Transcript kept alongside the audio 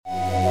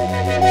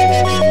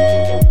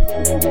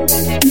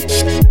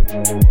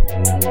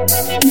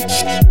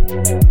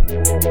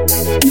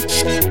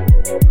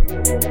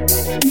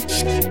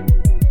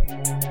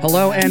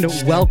Hello and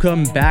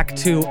welcome back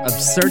to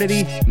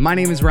Absurdity. My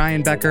name is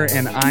Ryan Becker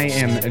and I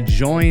am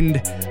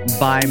joined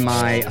by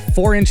my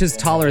 4 inches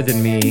taller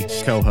than me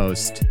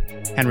co-host,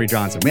 Henry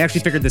Johnson. We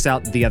actually figured this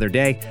out the other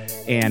day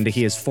and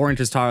he is 4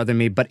 inches taller than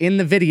me, but in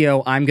the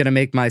video, I'm going to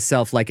make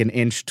myself like an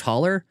inch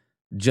taller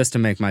just to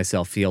make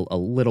myself feel a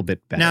little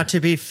bit better. Now, to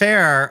be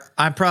fair,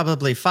 I'm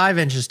probably 5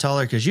 inches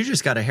taller because you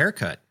just got a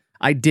haircut.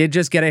 I did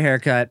just get a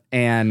haircut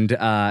and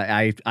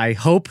I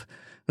hope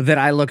that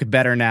I look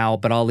better now,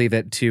 but I'll leave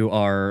it to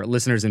our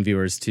listeners and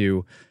viewers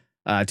to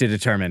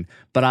determine.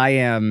 But I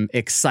am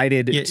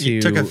excited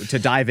to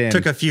dive in.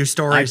 Took a few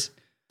stories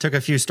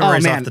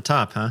off the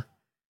top, huh?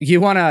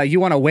 You want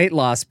a weight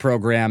loss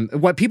program.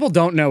 What people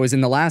don't know is in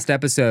the last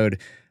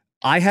episode,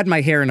 I had my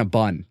hair in a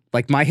bun.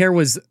 Like my hair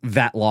was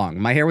that long.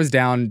 My hair was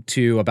down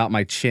to about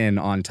my chin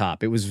on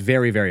top. It was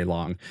very, very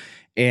long.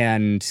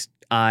 And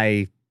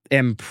I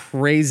am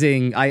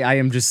I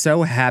am just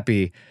so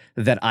happy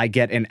that I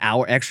get an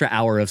extra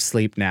hour of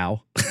sleep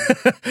now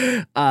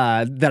that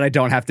I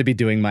don't have to be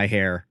doing my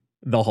hair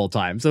the whole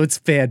time. So it's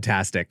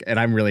fantastic, and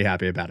I'm really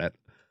happy about it.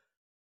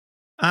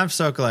 I'm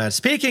so glad.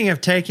 Speaking of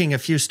taking a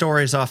few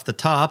stories off the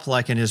top,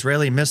 like an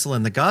Israeli missile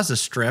in the Gaza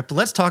Strip,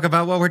 let's talk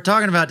about what we're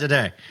talking about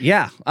today.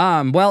 Yeah.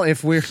 Well,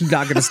 if we're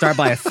not going to start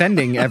by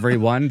offending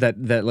everyone that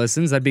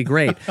listens, that'd be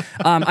great.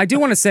 I do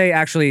want to say,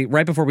 actually,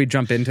 right before we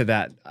jump into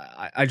that,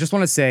 I just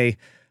want to say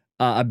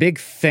a big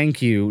thank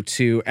you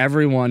to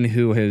everyone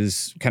who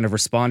has kind of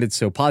responded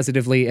so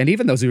positively, and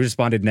even those who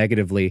responded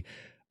negatively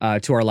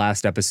to our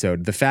last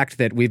episode. The fact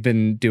that we've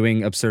been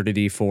doing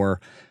Absurdity for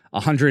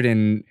 100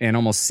 and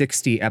almost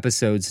 60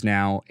 episodes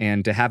now,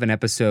 and to have an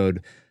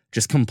episode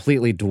just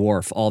completely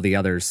dwarf all the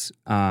others,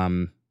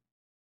 not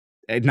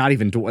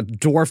even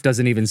dwarf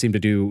doesn't even seem to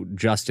do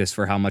justice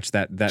for how much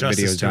that video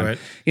is done. It.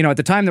 You know, at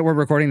the time that we're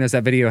recording this,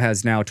 that video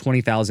has now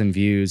 20,000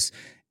 views,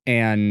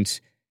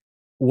 and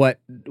what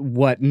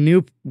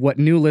new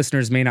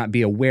listeners may not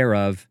be aware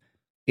of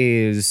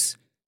is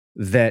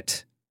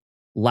that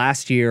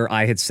last year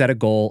I had set a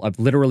goal,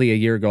 literally a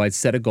year ago, I'd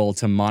set a goal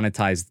to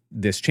monetize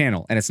this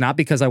channel. And it's not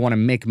because I want to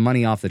make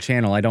money off the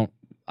channel.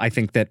 I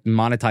think that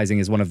monetizing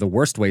is one of the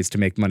worst ways to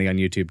make money on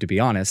YouTube, to be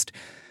honest.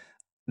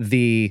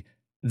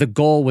 The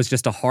goal was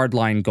just a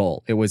hardline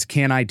goal. It was,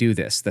 can I do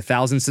this? The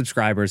 1,000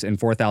 subscribers and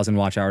 4,000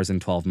 watch hours in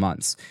 12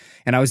 months.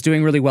 And I was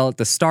doing really well at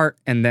the start,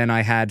 and then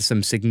I had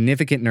some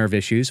significant nerve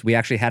issues. We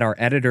actually had our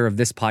editor of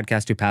this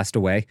podcast who passed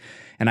away,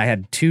 and I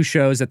had 2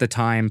 shows at the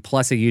time,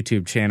 plus a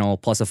YouTube channel,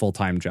 plus a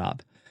full-time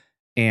job.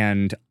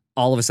 And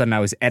all of a sudden I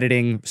was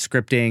editing,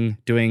 scripting,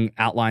 doing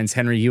outlines.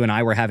 Henry, you and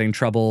I were having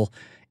trouble,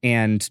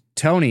 and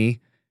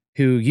Tony,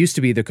 who used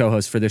to be the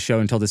co-host for this show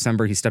until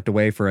December, he stepped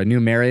away for a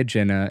new marriage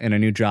and a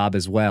new job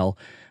as well.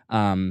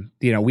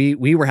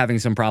 We were having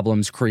some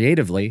problems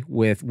creatively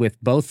with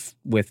both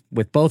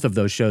of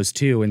those shows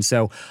too. And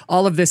so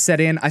all of this set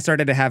in, I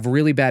started to have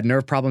really bad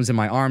nerve problems in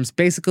my arms.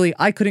 Basically,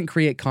 I couldn't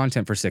create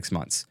content for 6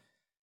 months.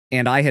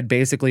 And I had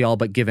basically all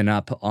but given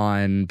up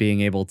on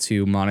being able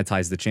to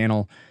monetize the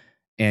channel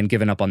and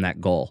given up on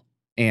that goal.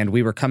 And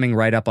we were coming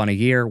right up on a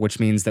year, which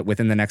means that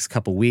within the next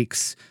couple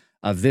weeks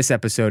of this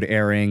episode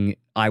airing,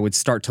 I would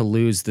start to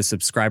lose the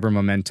subscriber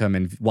momentum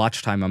and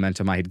watch time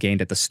momentum I had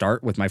gained at the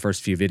start with my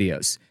first few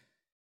videos.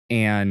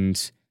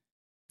 And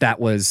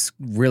that was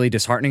really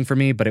disheartening for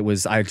me, but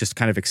I just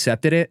kind of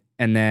accepted it.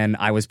 And then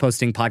I was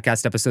posting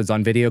podcast episodes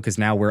on video because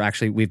now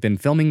we've been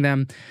filming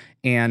them.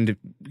 And,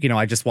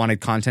 I just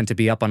wanted content to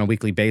be up on a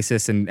weekly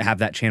basis and have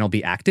that channel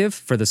be active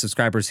for the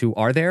subscribers who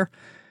are there.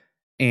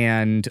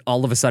 And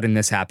all of a sudden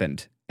this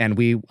happened.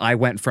 And I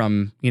went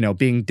from,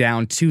 being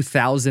down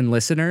 2,000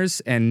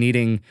 listeners and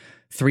needing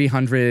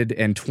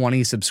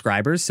 320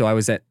 subscribers. So I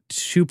was at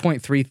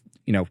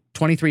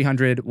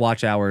 2,300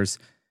 watch hours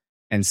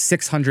and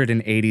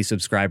 680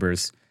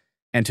 subscribers.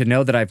 And to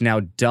know that I've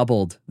now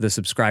doubled the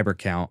subscriber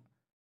count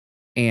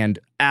and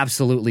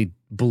absolutely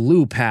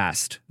blew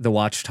past the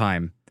watch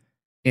time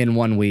in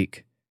 1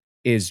 week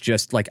is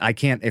just like, I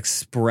can't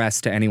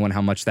express to anyone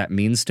how much that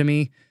means to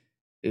me.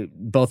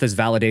 Both as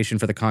validation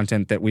for the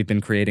content that we've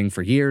been creating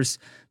for years,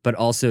 but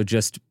also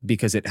just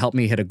because it helped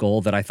me hit a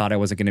goal that I thought I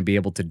wasn't going to be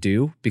able to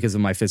do because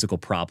of my physical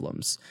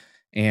problems.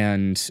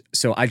 And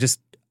so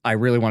I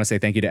really want to say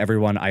thank you to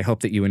everyone. I hope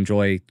that you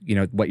enjoy,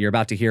 what you're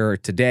about to hear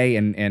today,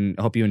 and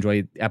hope you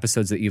enjoy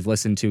episodes that you've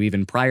listened to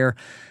even prior.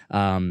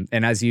 And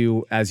as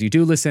you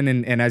do listen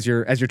and as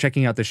you're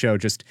checking out the show,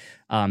 just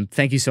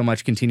thank you so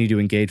much. Continue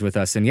to engage with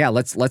us. And yeah,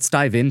 let's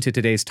dive into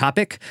today's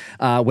topic,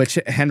 which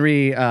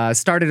Henry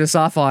started us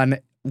off on.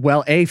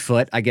 Well, A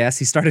foot, I guess.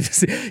 He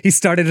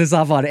started us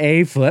off on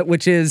A foot,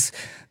 which is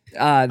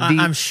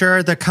I'm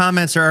sure the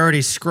comments are already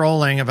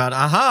scrolling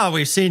about,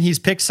 we've seen he's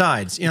picked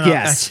sides.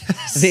 Yes.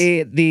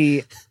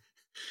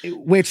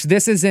 Which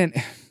this isn't,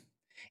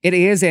 it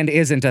is and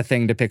isn't a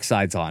thing to pick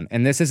sides on.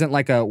 And this isn't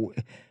like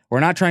we're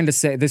not trying to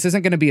say, this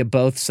isn't going to be a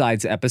both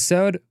sides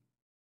episode,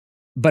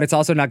 but it's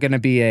also not going to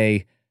be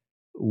a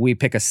we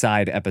pick a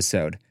side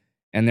episode.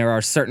 And there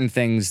are certain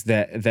things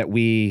that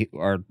we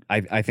are,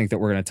 I think that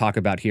we're going to talk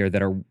about here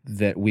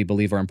that we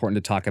believe are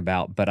important to talk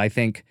about. But I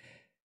think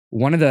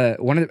one of the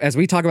as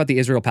we talk about the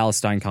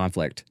Israel-Palestine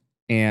conflict,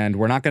 and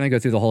we're not going to go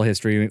through the whole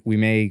history, we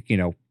may,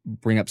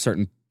 bring up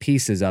certain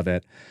pieces of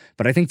it.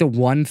 But I think the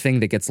one thing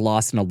that gets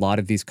lost in a lot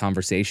of these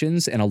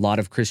conversations and a lot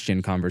of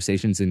Christian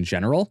conversations in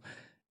general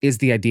is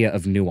the idea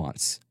of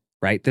nuance,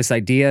 right? This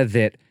idea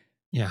that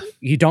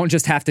you don't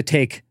just have to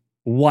take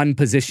one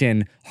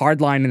position,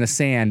 hard line in the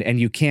sand, and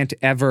you can't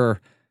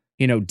ever,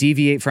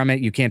 deviate from it.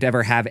 You can't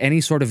ever have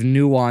any sort of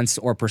nuance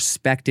or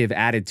perspective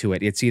added to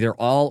it. It's either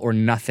all or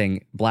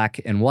nothing, black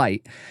and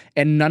white.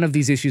 And none of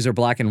these issues are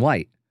black and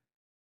white.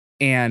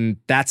 And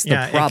that's the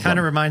problem. It kind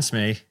of reminds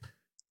me.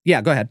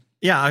 Yeah, go ahead.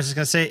 Yeah, I was just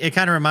going to say, it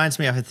kind of reminds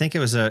me of, I think it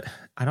was I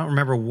don't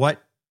remember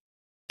what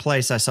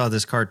place I saw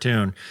this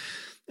cartoon.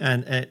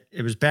 And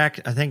it was back,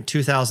 I think,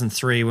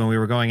 2003 when we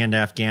were going into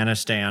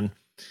Afghanistan.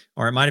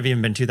 Or it might have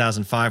even been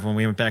 2005 when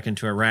we went back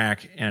into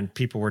Iraq and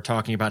people were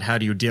talking about how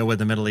do you deal with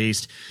the Middle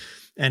East.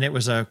 And it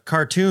was a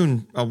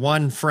cartoon, a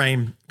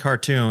one-frame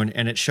cartoon,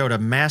 and it showed a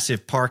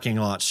massive parking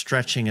lot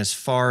stretching as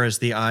far as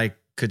the eye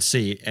could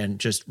see and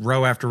just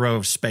row after row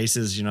of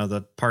spaces,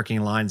 the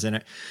parking lines in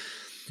it.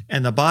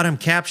 And the bottom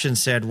caption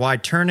said, "Why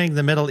turning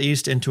the Middle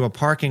East into a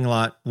parking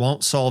lot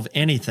won't solve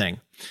anything."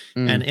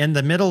 And in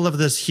the middle of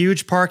this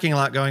huge parking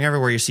lot going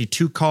everywhere, you see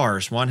two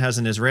cars. One has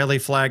an Israeli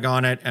flag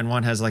on it and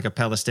one has like a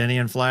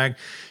Palestinian flag.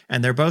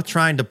 And they're both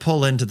trying to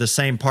pull into the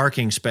same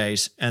parking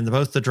space. And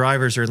both the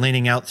drivers are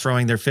leaning out,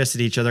 throwing their fists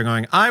at each other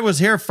going, "I was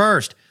here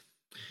first."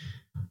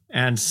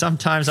 And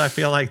sometimes I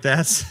feel like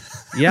that's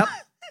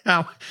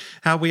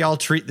how we all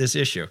treat this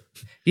issue.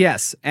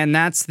 Yes. And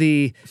that's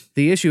the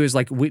issue is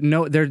like,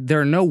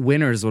 there are no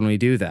winners when we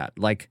do that.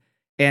 Like,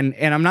 and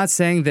I'm not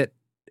saying that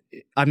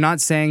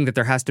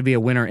there has to be a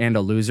winner and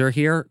a loser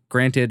here.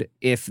 Granted,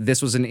 if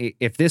this was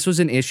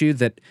an issue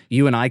that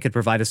you and I could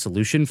provide a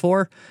solution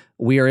for,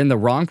 we are in the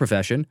wrong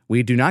profession.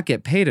 We do not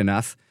get paid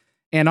enough.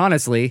 And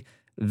honestly,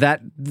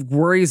 that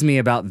worries me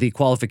about the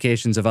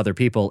qualifications of other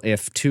people.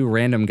 If two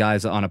random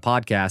guys on a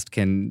podcast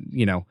can,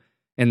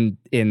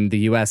 in the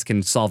US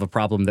can solve a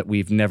problem that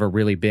we've never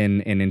really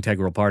been an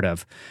integral part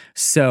of.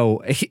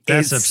 So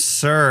that's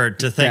absurd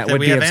to think that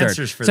we have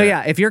answers for that. So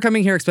yeah, if you're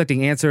coming here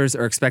expecting answers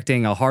or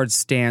expecting a hard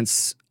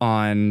stance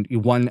on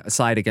one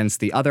side against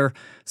the other,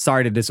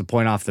 sorry to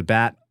disappoint off the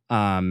bat.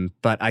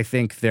 But I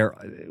think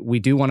we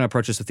do want to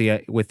approach this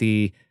with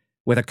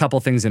a couple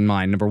things in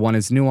mind. Number one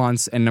is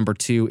nuance, and number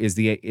two is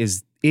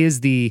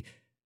the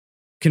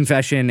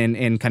confession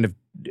and kind of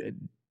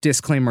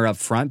disclaimer up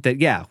front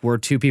that, we're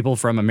two people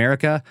from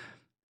America.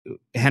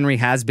 Henry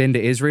has been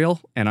to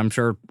Israel, and I'm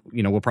sure,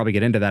 we'll probably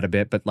get into that a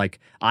bit, but like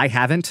I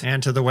haven't.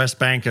 And to the West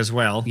Bank as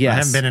well. Yes. I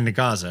haven't been into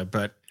Gaza,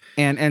 but.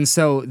 And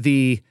so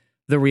the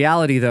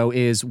reality though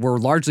is we're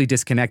largely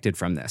disconnected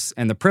from this.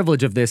 And the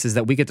privilege of this is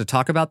that we get to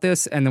talk about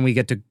this and then we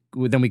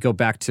go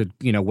back to,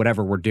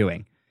 whatever we're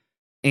doing.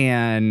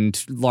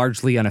 And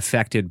largely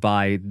unaffected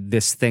by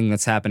this thing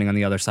that's happening on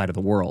the other side of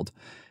the world.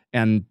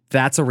 And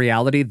that's a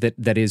reality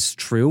that is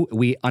true.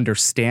 We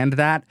understand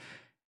that.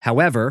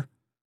 However,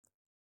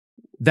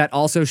 that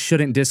also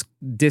shouldn't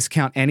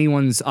discount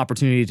anyone's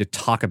opportunity to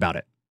talk about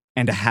it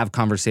and to have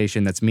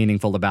conversation that's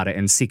meaningful about it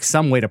and seek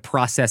some way to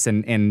process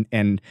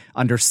and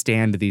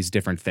understand these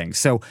different things.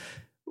 So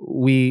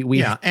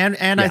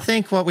I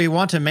think what we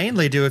want to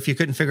mainly do, if you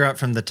couldn't figure out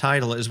from the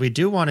title, is we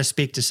do want to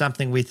speak to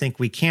something we think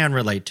we can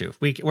relate to.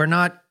 We're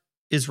not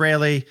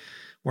Israeli.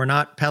 We're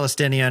not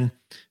Palestinian.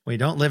 We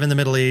don't live in the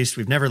Middle East.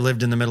 We've never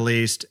lived in the Middle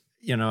East.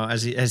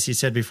 As he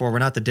said before, we're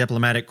not the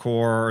diplomatic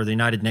corps or the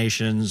United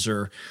Nations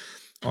or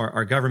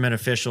government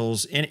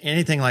officials,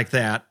 anything like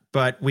that.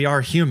 But we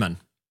are human.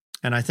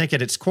 And I think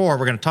at its core,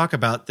 we're going to talk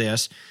about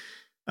this.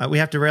 We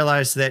have to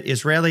realize that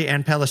Israeli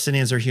and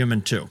Palestinians are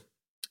human too.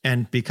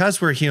 And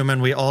because we're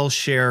human, we all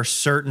share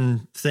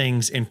certain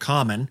things in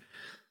common,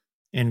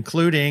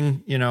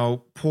 including,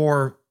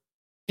 poor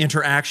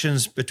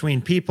interactions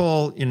between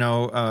people,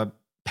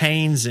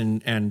 pains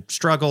and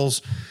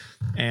struggles,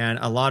 and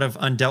a lot of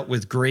undealt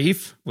with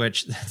grief,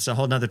 which that's a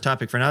whole nother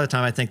topic for another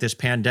time. I think this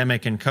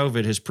pandemic and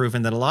COVID has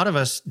proven that a lot of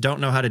us don't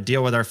know how to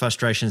deal with our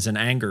frustrations and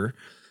anger.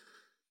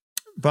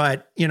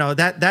 But,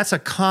 that's a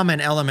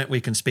common element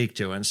we can speak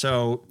to. And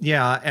so,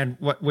 and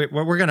what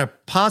we're going to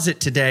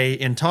posit today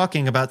in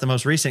talking about the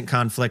most recent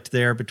conflict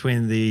there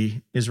between the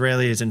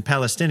Israelis and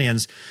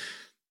Palestinians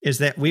is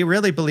that we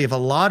really believe a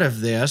lot of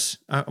this.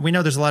 We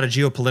know there's a lot of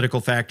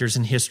geopolitical factors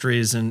and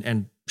histories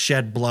and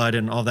shed blood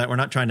and all that. We're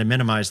not trying to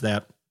minimize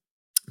that.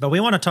 But we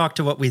want to talk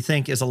to what we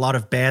think is a lot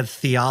of bad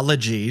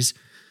theologies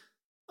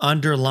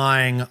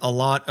underlying a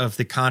lot of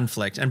the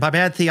conflict. And by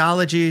bad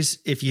theologies,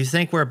 if you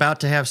think we're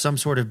about to have some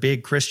sort of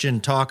big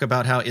Christian talk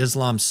about how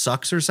Islam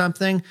sucks or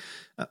something,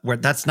 where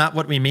that's not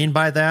what we mean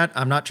by that.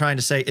 I'm not trying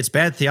to say it's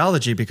bad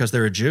theology because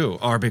they're a Jew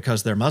or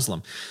because they're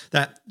Muslim.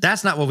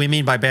 That's not what we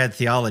mean by bad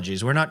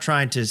theologies. We're not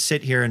trying to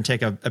sit here and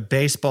take a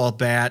baseball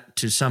bat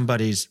to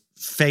somebody's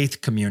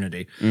faith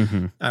community.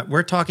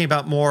 We're talking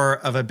about more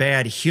of a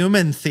bad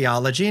human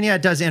theology, and yeah,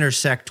 it does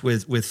intersect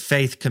with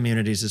faith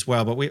communities as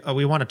well. But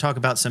we want to talk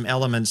about some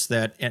elements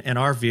that, in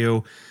our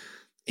view,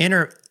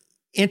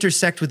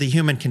 intersect with the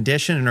human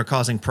condition and are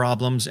causing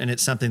problems, and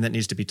it's something that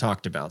needs to be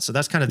talked about. So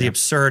that's kind of the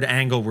absurd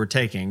angle we're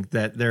taking,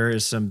 that there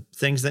is some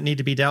things that need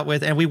to be dealt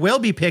with, and we will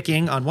be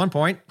picking on one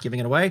point, giving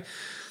it away.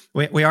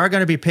 We are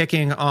going to be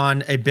picking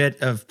on a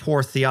bit of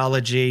poor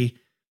theology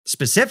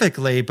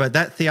specifically, but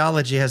that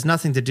theology has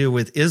nothing to do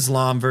with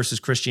Islam versus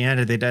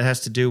Christianity. That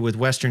has to do with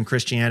Western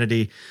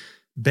Christianity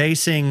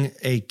basing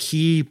a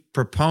key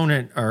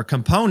proponent or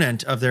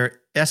component of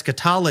their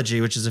eschatology,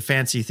 which is a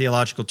fancy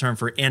theological term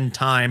for end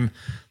time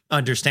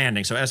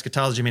understanding. So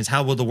eschatology means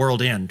how will the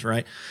world end,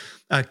 right?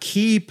 A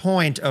key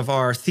point of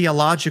our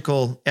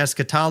theological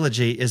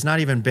eschatology is not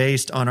even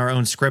based on our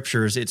own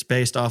scriptures. It's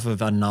based off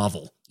of a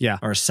novel,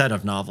 or a set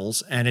of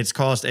novels, and it's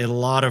caused a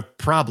lot of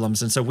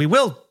problems. And so we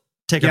will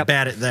take a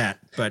bat at that,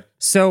 but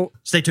so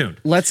stay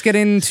tuned. Let's get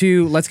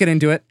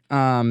into it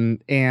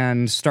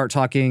and start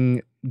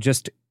talking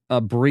just a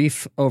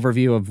brief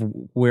overview of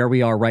where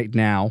we are right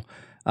now.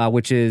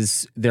 Which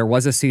is, there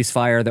was a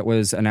ceasefire that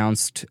was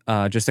announced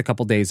just a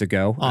couple days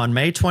ago. On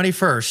May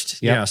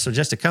 21st. Yep. Yeah, so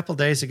just a couple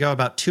days ago,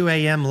 about 2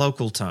 a.m.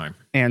 local time.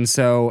 And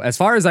so, as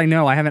far as I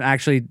know, I haven't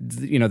actually,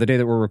 the day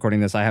that we're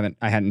recording this, I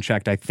hadn't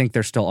checked. I think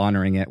they're still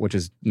honoring it, which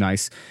is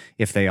nice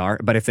if they are.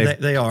 But if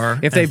they are,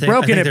 if they've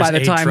broken it by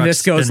the time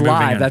this goes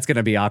live, that's going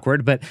to be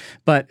awkward.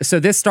 But so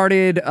this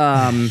started,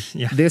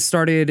 this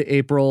started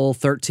April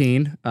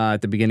 13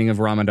 at the beginning of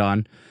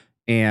Ramadan,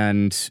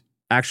 and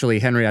actually,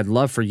 Henry, I'd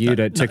love for you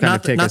to kind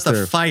of take us through. Not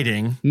the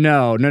fighting.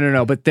 No.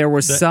 But there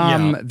were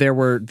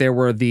there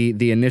were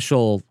the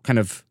initial kind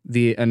of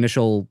the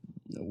initial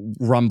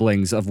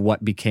rumblings of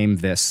what became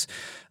this.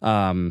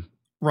 Right.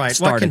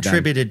 What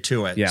contributed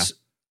to it? Yeah.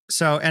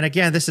 So, and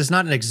again, this is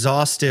not an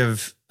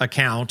exhaustive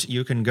account.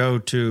 You can go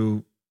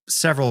to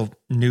several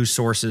news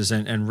sources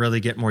and really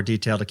get more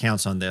detailed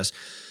accounts on this.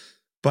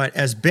 But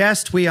as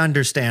best we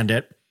understand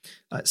it,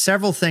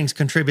 several things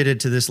contributed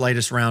to this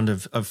latest round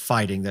of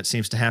fighting that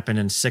seems to happen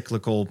in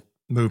cyclical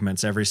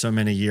movements every so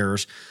many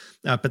years.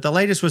 But the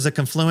latest was a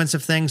confluence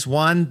of things.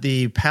 One,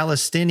 the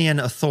Palestinian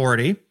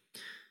Authority,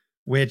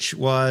 which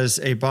was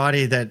a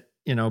body that,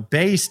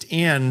 based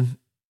in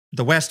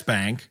the West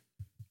Bank,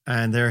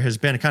 and there has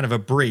been a kind of a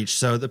breach.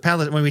 So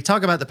when we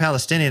talk about the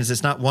Palestinians,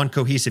 it's not one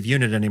cohesive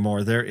unit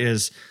anymore. There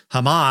is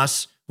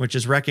Hamas, which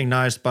is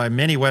recognized by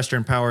many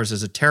Western powers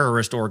as a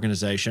terrorist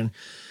organization.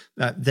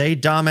 They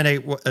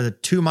dominate a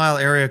 2-mile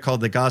area called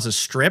the Gaza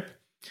Strip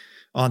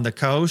on the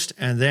coast.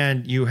 And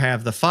then you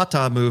have the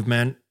Fatah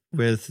movement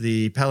with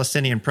the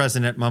Palestinian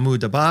president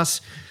Mahmoud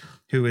Abbas,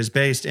 who is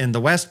based in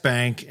the West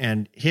Bank,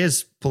 and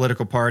his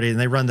political party. And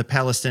they run the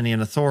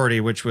Palestinian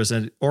Authority, which was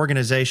an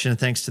organization,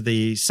 thanks to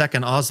the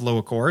Second Oslo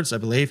Accords, I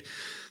believe,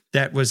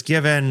 that was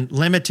given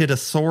limited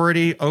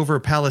authority over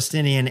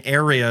Palestinian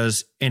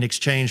areas in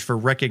exchange for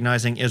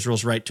recognizing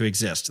Israel's right to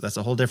exist. That's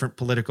a whole different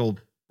political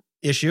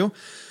issue.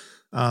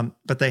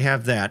 But they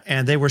have that.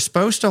 And they were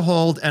supposed to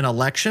hold an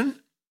election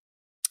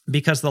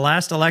because the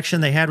last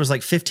election they had was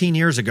like 15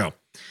 years ago.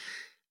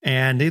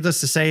 And needless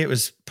to say, it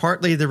was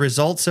partly the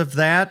results of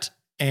that.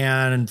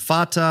 And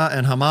Fatah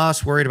and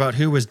Hamas worried about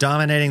who was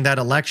dominating that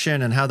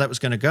election and how that was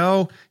going to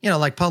go,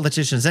 like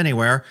politicians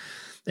anywhere,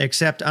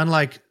 except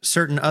unlike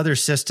certain other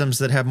systems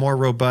that have more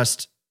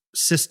robust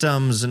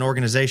systems and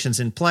organizations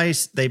in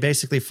place, they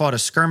basically fought a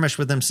skirmish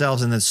with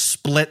themselves and then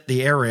split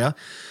the area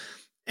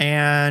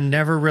and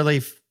never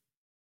really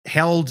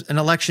held an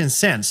election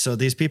since. So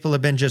these people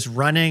have been just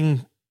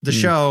running the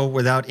show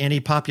without any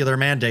popular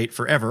mandate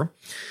forever.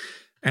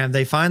 And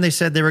they finally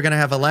said they were going to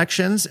have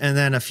elections. And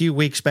then a few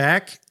weeks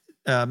back,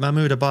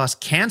 Mahmoud Abbas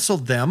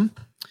canceled them.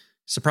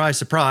 Surprise,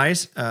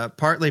 surprise.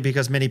 Partly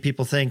because many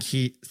people think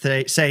he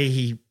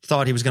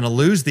thought he was going to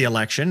lose the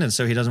election, and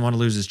so he doesn't want to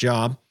lose his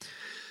job.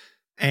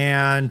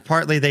 And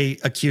partly they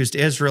accused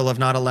Israel of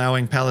not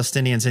allowing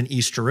Palestinians in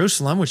East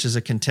Jerusalem, which is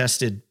a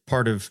contested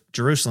part of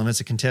Jerusalem. It's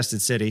a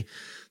contested city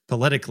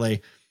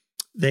politically.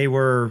 They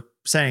were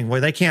saying,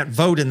 well, they can't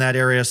vote in that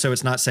area, so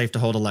it's not safe to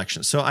hold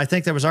elections. So I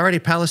think there was already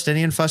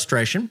Palestinian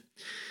frustration.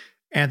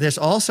 And this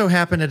also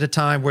happened at a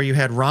time where you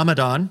had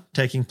Ramadan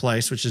taking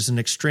place, which is an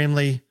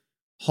extremely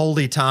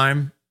holy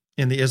time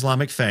in the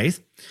Islamic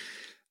faith.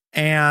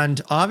 And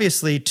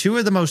obviously, two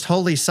of the most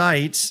holy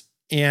sites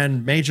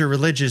in major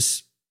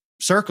religious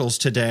circles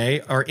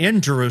today are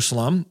in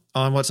Jerusalem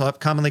on what's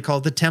commonly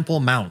called the Temple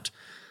Mount,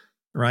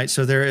 right?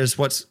 So there is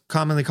what's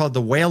commonly called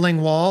the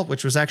Wailing Wall,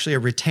 which was actually a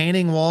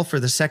retaining wall for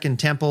the Second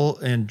Temple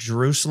in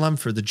Jerusalem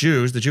for the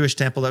Jews, the Jewish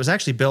temple that was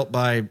actually built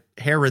by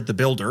Herod the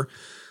Builder,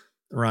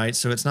 right?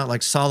 So it's not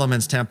like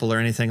Solomon's temple or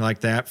anything like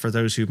that for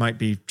those who might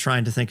be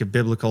trying to think of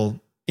biblical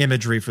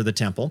imagery for the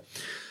temple.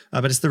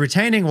 But it's the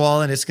retaining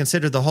wall, and it's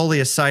considered the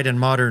holiest site in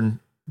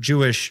modern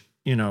Jewish,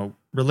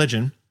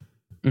 religion.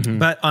 Mm-hmm.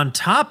 But on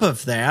top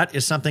of that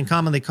is something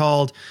commonly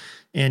called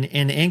in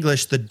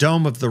English the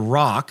Dome of the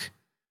Rock,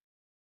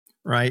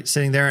 right?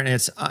 Sitting there, and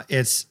it's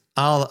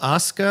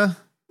Al-Aqsa,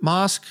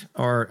 Mosque,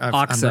 or I'm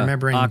Aqsa.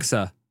 remembering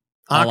Aqsa.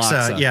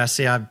 Aqsa. Yeah,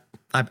 see,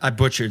 I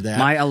butchered that.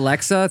 My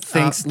Alexa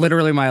thinks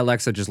literally my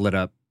Alexa just lit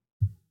up.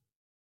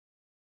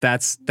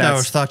 That's No,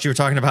 I thought you were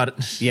talking about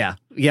it. Yeah.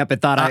 Yep.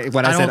 It thought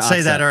when I said don't say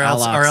Aqsa, that, or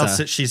else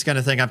Alexa. she's going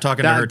to think I'm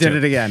talking to her Did too.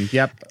 it again.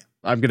 Yep.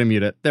 I'm gonna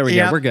mute it. There we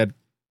go. We're good.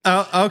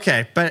 Oh,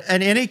 okay. But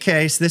in any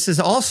case, this is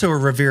also a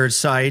revered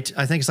site.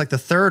 I think it's like the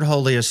third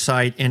holiest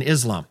site in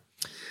Islam.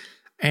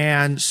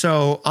 And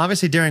so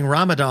obviously during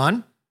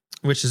Ramadan,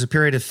 which is a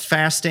period of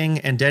fasting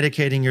and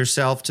dedicating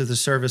yourself to the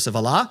service of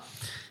Allah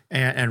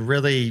and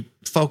really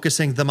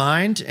focusing the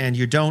mind, and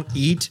you don't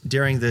eat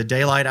during the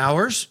daylight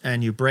hours,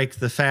 and you break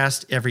the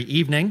fast every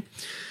evening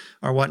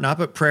or whatnot,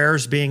 but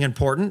prayers being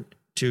important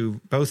to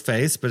both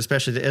faiths, but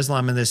especially to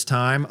Islam in this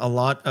time, a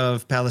lot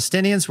of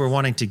Palestinians were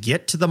wanting to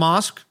get to the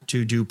mosque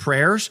to do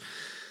prayers.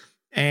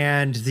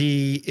 And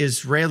the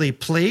Israeli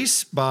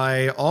police,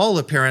 by all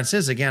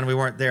appearances, again, we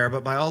weren't there,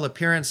 but by all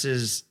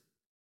appearances,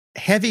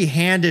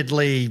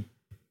 heavy-handedly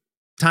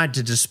tried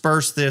to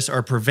disperse this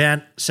or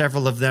prevent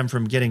several of them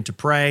from getting to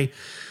pray.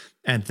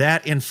 And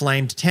that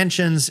inflamed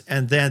tensions.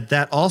 And then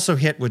that also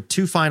hit with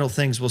two final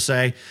things we'll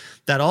say.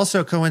 That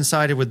also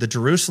coincided with the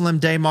Jerusalem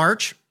Day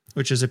March,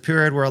 which is a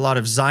period where a lot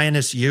of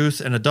Zionist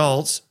youth and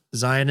adults,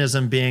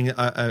 Zionism being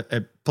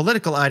a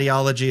political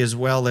ideology as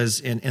well as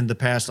in the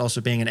past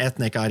also being an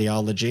ethnic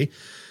ideology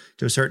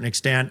to a certain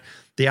extent,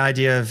 the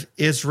idea of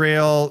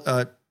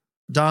Israel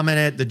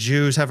dominant, the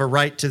Jews have a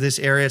right to this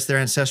area, it's their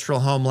ancestral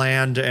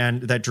homeland,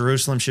 and that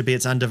Jerusalem should be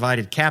its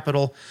undivided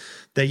capital.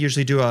 They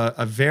usually do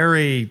a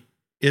very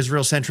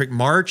Israel-centric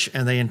march,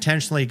 and they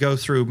intentionally go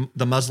through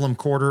the Muslim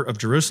quarter of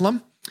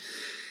Jerusalem.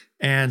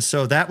 And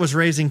so that was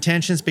raising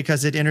tensions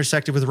because it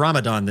intersected with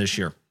Ramadan this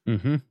year.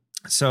 Mm-hmm.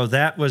 So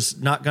that was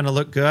not going to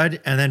look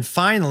good. And then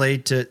finally,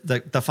 to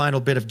the final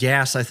bit of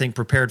gas, I think,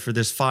 prepared for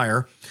this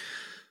fire,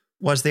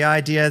 was the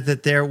idea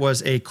that there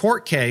was a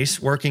court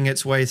case working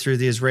its way through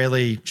the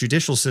Israeli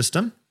judicial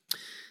system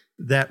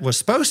that was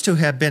supposed to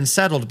have been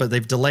settled, but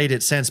they've delayed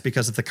it since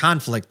because of the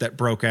conflict that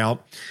broke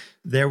out.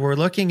 They were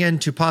looking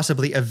into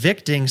possibly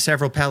evicting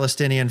several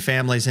Palestinian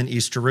families in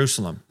East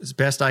Jerusalem. As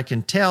best I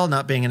can tell,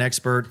 not being an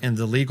expert in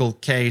the legal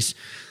case,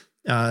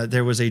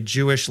 there was a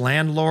Jewish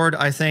landlord,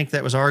 I think,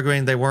 that was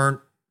arguing they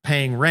weren't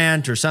paying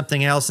rent or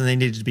something else and they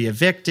needed to be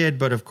evicted.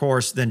 But of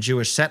course, then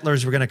Jewish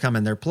settlers were going to come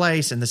in their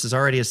place. And this is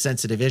already a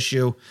sensitive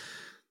issue.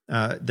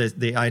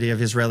 The idea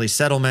of Israeli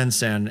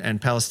settlements and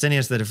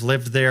Palestinians that have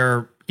lived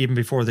there even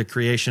before the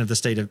creation of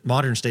the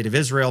modern state of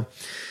Israel.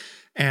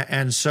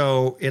 And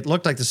so it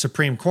looked like the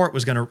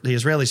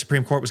Israeli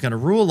Supreme Court was going to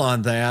rule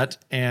on that.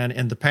 And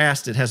in the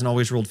past, it hasn't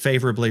always ruled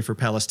favorably for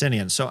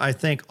Palestinians. So I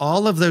think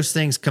all of those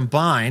things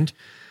combined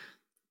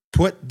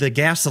put the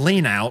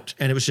gasoline out,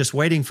 and it was just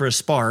waiting for a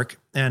spark.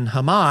 And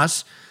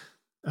Hamas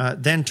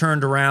then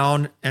turned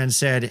around and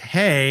said,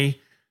 hey,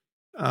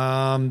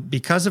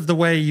 because of the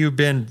way you've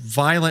been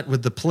violent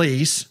with the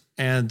police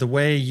and the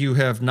way you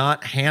have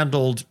not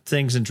handled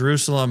things in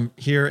Jerusalem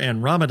here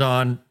in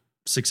Ramadan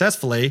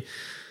successfully,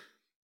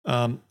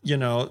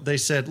 they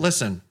said,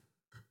 listen,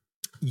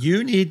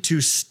 you need to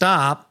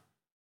stop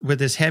with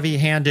this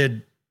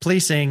heavy-handed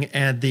policing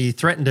and the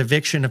threatened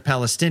eviction of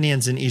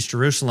Palestinians in East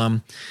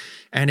Jerusalem.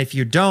 And if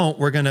you don't,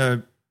 we're going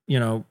to,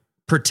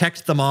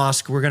 protect the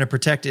mosque. We're going to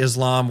protect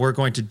Islam. We're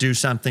going to do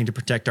something to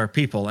protect our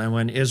people. And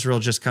when Israel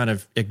just kind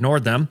of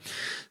ignored them,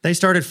 they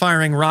started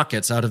firing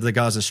rockets out of the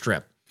Gaza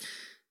Strip.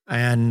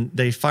 And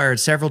they fired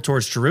several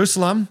towards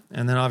Jerusalem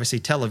and then obviously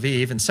Tel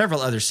Aviv and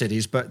several other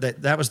cities. But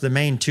that was the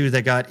main two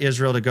that got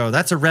Israel to go,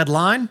 that's a red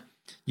line.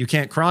 You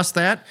can't cross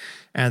that.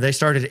 And they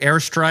started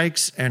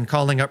airstrikes and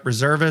calling up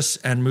reservists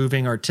and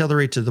moving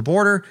artillery to the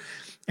border.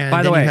 And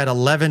by the way, you had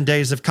 11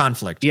 days of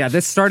conflict. Yeah,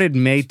 this started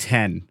May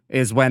 10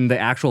 is when the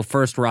actual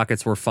first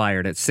rockets were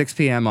fired at 6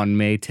 p.m. on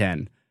May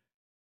 10.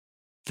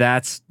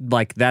 That's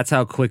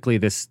how quickly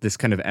this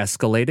kind of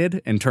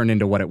escalated and turned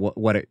into what it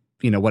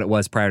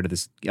was prior to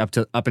this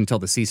up until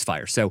the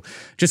ceasefire. So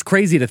just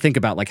crazy to think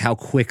about how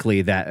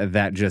quickly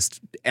that just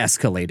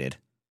escalated.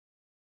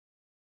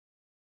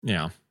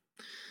 Yeah.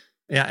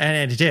 Yeah,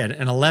 and it did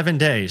in 11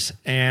 days.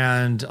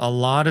 And a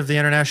lot of the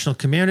international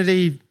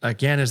community,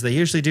 again, as they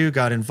usually do,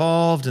 got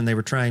involved, and they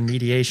were trying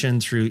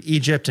mediation through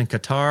Egypt and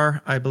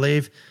Qatar, I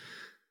believe.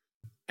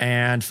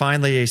 And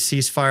finally, a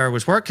ceasefire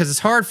was worked, because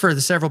it's hard for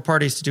the several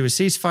parties to do a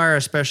ceasefire,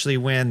 especially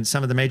when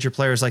some of the major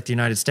players like the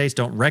United States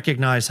don't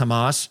recognize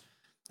Hamas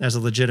as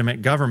a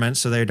legitimate government,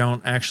 so they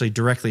don't actually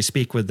directly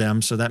speak with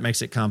them, so that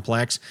makes it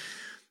complex.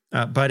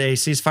 But a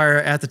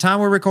ceasefire at the time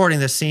we're recording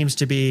this seems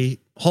to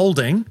be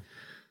holding.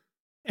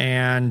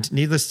 And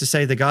needless to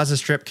say, the Gaza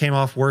Strip came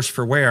off worse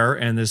for wear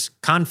in this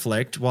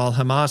conflict. While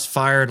Hamas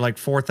fired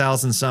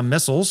 4,000 some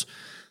missiles,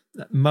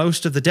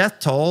 most of the death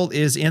toll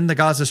is in the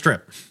Gaza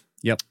Strip.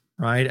 Yep.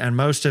 Right? And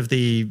most of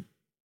the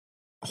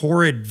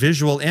horrid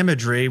visual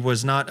imagery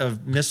was not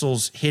of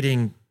missiles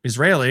hitting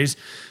Israelis,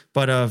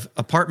 but of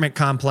apartment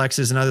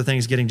complexes and other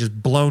things getting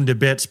just blown to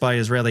bits by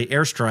Israeli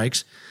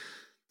airstrikes.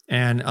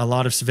 and a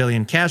lot of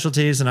civilian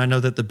casualties. And I know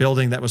that the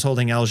building that was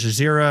holding Al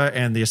Jazeera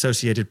and the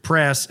Associated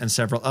Press and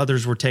several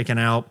others were taken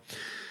out.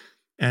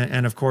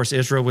 And of course,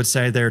 Israel would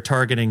say they're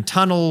targeting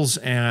tunnels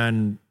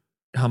and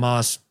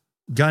Hamas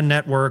gun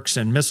networks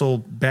and missile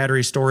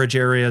battery storage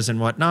areas and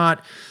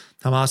whatnot.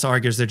 Hamas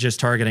argues they're just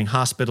targeting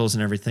hospitals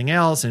and everything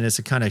else. And it's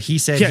a kind of he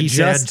said, he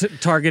just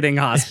said. Targeting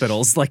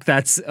hospitals. Like,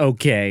 that's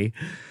okay.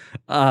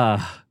 Not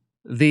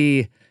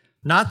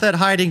that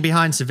hiding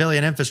behind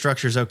civilian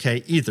infrastructure is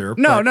okay either.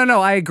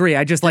 No. I agree.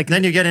 I just like,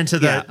 then you get into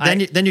the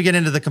then you get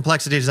into the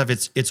complexities of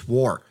it's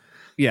war.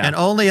 Yeah. And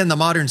only in the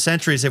modern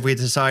centuries have we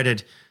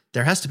decided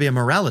there has to be a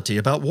morality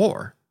about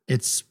war.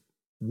 It's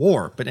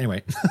war. But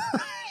anyway,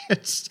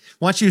 it's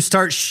once you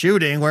start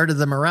shooting, where did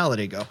the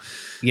morality go?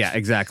 Yeah,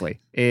 exactly.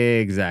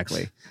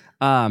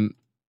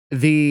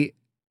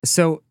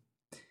 So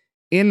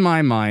in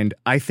my mind,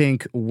 I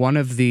think one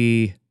of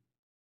the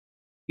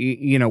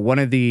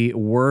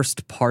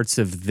worst parts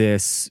of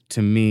this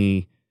to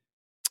me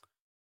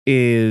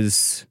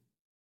is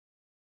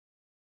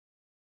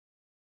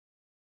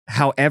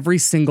how every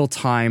single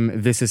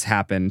time this has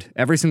happened,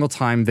 every single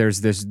time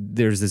there's this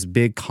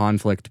big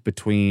conflict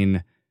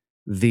between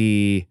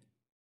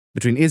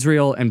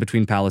Israel and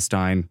between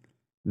Palestine,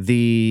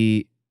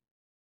 the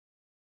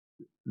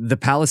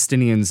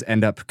Palestinians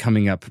end up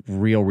coming up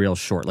real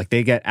short. Like,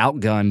 they get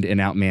outgunned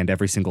and outmanned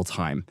every single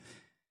time.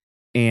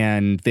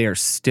 And they are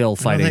still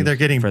fighting. I think they're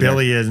getting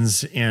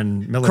billions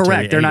in military aid.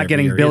 Correct. They're not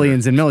getting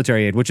billions in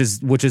military aid, which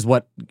is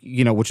what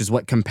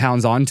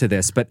compounds onto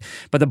this. But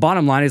the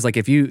bottom line is, like,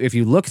 if you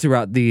look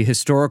throughout the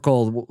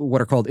historical,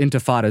 what are called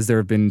intifadas, there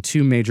have been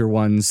two major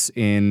ones,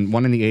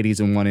 one in the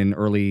 80s and one in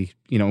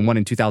one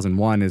in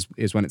 2001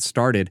 is when it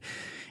started.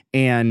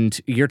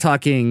 And you're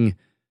talking,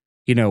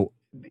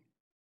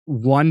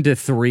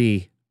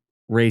 1-3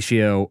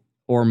 ratio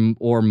or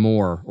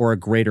more, or a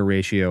greater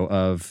ratio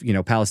of,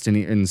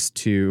 Israelis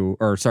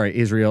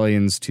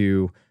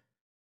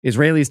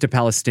to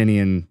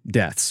Palestinian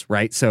deaths,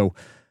 right? So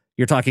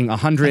you're talking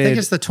 100. I think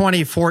it's the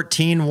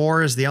 2014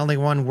 war is the only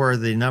one where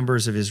the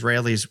numbers of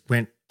Israelis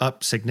went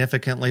up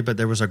significantly, but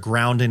there was a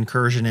ground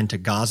incursion into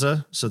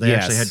Gaza. So they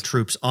actually had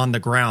troops on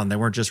the ground. They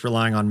weren't just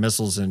relying on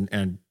missiles and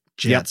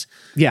jets.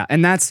 Yep. Yeah.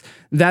 And that's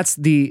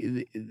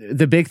the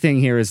big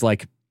thing here is,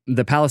 like,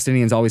 the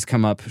Palestinians always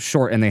come up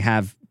short, and they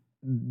have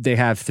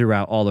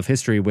throughout all of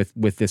history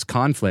with this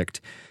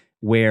conflict,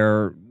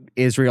 where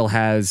Israel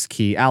has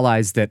key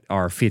allies that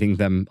are feeding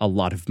them a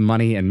lot of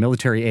money and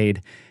military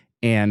aid.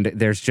 And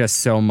there's only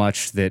so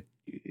much that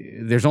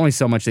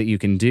you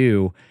can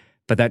do,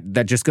 but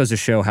that just goes to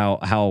show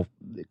how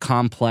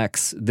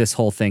complex this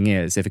whole thing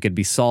is. If it could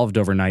be solved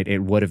overnight, it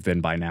would have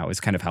been by now, is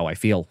kind of how I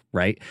feel,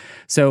 right?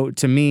 So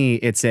to me,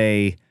 it's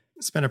been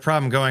a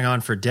problem going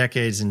on for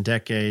decades and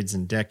decades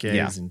and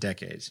decades and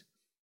decades.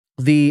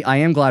 I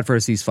am glad for a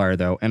ceasefire,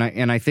 though, and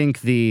I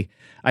think the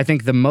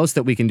most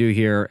that we can do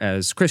here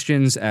as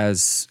Christians,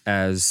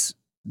 as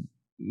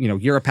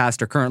you're a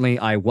pastor currently.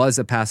 I was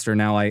a pastor.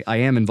 Now I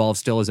am involved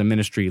still as a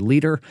ministry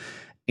leader,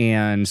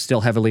 and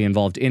still heavily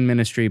involved in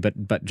ministry,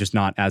 but just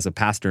not as a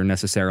pastor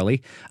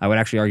necessarily. I would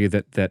actually argue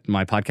that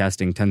my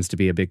podcasting tends to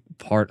be a big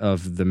part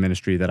of the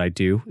ministry that I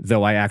do,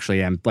 though I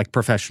actually am, like,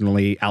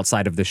 professionally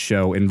outside of this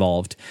show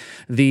involved.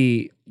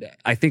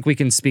 I think we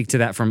can speak to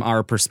that from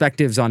our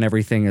perspectives on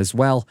everything as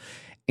well.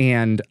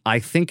 And I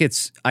think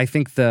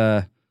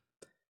the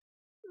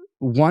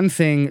one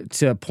thing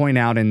to point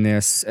out in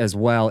this as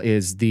well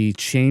is the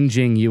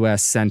changing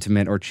U.S.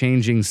 sentiment, or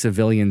changing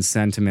civilian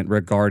sentiment,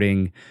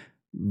 regarding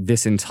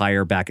this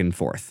entire back and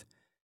forth.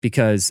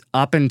 Because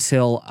up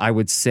until, I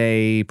would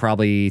say,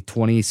 probably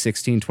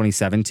 2016,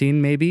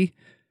 2017, maybe,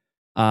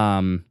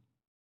 even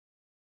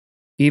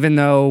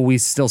though we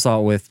still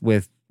saw it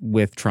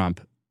with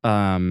Trump,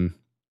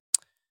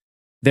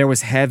 there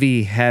was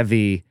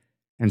heavy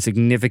and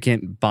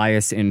significant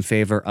bias in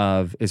favor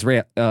of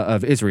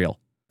Israel,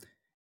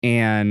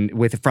 and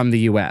from the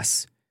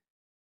U.S.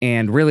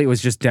 And really, it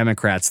was just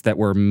Democrats that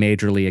were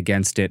majorly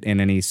against it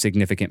in any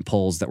significant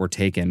polls that were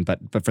taken. But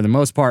for the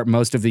most part,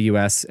 most of the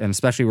U.S. and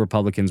especially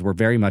Republicans were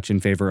very much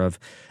in favor of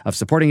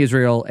supporting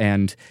Israel.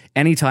 And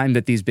anytime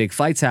that these big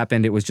fights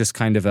happened, it was just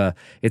kind of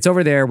it's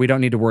over there, we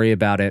don't need to worry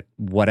about it,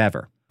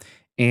 whatever.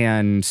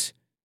 And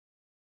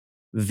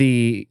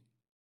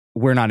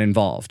we're not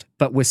involved.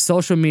 But with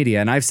social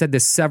media, and I've said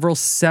this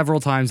several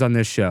times on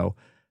this show,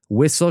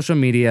 with social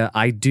media,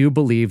 I do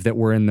believe that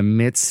we're in the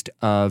midst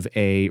of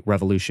a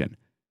revolution.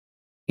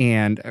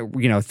 And,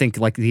 think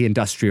like the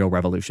Industrial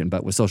Revolution,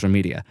 but with social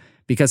media.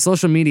 Because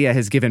social media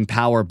has given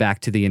power back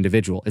to the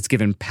individual. It's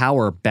given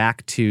power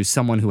back to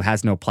someone who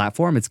has no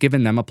platform. It's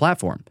given them a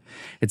platform.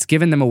 It's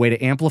given them a way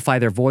to amplify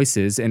their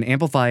voices, and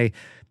amplify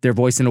their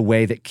voice in a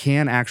way that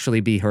can actually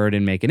be heard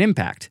and make an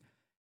impact.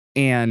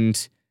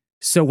 And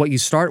so what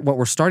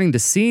we're starting to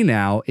see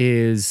now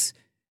is,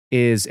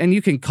 and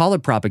you can call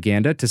it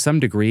propaganda to some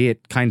degree.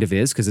 It kind of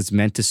is, because it's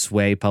meant to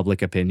sway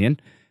public opinion.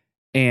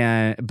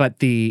 But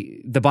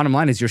the bottom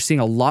line is, you're seeing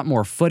a lot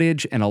more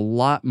footage and a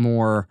lot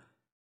more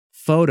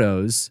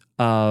photos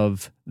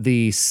of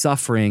the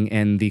suffering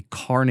and the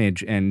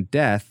carnage and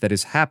death that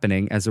is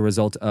happening as a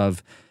result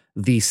of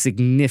the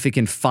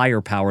significant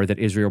firepower that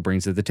Israel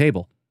brings to the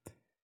table.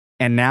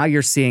 And now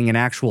you're seeing an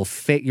actual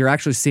you're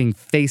actually seeing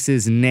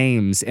faces,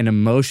 names, and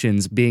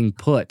emotions being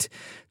put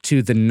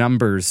to the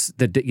numbers,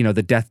 the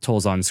death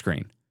tolls on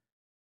screen.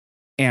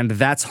 And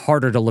that's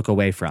harder to look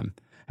away from.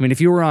 I mean,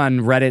 if you were on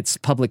Reddit's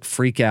public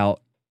freakout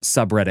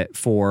subreddit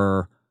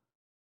for,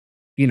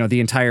 the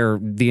entire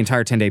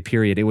 10-day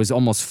period, it was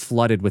almost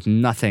flooded with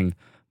nothing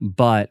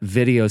but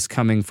videos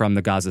coming from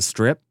the Gaza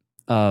Strip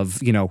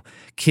of,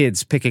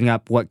 kids picking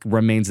up what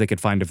remains they could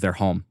find of their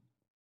home,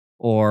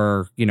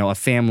 or, a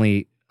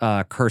family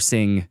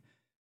cursing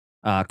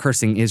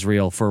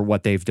Israel for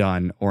what they've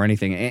done or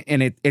anything.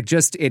 And it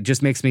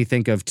just makes me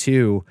think of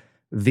too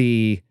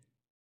the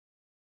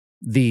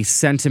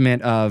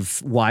sentiment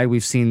of why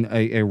we've seen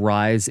a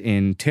rise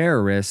in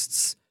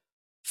terrorists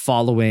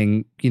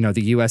following,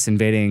 the U.S.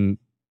 invading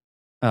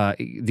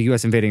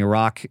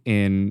Iraq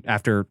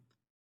after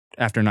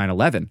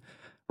 9/11.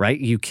 Right?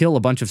 You kill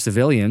a bunch of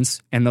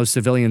civilians, and those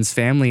civilians'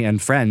 family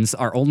and friends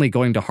are only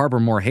going to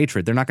harbor more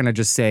hatred. They're not going to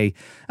just say,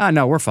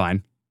 no, we're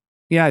fine.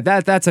 Yeah,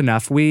 that's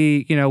enough.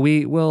 We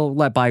will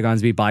let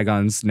bygones be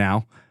bygones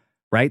now,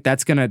 right?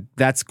 That's going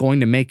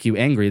to make you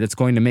angry. That's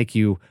going to make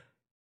you,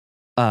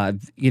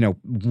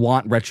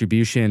 want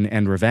retribution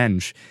and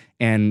revenge.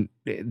 And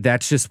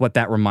that's just what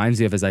that reminds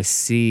me of as I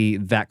see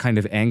that kind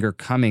of anger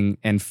coming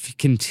and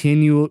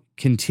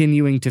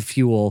continuing to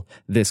fuel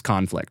this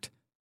conflict.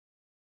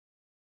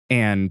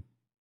 And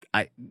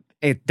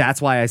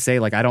that's why I say,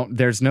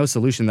 there's no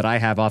solution that I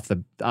have off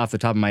the top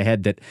of my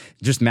head that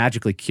just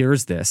magically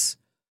cures this.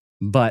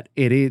 But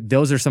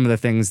those are some of the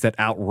things that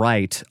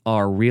outright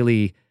are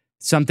really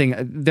something.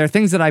 They're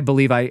things that I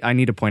believe I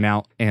need to point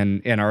out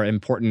and are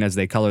important as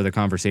they color the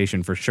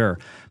conversation for sure.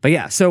 But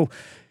yeah, so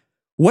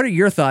what are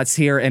your thoughts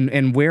here,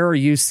 and where are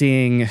you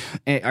seeing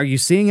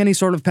any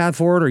sort of path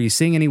forward? Are you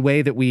seeing any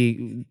way that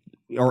we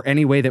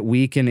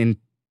can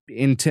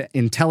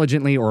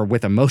intelligently or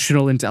with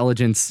emotional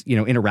intelligence,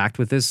 interact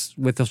with this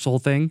whole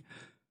thing?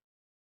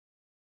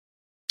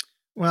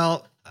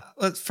 Well,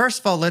 first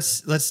of all,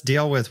 let's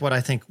deal with what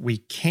I think we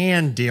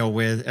can deal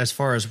with as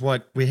far as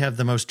what we have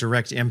the most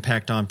direct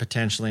impact on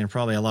potentially, and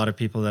probably a lot of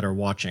people that are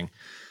watching.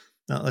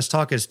 Now, let's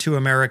talk as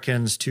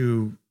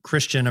two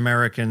Christian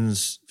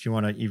Americans, if you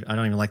want to. I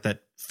don't even like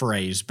that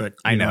phrase, but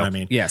I know what I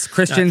mean. Yes,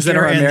 Christians that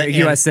are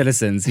U.S.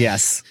 citizens.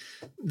 Yes,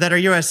 that are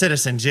U.S.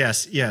 citizens.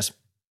 Yes.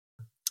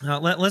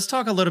 Let's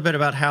talk a little bit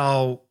about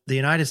how the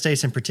United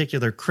States, in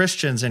particular,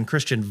 Christians and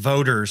Christian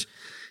voters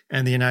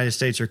and the United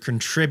States are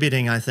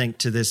contributing, I think,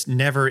 to this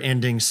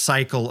never-ending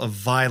cycle of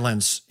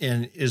violence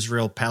in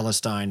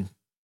Israel-Palestine,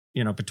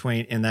 in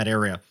that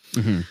area.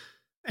 Mm-hmm.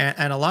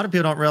 And a lot of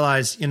people don't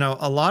realize,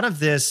 a lot of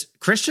this,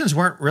 Christians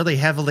weren't really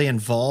heavily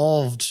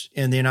involved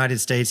in the United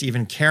States,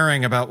 even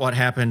caring about what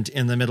happened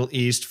in the Middle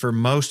East for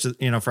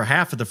for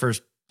half of the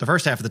first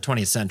half of the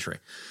 20th century.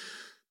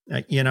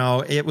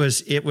 It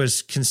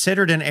was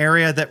considered an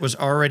area that was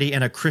already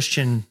in a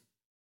Christian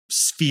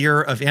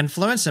sphere of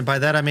influence, and by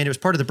that I mean it was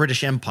part of the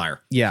British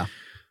Empire. Yeah,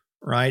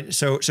 right.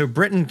 So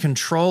Britain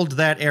controlled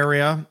that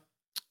area,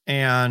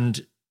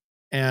 and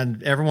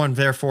everyone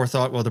therefore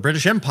thought, well, the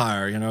British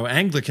Empire,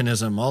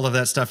 Anglicanism, all of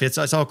that stuff.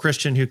 It's all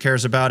Christian. Who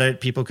cares about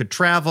it? People could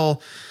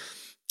travel.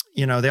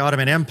 The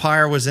Ottoman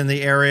Empire was in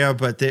the area,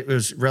 but it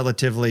was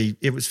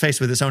faced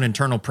with its own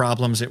internal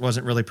problems. It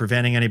wasn't really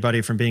preventing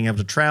anybody from being able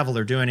to travel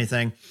or do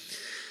anything.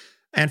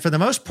 And for the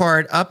most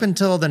part, up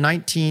until the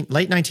late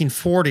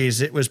 1940s,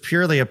 it was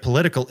purely a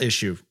political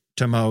issue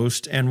to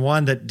most, and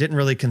one that didn't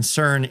really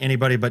concern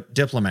anybody but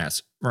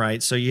diplomats,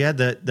 right? So you had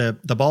the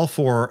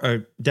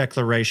Balfour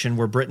Declaration,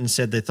 where Britain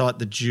said they thought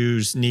the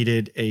Jews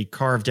needed a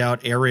carved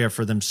out area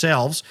for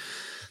themselves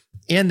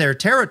in their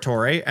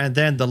territory, and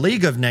then the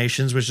League of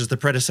Nations, which is the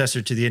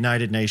predecessor to the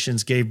United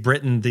Nations, gave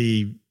Britain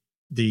the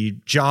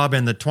job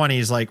in the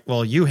 20s, like,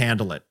 well, you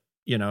handle it.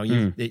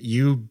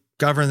 You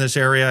govern this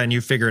area and you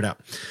figure it out.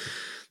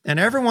 And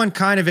everyone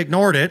kind of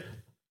ignored it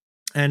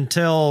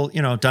until,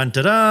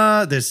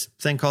 this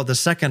thing called the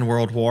Second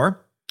World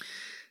War.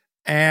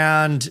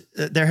 And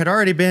there had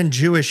already been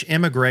Jewish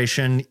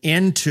immigration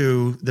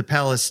into the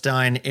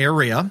Palestine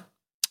area,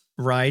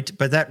 right?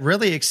 But that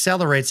really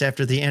accelerates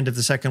after the end of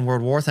the Second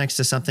World War, thanks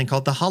to something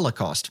called the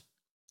Holocaust.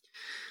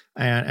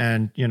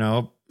 And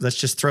let's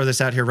just throw this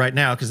out here right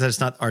now, because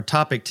that's not our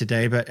topic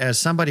today. But as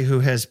somebody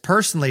who has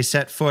personally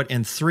set foot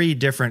in 3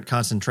 different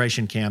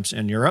concentration camps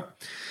in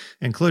Europe,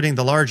 including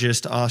the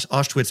largest,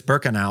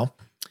 Auschwitz-Birkenau,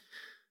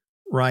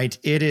 right?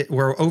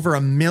 Where over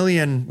 1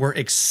 million were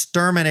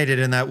exterminated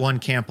in that one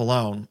camp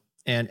alone.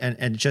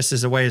 And just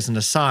as an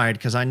aside,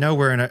 because I know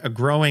we're in a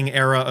growing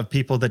era of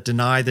people that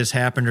deny this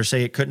happened or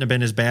say it couldn't have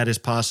been as bad as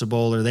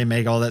possible, or they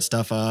make all that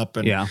stuff up,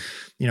 and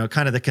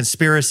kind of the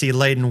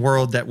conspiracy-laden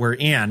world that we're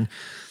in.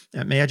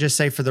 May I just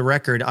say, for the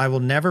record, I will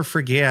never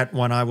forget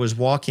when I was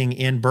walking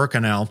in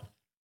Birkenau,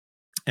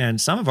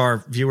 and some of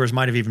our viewers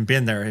might have even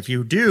been there. If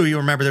you do, you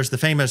remember there's the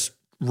famous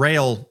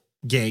rail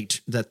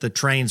gate that the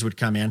trains would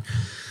come in.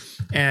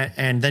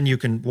 And then you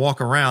can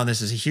walk around.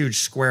 This is a huge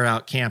square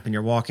out camp, and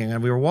you're walking.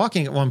 And we were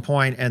walking at one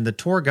point, and the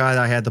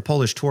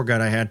Polish tour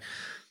guide I had,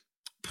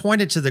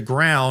 pointed to the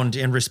ground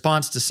in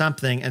response to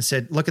something and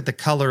said, "Look at the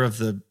color of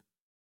the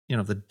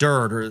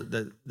dirt or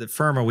the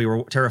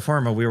terra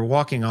firma we were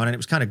walking on, and it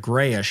was kind of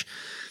grayish."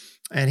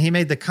 And he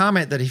made the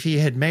comment that if he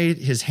had made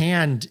his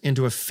hand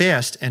into a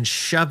fist and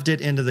shoved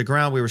it into the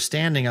ground, we were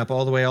standing up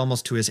all the way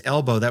almost to his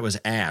elbow. That was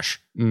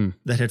ash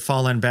that had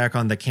fallen back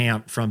on the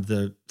camp from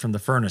the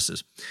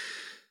furnaces.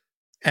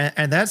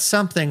 And that's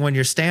something when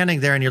you're standing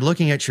there and you're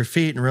looking at your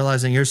feet and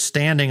realizing you're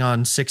standing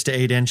on 6 to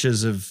 8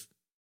 inches of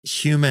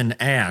human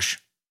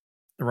ash,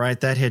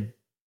 right?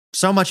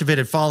 So much of it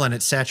had fallen,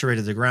 it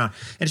saturated the ground.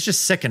 And it's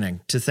just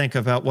sickening to think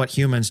about what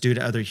humans do to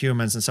other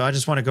humans. And so I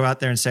just want to go out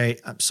there and say,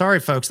 I'm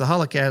sorry, folks, the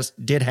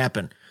Holocaust did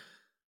happen.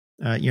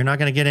 You're not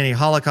going to get any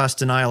Holocaust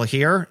denial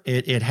here.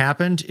 It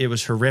happened. It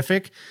was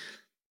horrific.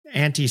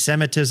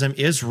 Anti-Semitism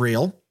is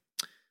real,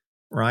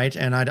 right?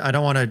 And I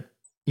don't want to,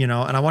 and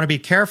I want to be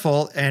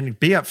careful and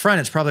be upfront.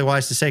 It's probably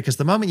wise to say, because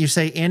the moment you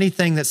say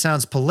anything that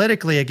sounds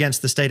politically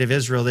against the state of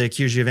Israel, they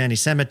accuse you of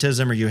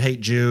anti-Semitism or you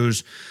hate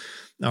Jews,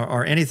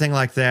 or anything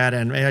like that.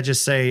 And may I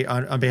just say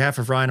on behalf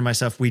of Ryan and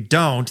myself, we're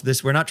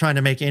not trying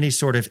to make any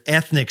sort of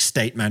ethnic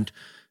statement.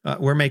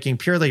 We're making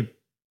purely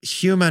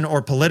human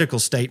or political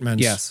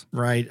statements. Yes.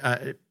 Right.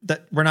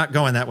 That we're not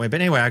going that way.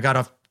 But anyway, I got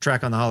off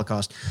track on the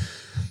Holocaust.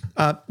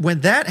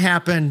 When that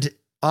happened,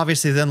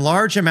 obviously then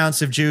large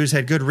amounts of Jews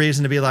had good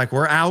reason to be like,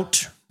 we're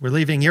out, we're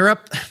leaving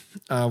Europe.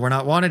 We're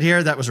not wanted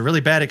here. That was a really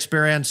bad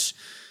experience.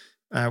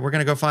 We're going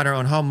to go find our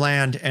own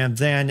homeland. And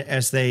then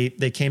as they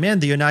came in,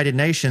 the United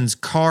Nations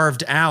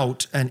carved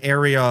out an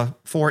area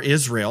for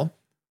Israel,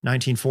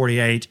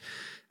 1948,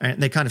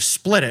 and they kind of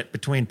split it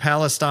between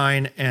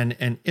Palestine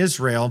and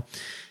Israel.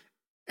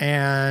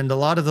 And a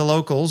lot of the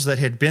locals that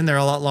had been there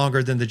a lot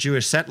longer than the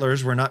Jewish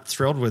settlers were not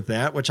thrilled with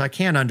that, which I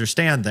can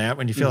understand that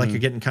when you feel like you're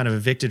getting kind of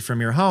evicted from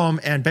your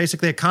home. And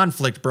basically a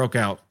conflict broke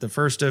out, the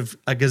first of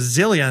a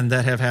gazillion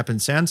that have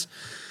happened since.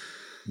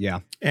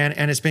 Yeah.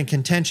 And it's been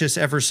contentious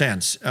ever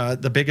since.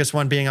 The biggest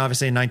one being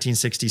obviously in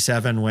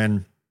 1967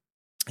 when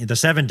the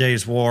 7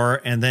 Days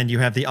War, and then you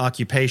have the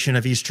occupation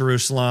of East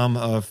Jerusalem,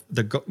 of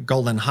the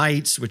Golan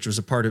Heights, which was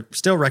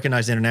still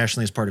recognized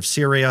internationally as part of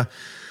Syria,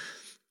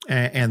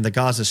 and the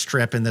Gaza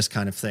Strip and this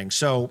kind of thing.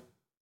 So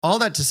all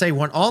that to say,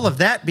 when all of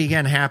that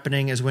began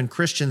happening is when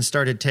Christians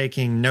started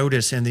taking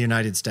notice in the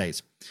United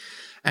States.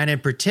 And in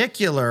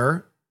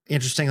particular,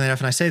 interestingly enough,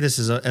 and I say this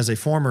as a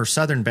former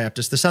Southern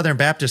Baptist, the Southern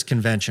Baptist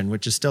Convention,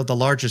 which is still the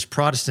largest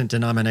Protestant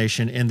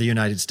denomination in the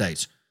United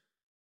States.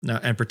 Now,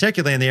 and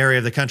particularly in the area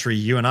of the country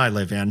you and I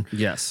live in.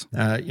 Yes.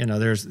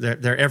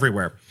 They're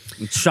everywhere.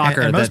 It's shocker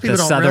and that the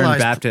Southern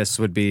Baptists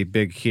would be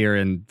big here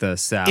in the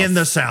South. In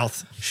the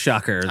South.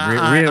 Shocker.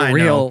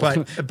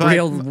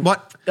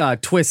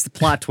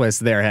 Plot twist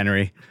there,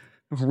 Henry.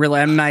 Real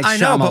M. Night Shyamalan. I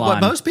know, but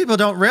what most people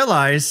don't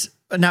realize,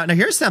 now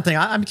here's something,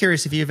 I'm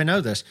curious if you even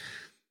know this.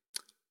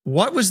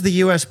 What was the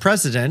U.S.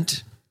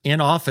 president in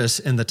office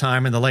in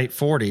the late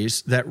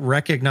 40s that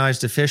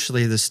recognized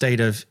officially the state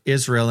of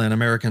Israel and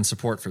American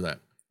support for that?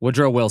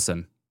 Woodrow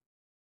Wilson.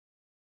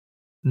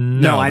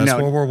 No, I know.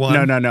 World War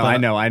I.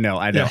 No. I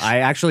know. Yeah. I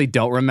actually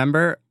don't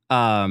remember.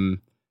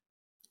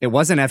 It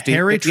wasn't FD.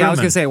 Harry Truman. Yeah, I was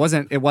gonna say it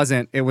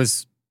wasn't. It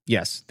was.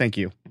 Yes, thank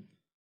you.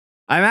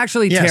 I'm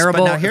actually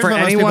terrible for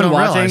anyone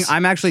watching. Realize.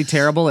 I'm actually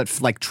terrible at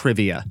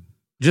trivia.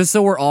 Just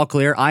so we're all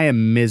clear, I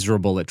am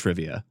miserable at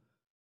trivia.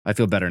 I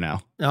feel better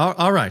now. Oh,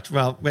 all right.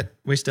 Well,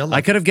 we still.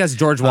 I could have guessed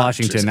George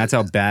Washington. That's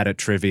how bad at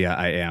trivia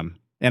I am.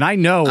 And I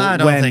know I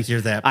don't think you're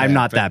that bad. I'm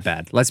not that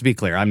bad. Let's be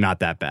clear. I'm not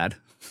that bad.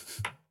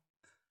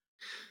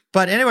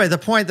 But anyway, the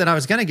point that I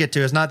was going to get to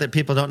is not that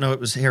people don't know it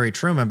was Harry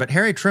Truman, but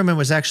Harry Truman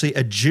was actually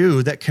a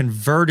Jew that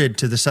converted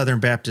to the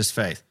Southern Baptist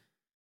faith.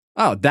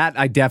 Oh, that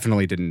I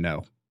definitely didn't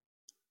know.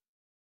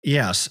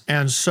 Yes.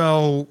 And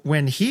so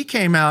when he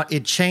came out,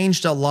 it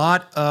changed a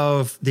lot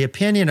of the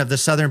opinion of the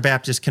Southern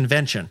Baptist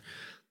Convention,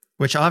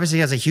 which obviously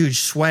has a huge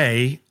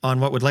sway on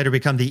what would later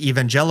become the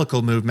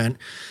evangelical movement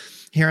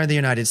here in the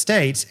United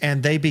States.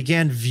 And they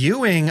began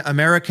viewing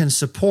American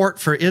support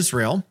for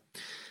Israel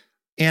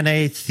in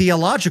a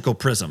theological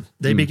prism.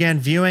 They began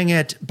viewing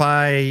it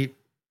by,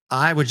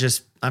 I'm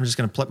just going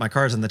to put my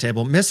cards on the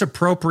table,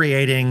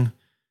 misappropriating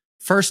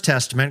First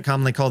Testament,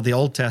 commonly called the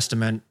Old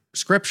Testament,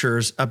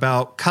 scriptures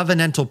about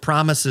covenantal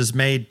promises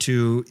made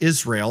to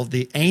Israel,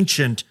 the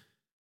ancient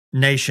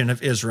nation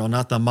of Israel,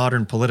 not the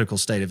modern political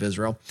state of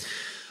Israel,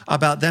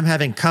 about them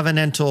having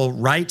covenantal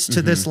rights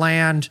to this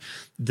land,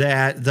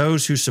 that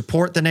those who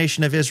support the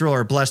nation of Israel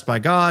are blessed by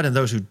God, and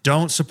those who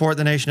don't support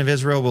the nation of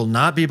Israel will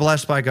not be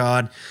blessed by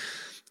God.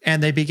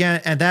 And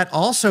that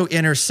also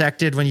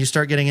intersected when you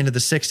start getting into the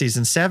 60s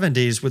and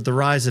 70s with the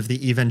rise of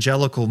the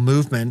evangelical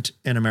movement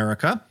in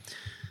America,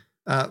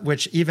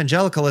 which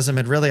evangelicalism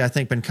had really, I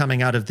think, been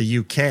coming out of the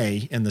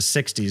UK in the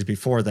 60s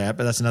before that,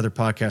 but that's another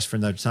podcast for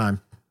another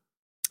time.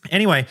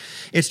 Anyway,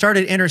 it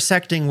started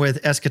intersecting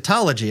with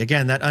eschatology,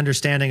 again, that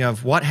understanding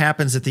of what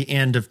happens at the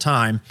end of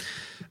time.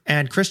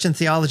 And Christian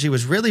theology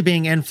was really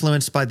being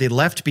influenced by the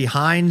Left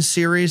Behind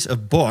series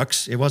of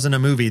books. It wasn't a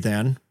movie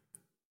then.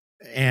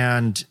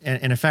 And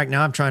in fact,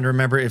 now I'm trying to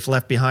remember if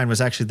Left Behind was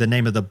actually the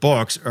name of the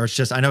books, or it's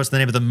just, I know it's the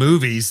name of the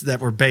movies that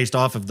were based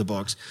off of the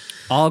books.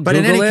 But Google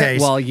in any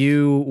case, while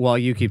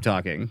you keep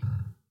talking.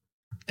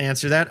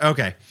 Answer that?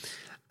 Okay.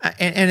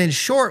 And in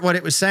short, what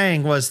it was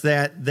saying was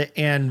that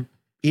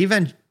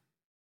even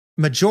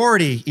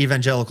majority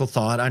evangelical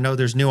thought, I know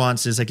there's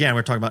nuances, again,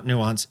 we're talking about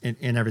nuance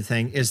in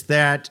everything, is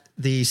that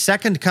the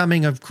second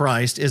coming of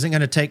Christ isn't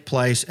going to take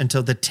place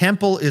until the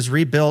temple is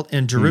rebuilt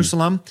in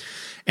Jerusalem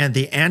and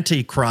the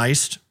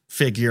Antichrist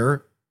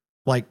figure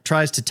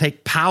tries to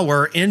take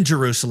power in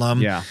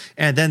Jerusalem. Yeah.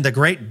 And then the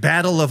great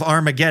battle of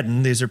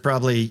Armageddon, these are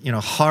probably,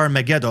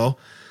 Harmageddon,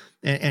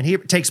 and he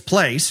takes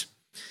place.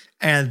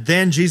 And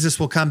then Jesus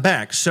will come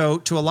back. So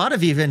to a lot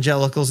of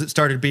evangelicals, it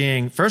started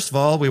being, first of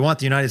all, we want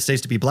the United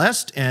States to be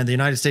blessed, and the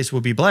United States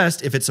will be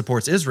blessed if it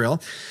supports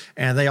Israel.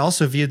 And they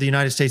also viewed the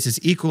United States as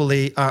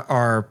equally,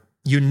 are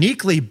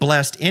uniquely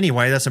blessed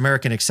anyway. That's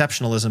American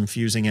exceptionalism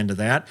fusing into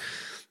that.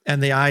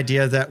 And the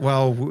idea that,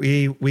 well,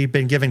 we've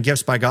been given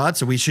gifts by God,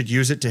 so we should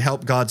use it to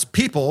help God's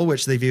people,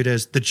 which they viewed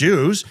as the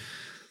Jews,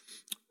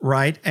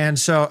 right? And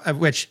so,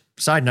 which,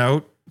 side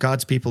note,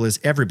 God's people is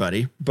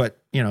everybody, but,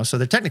 so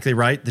they're technically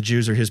right. The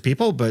Jews are his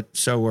people, but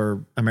so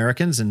are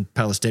Americans and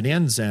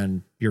Palestinians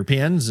and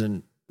Europeans,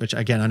 and which,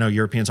 again, I know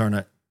Europeans aren't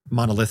a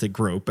monolithic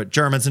group, but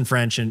Germans and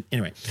French. And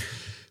anyway,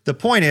 the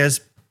point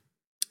is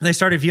they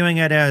started viewing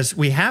it as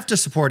we have to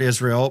support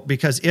Israel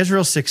because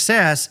Israel's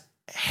success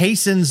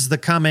hastens the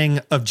coming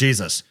of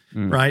Jesus,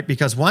 right?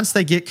 Because once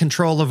they get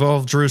control of all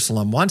of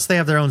Jerusalem, once they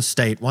have their own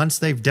state, once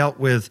they've dealt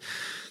with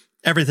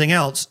everything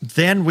else,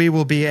 then we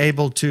will be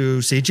able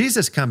to see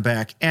Jesus come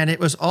back. And it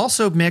was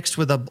also mixed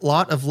with a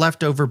lot of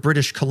leftover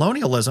British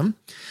colonialism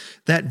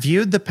that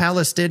viewed the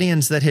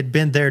Palestinians that had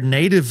been there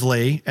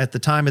natively at the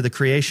time of the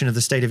creation of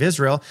the state of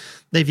Israel.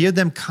 They viewed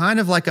them kind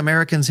of like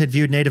Americans had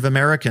viewed Native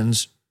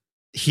Americans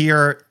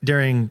here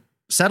during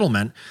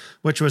settlement,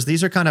 which was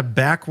these are kind of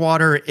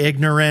backwater,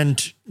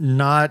 ignorant,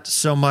 not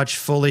so much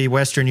fully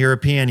Western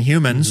European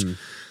humans. Mm-hmm.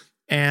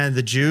 And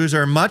the Jews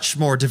are much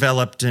more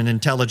developed and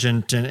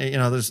intelligent, and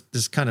there's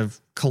this kind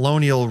of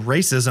colonial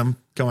racism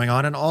going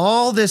on, and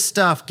all this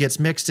stuff gets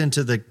mixed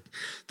into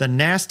the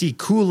nasty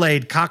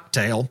Kool-Aid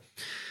cocktail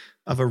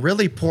of a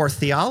really poor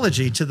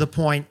theology, to the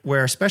point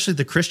where, especially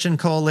the Christian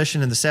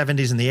coalition in the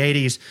 70s and the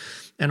 80s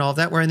and all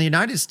that, where in the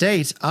United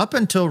States, up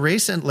until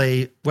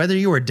recently, whether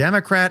you were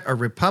Democrat or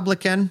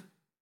Republican,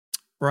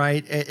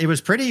 right, it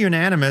was pretty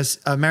unanimous.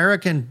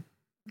 American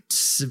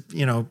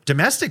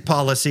domestic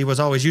policy was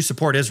always, you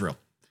support Israel.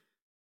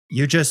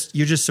 You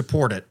just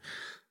support it.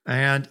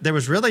 And there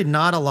was really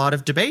not a lot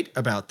of debate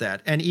about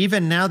that. And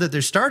even now that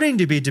there's starting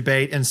to be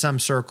debate in some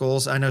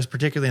circles, I know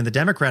particularly in the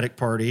Democratic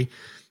Party,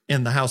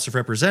 in the House of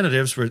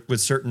Representatives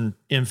with certain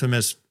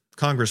infamous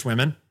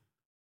congresswomen,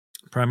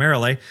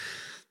 primarily,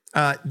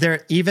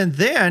 even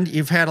then,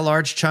 you've had a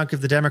large chunk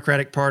of the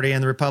Democratic Party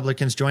and the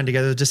Republicans join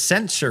together to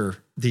censor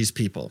these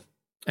people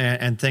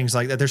and things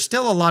like that. There's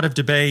still a lot of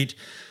debate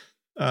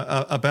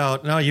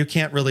about, no, you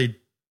can't really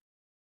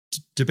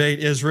debate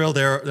Israel.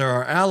 They're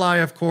our ally,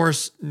 of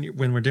course,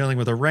 when we're dealing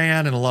with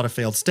Iran and a lot of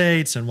failed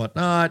states and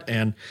whatnot.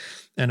 And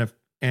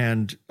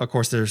of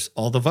course, there's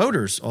all the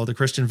voters, all the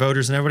Christian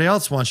voters, and everybody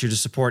else wants you to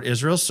support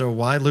Israel. So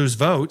why lose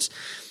votes?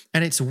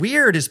 And it's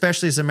weird,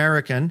 especially as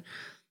American,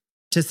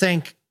 to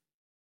think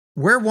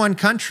we're one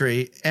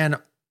country, and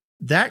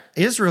that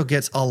Israel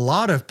gets a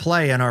lot of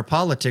play in our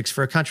politics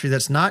for a country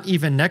that's not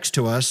even next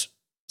to us.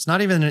 It's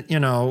not even,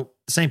 the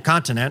same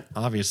continent,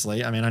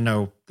 obviously. I mean, I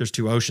know there's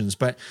two oceans,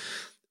 but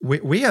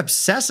we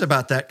obsess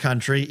about that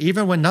country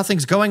even when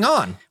nothing's going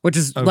on. Which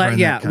is,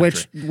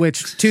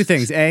 which two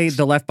things. A,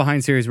 the Left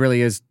Behind series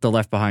really is the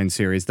Left Behind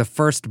series. The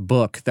first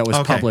book that was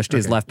published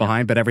is Left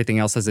Behind, but everything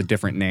else has a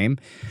different name.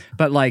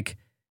 But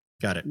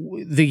got it.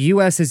 The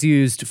U.S. has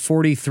used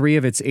 43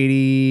 of its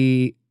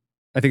 80,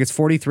 I think it's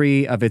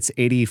 43 of its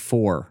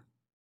 84. I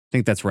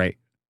think that's right.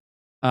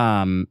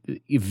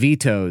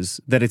 Vetoes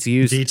that it's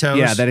used. Vetoes?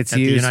 Yeah, that it's at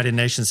used. The United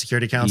Nations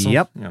Security Council?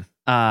 Yep.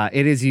 Yeah.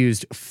 It has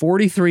used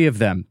 43 of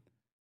them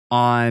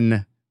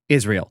on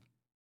Israel,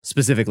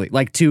 specifically,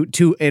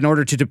 in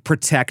order to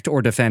protect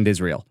or defend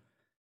Israel.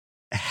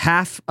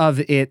 Half of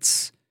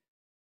its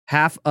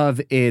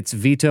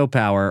veto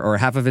power, or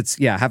half of its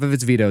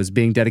vetoes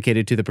being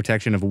dedicated to the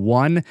protection of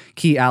one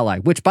key ally,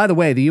 which, by the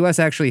way, the U.S.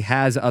 actually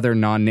has other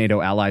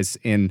non-NATO allies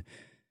in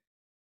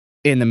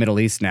the Middle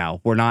East now.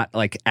 We're not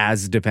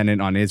as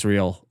dependent on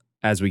Israel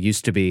as we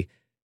used to be,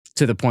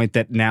 to the point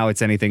that now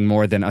it's anything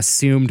more than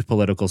assumed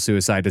political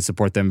suicide to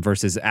support them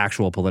versus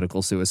actual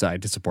political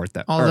suicide to support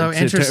them. Although,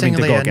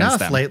 interestingly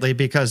enough, lately,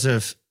 because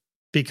of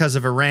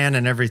Iran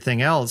and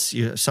everything else,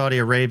 Saudi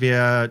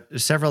Arabia,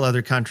 several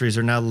other countries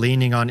are now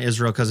leaning on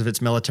Israel because of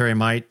its military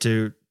might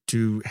to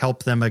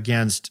help them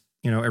against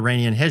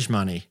Iranian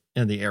hegemony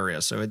in the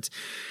area. So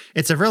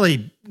it's a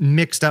really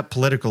mixed up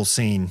political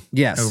scene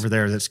over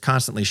there that's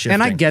constantly shifting.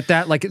 And I get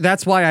that. Like,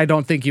 that's why I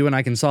don't think you and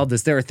I can solve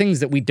this. There are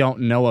things that we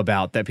don't know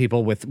about that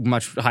people with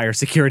much higher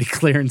security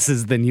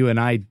clearances than you and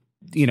I,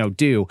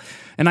 do.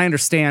 And I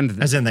understand.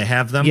 As in they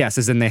have them? Yes,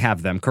 as in they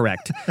have them.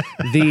 Correct.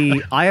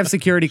 I have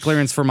security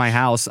clearance for my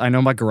house. I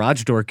know my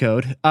garage door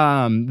code.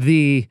 But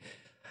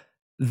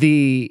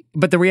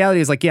the reality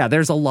is, like,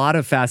 there's a lot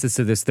of facets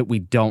to this that we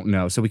don't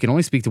know. So we can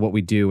only speak to what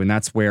we do. And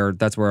that's where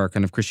our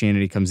kind of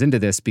Christianity comes into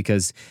this,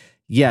 because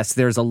yes,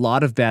 there's a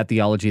lot of bad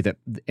theology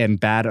and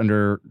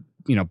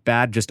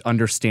bad just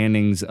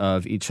understandings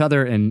of each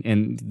other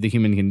and the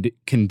human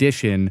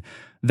condition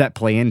that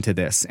play into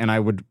this. And I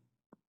would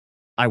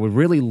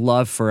really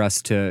love for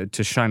us to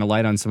shine a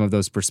light on some of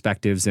those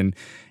perspectives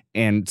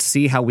and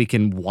see how we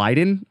can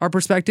widen our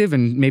perspective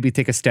and maybe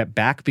take a step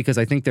back, because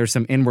I think there's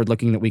some inward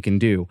looking that we can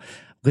do.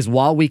 Because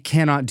while we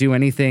cannot do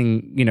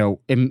anything,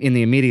 in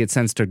the immediate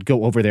sense to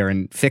go over there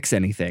and fix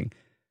anything,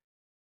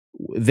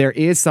 there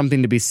is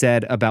something to be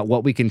said about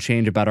what we can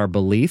change about our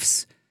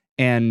beliefs.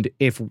 And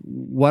if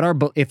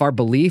our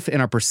belief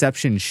and our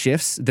perception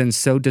shifts, then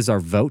so does our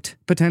vote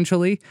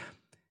potentially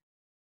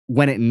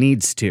when it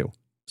needs to.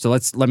 So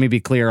let me be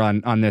clear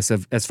on this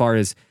as far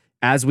as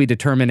we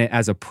determine it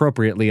as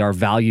appropriately, our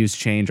values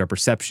change, our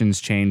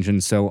perceptions change,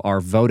 and so our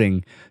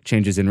voting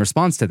changes in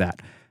response to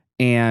that.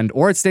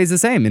 Or it stays the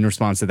same in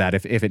response to that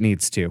if it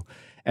needs to.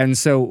 And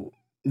so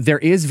there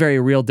is very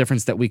real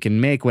difference that we can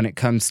make when it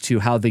comes to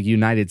how the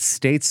United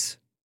States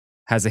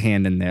has a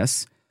hand in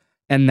this.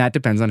 And that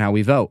depends on how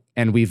we vote.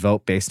 And we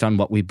vote based on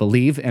what we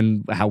believe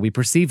and how we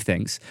perceive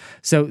things.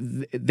 So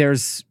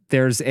there's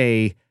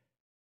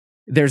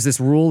this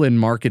rule in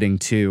marketing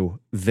too,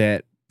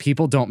 that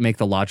people don't make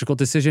the logical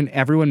decision.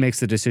 Everyone makes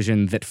the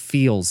decision that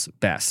feels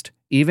best,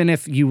 even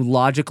if you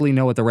logically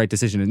know what the right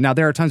decision is. Now,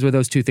 there are times where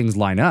those two things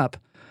line up,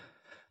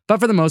 but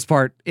for the most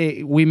part,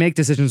 we make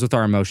decisions with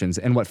our emotions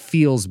and what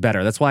feels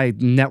better. That's why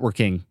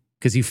networking,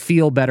 because you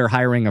feel better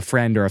hiring a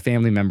friend or a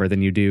family member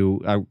than you do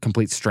a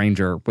complete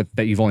stranger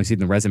that you've only seen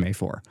the resume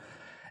for.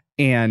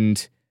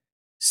 And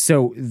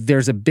so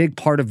there's a big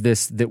part of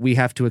this that we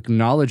have to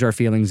acknowledge our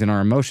feelings and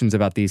our emotions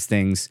about these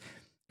things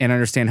and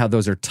understand how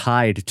those are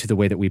tied to the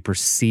way that we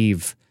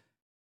perceive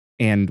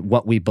and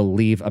what we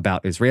believe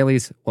about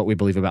Israelis, what we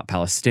believe about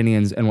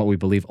Palestinians, and what we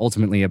believe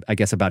ultimately, I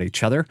guess, about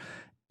each other.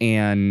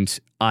 And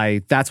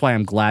that's why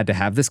I'm glad to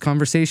have this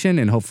conversation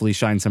and hopefully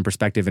shine some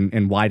perspective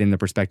and widen the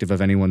perspective of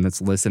anyone that's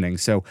listening.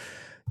 So,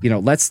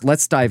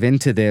 let's dive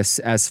into this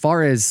as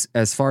far as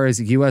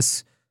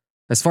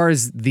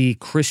the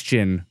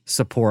Christian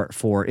support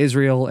for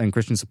Israel and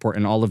Christian support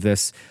in all of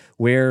this,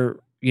 where,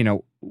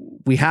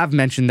 we have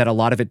mentioned that a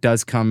lot of it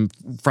does come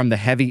from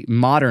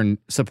modern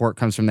support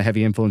comes from the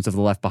heavy influence of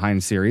the Left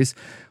Behind series,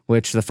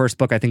 which the first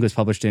book I think was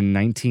published in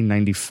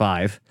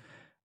 1995.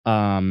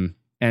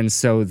 And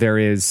so there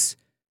is,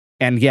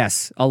 and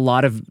yes, a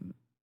lot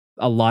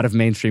of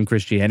mainstream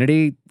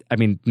Christianity. I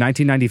mean,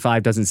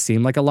 1995 doesn't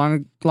seem like a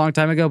long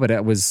time ago, but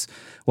it was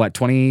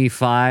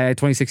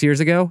 26 years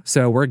ago.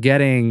 So we're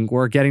getting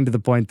to the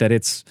point that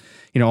it's,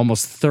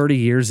 almost 30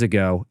 years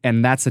ago.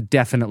 And that's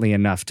definitely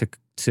enough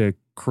to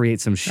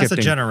create some shifting. That's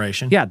a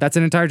generation. Yeah, that's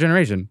an entire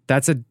generation.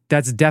 That's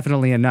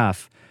definitely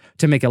enough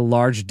to make a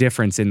large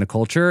difference in the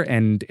culture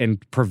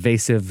and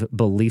pervasive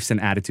beliefs and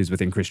attitudes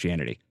within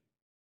Christianity.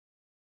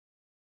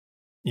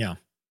 Yeah.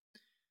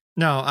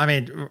 No, I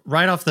mean,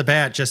 right off the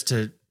bat, just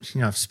to,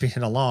 speed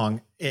it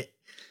along,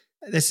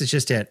 this is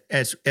just it.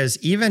 As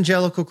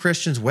evangelical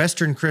Christians,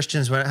 Western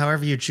Christians,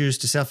 however you choose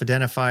to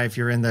self-identify, if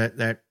you're in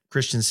that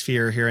Christian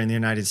sphere here in the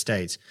United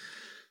States,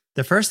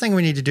 the first thing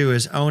we need to do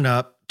is own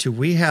up to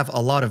we have a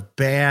lot of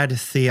bad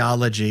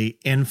theology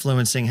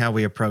influencing how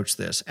we approach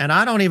this. And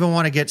I don't even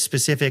want to get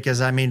specific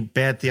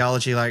bad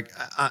theology.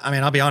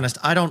 I'll be honest,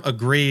 I don't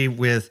agree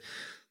with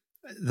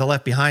the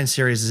Left Behind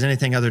series as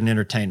anything other than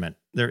entertainment.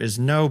 There is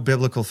no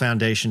biblical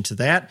foundation to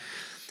that.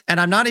 And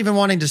I'm not even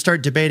wanting to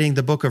start debating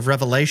the book of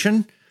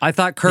Revelation. I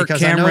thought Kirk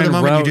Cameron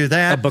wrote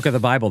a book of the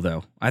Bible,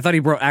 though. I thought he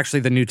wrote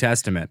actually the New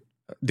Testament.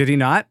 Did he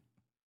not?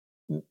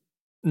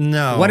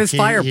 No. What is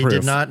Fireproof? He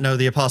did not know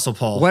the Apostle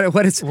Paul.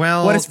 What is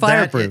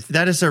Fireproof?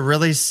 That is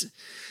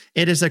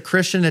it is a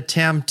Christian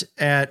attempt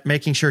at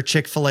making sure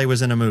Chick-fil-A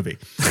was in a movie.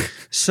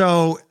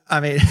 So,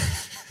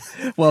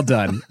 well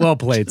done. Well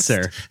played,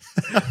 sir.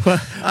 Well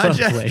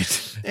played.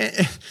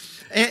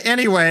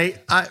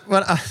 Anyway,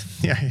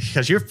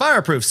 because you're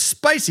Fireproof,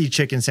 spicy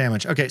chicken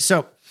sandwich. Okay,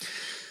 so,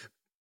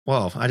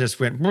 I just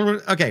went,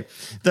 okay.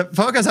 The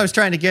focus I was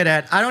trying to get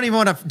at, I don't even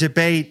want to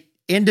debate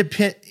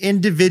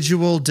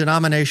individual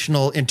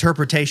denominational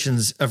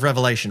interpretations of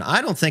Revelation.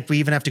 I don't think we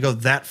even have to go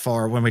that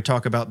far when we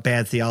talk about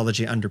bad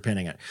theology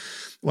underpinning it.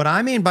 What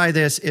I mean by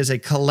this is a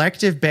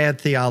collective bad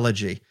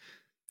theology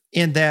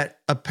in that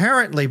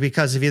apparently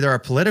because of either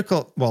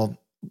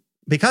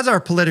because our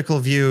political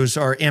views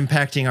are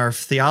impacting our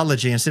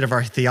theology instead of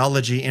our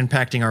theology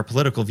impacting our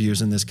political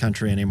views in this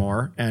country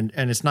anymore. And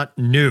it's not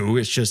new,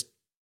 it's just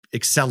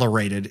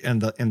accelerated in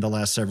the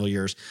last several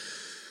years.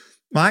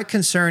 My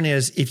concern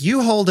is if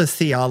you hold a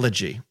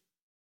theology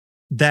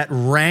that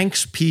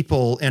ranks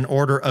people in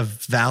order of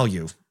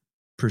value,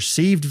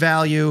 perceived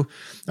value,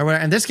 or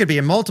whatever, and this could be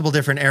in multiple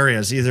different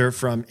areas, either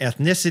from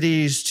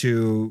ethnicities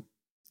to,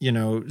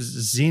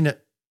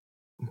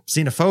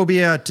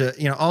 xenophobia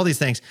to, all these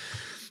things.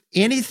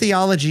 Any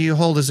theology you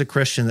hold as a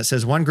Christian that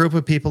says one group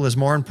of people is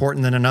more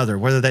important than another,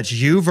 whether that's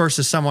you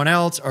versus someone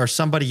else or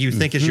somebody you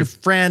think is your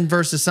friend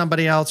versus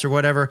somebody else or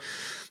whatever,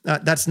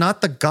 that's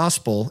not the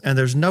gospel. And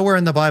there's nowhere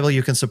in the Bible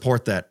you can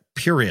support that,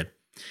 period.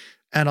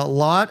 And a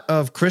lot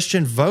of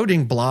Christian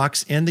voting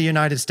blocs in the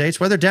United States,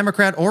 whether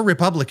Democrat or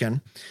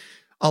Republican,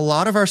 a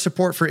lot of our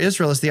support for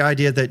Israel is the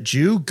idea that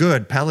Jew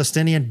good,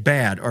 Palestinian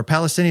bad, or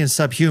Palestinian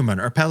subhuman,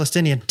 or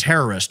Palestinian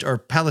terrorist, or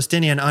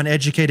Palestinian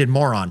uneducated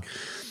moron,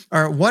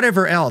 or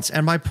whatever else.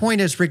 And my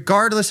point is,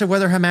 regardless of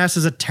whether Hamas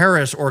is a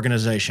terrorist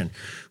organization,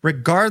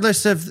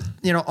 regardless of,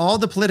 all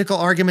the political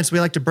arguments we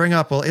like to bring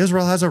up, well,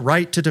 Israel has a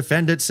right to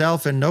defend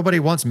itself and nobody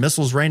wants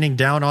missiles raining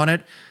down on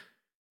it.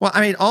 Well,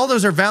 I mean, all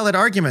those are valid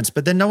arguments,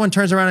 but then no one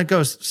turns around and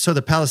goes, so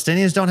the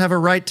Palestinians don't have a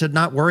right to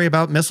not worry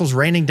about missiles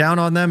raining down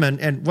on them?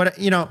 And what,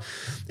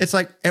 it's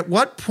like, at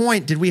what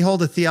point did we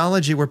hold a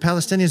theology where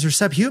Palestinians are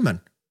subhuman?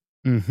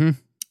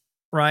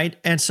 Right?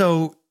 And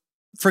so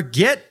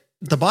forget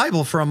the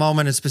Bible for a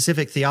moment and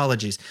specific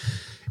theologies.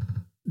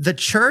 The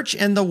church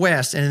in the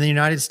West and in the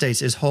United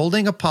States is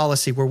holding a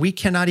policy where we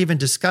cannot even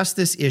discuss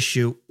this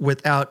issue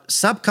without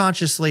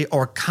subconsciously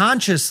or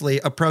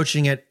consciously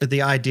approaching it with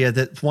the idea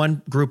that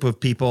one group of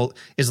people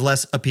is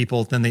less a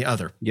people than the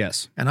other.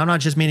 Yes. And I'm not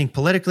just meaning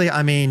politically,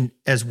 I mean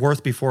as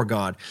worth before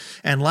God.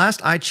 And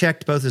last I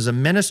checked, both as a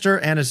minister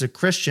and as a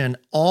Christian,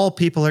 all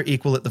people are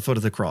equal at the foot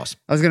of the cross.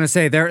 I was going to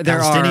say there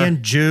Palestinian, are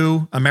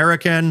Jew,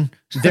 American.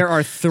 There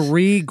are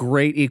three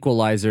great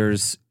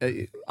equalizers.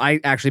 I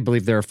actually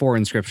believe there are four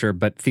in Scripture,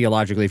 but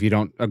theologically, if you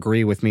don't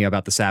agree with me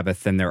about the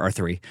Sabbath, then there are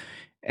three.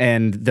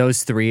 And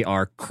those three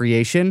are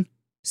creation,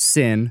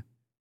 sin,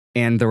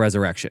 and the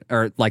resurrection,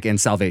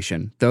 and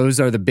salvation. Those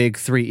are the big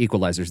three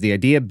equalizers. The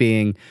idea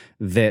being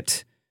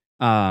that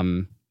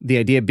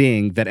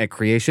at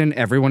creation,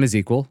 everyone is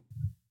equal,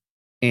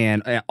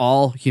 and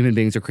all human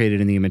beings are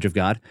created in the image of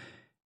God.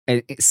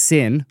 And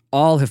sin,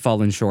 all have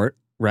fallen short,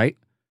 right?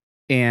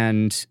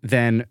 And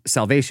then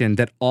salvation,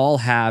 that all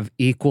have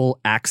equal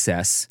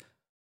access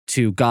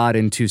to God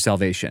and to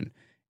salvation.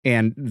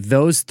 And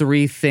those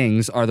three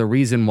things are the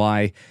reason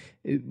why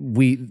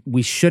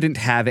we shouldn't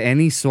have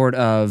any sort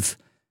of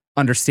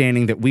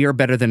understanding that we are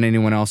better than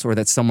anyone else, or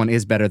that someone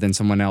is better than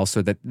someone else,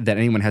 or that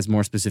anyone has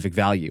more specific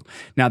value.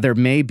 Now, there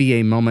may be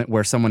a moment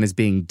where someone is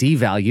being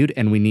devalued,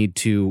 and we need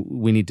to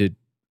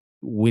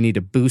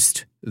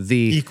boost the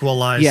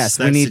equalize. Yes,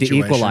 we need to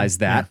equalize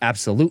that. Yeah.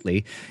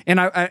 Absolutely. And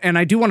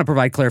I do want to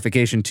provide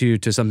clarification to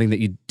something that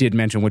you did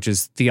mention, which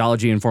is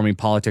theology informing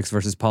politics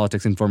versus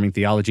politics informing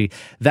theology.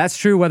 That's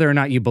true whether or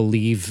not you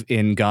believe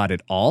in God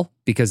at all,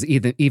 because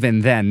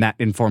even then that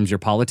informs your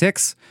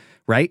politics,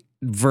 right?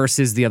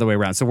 Versus the other way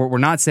around. So what we're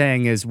not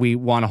saying is we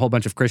want a whole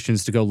bunch of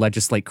Christians to go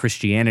legislate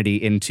Christianity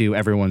into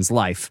everyone's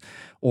life,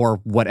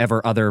 or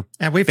whatever other.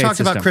 And we've talked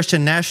about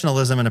Christian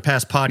nationalism in a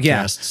past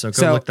podcast, so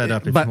go look that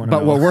up if you want to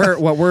know. But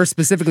what we're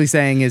specifically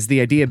saying is the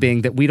idea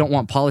being that we don't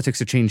want politics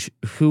to change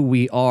who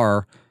we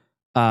are,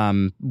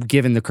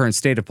 given the current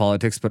state of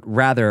politics, but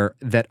rather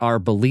that our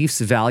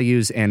beliefs,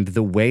 values, and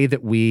the way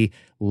that we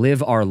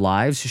live our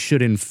lives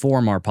should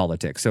inform our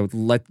politics. So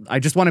I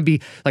just want to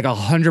be like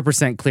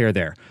 100% clear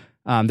there.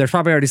 There's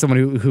probably already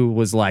someone who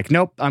was like,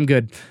 nope, I'm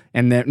good,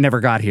 and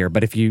never got here.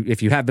 But if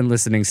you have been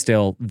listening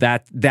still,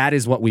 that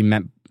is what we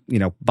meant,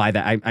 by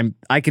that.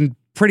 I can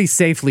pretty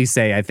safely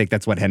say I think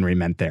that's what Henry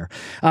meant there.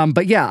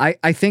 But yeah,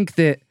 I think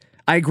that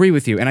I agree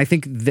with you, and I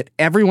think that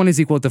everyone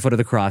is equal at the foot of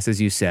the cross,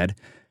 as you said.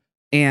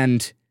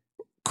 And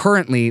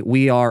currently,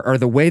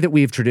 the way that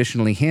we've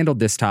traditionally handled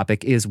this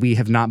topic is we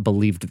have not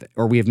believed it,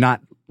 or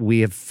we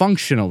have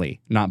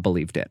functionally not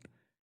believed it,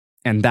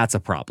 and that's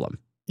a problem.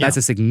 Yeah. That's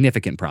a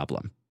significant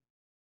problem.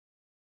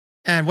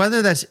 And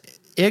whether that's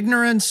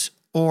ignorance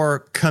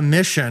or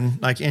commission,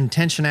 like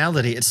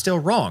intentionality, it's still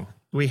wrong.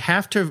 We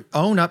have to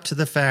own up to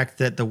the fact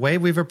that the way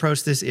we've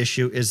approached this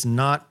issue is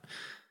not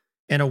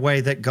in a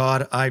way that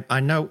God, I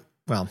know,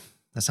 well,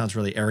 that sounds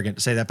really arrogant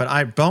to say that, but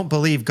I don't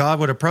believe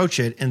God would approach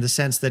it in the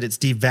sense that it's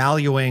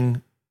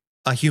devaluing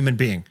a human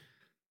being,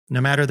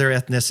 no matter their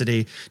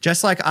ethnicity.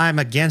 Just like I'm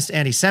against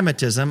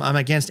anti-Semitism, I'm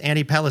against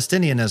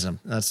anti-Palestinianism.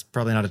 That's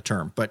probably not a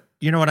term, but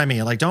you know what I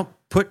mean? Like, don't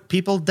put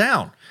people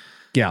down.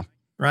 Yeah.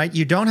 Right?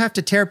 You don't have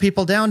to tear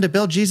people down to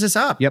build Jesus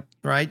up. Yep.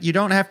 Right? You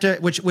don't have to,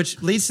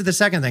 which leads to the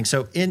second thing.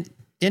 So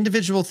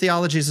individual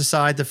theologies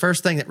aside, the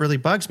first thing that really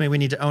bugs me, we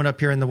need to own up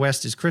here in the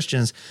West as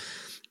Christians,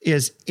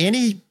 is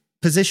any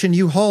position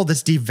you hold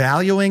that's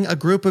devaluing a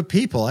group of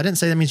people. I didn't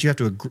say that means you have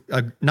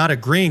to, not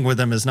agreeing with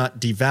them is not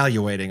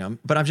devaluating them,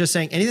 but I'm just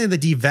saying anything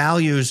that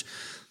devalues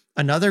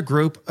another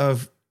group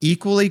of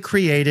equally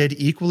created,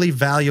 equally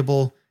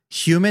valuable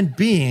human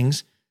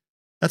beings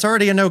That's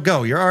already a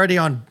no-go. You're already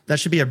on, that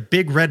should be a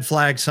big red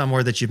flag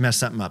somewhere that you've messed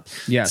something up.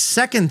 Yes.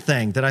 Second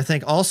thing that I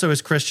think also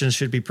as Christians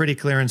should be pretty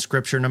clear in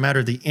Scripture, no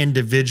matter the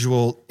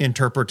individual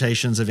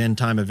interpretations of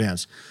end-time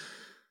events.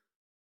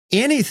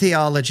 Any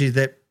theology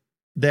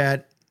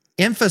that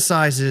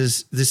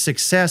emphasizes the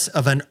success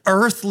of an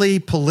earthly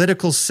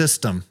political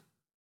system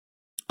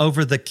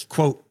over the,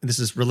 quote, this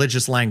is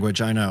religious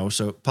language, I know,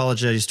 so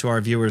apologies to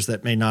our viewers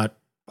that may not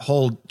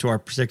hold to our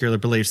particular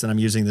beliefs that I'm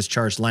using this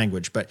charged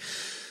language, but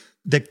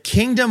the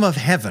kingdom of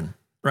heaven,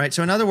 right?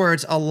 So in other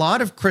words, a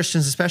lot of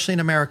Christians, especially in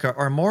America,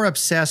 are more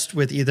obsessed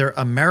with either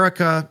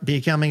America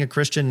becoming a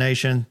Christian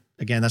nation.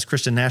 Again, that's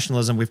Christian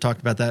nationalism. We've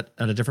talked about that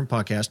at a different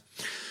podcast.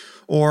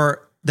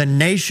 Or the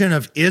nation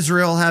of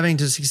Israel having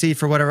to succeed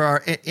for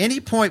whatever. At any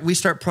point, we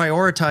start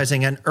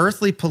prioritizing an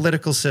earthly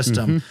political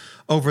system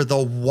over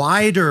the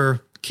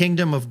wider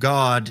kingdom of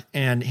God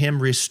and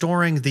him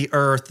restoring the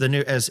earth, the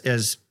new,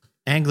 as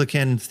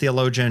Anglican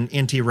theologian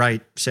N.T.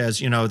 Wright says,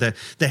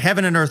 the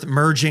heaven and earth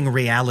merging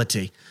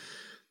reality,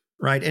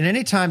 right? And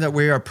any time that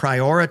we are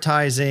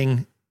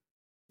prioritizing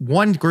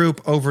one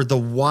group over the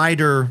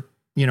wider,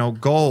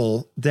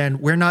 goal, then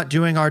we're not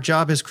doing our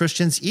job as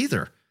Christians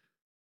either,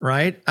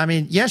 right? I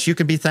mean, yes, you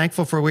can be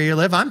thankful for where you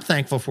live. I'm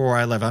thankful for where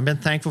I live. I've been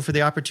thankful for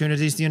the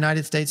opportunities the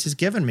United States has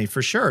given me,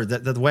 for sure,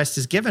 that the West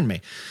has given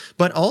me.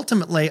 But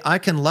ultimately, I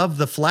can love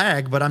the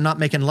flag, but I'm not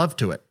making love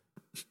to it.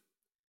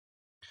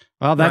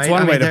 Well, that's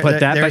one way to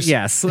put that, but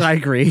yes, I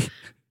agree.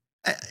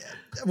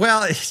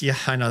 Well, yeah,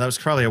 I know that was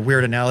probably a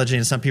weird analogy,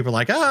 and some people are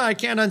like, I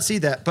can't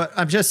unsee that. But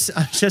I'm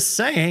just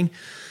saying,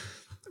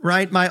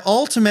 right? My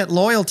ultimate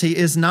loyalty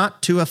is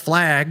not to a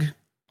flag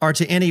or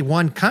to any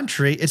one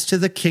country; it's to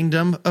the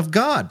kingdom of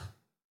God.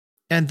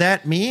 And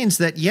that means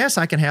that, yes,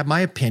 I can have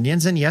my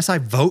opinions, and yes, I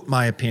vote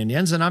my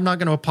opinions, and I'm not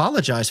going to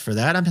apologize for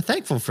that. I'm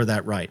thankful for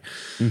that right.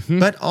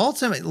 But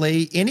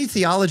ultimately, any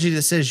theology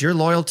that says your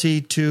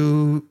loyalty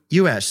to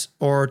U.S.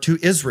 or to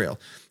Israel,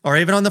 or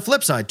even on the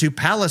flip side, to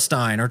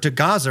Palestine or to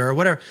Gaza or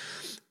whatever,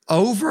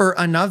 over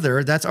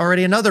another, that's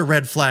already another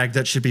red flag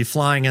that should be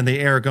flying in the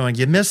air going,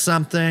 you missed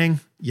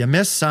something, you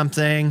missed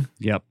something.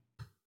 Yep.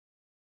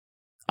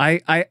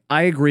 I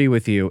agree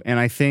with you, and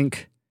I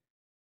think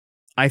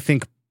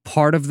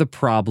part of the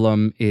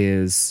problem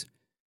is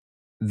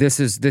this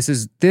is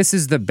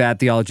the bad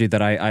theology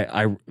that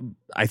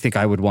I think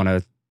I would want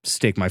to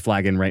stake my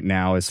flag in right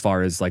now, as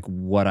far as like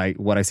what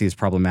I see as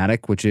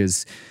problematic, which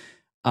is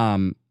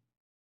I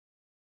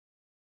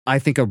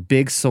think a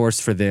big source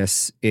for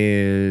this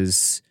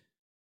is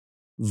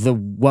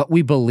what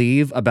we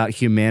believe about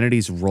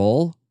humanity's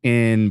role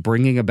in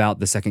bringing about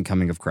the second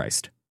coming of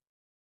Christ.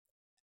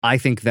 I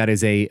think that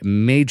is a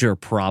major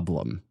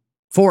problem.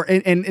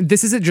 And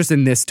this isn't just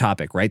in this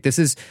topic, right? This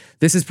is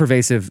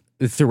pervasive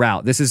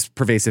throughout. This is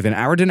pervasive in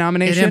our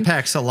denomination. It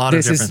impacts a lot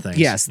of different things.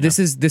 Yes, yeah.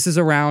 This is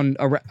around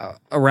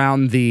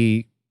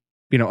the,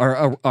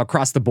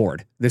 across the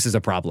board. This is a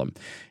problem.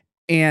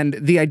 And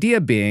the idea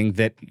being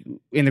that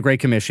in the Great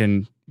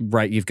Commission,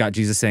 right, you've got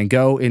Jesus saying,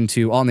 go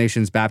into all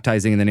nations,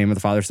 baptizing in the name of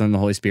the Father, Son, and the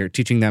Holy Spirit,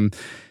 teaching them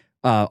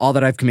all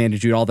that I've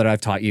commanded you, all that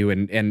I've taught you,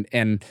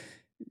 and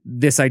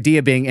this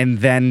idea being, and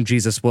then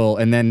Jesus will,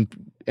 and then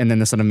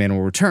the Son of Man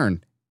will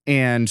return.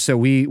 And so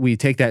we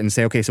take that and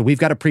say, okay, so we've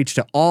got to preach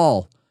to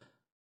all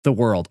the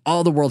world.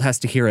 All the world has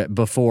to hear it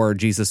before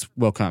Jesus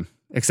will come,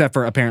 except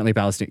for apparently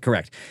Palestine.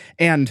 Correct.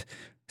 And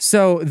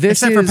so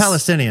this except for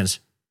Palestinians.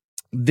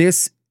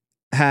 This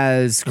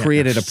has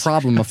created a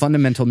problem, a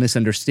fundamental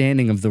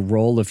misunderstanding of the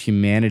role of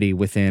humanity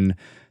within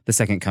the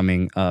second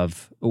coming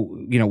of,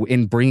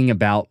 in bringing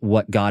about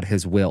what God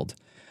has willed.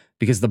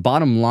 Because the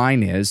bottom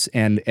line is,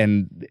 and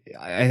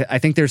I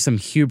think there's some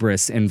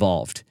hubris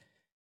involved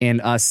in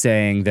us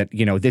saying that,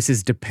 this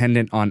is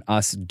dependent on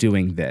us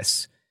doing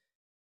this.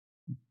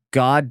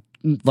 God,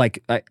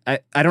 like,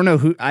 I don't know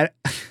who,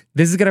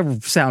 this is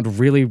going to sound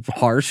really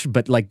harsh,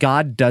 but like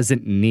God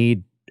doesn't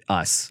need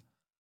us.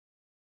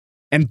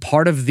 And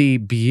part of the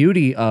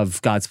beauty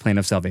of God's plan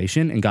of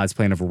salvation and God's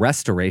plan of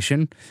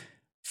restoration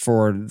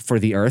for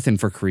the earth and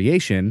for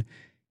creation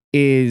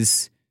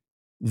is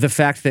the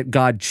fact that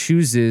God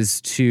chooses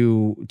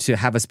to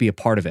have us be a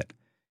part of it.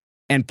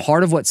 And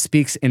part of what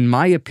speaks, in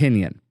my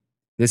opinion,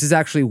 this is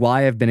actually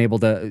why I've been able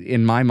to,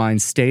 in my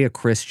mind, stay a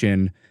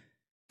Christian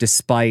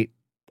despite,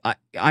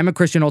 I'm a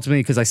Christian ultimately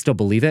because I still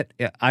believe it.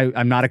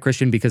 I'm not a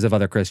Christian because of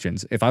other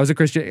Christians. If I was a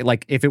Christian,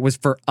 like if it was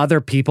for other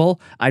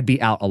people, I'd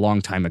be out a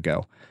long time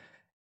ago.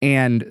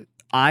 And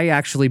I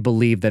actually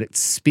believe that it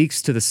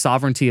speaks to the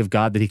sovereignty of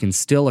God that he can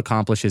still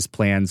accomplish his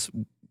plans,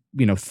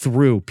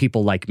 through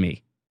people like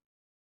me.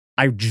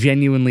 I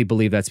genuinely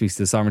believe that speaks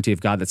to the sovereignty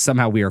of God, that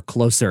somehow we are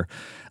closer,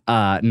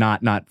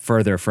 not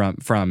further from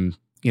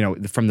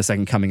the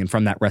second coming and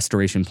from that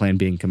restoration plan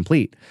being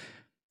complete.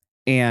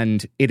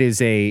 And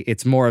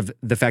it's more of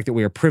the fact that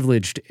we are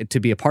privileged to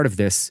be a part of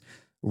this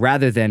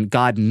rather than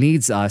God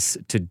needs us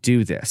to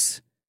do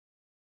this.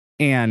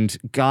 And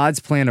God's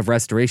plan of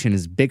restoration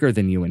is bigger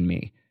than you and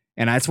me.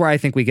 And that's where I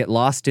think we get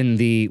lost in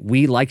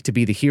we like to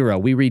be the hero.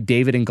 We read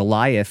David and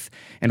Goliath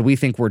and we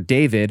think we're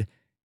David,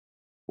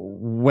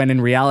 when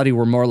in reality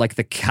we're more like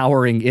the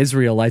cowering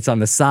Israelites on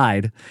the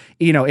side.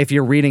 You know, if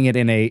you're reading it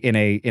in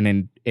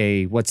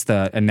a what's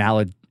the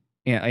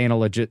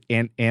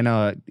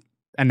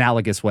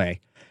analogous way.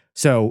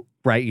 So,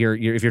 right, you're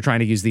if you're trying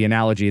to use the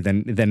analogy,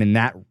 then in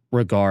that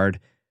regard,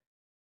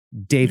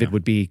 David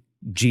would be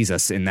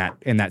Jesus in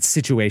that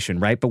situation,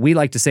 right? But we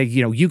like to say,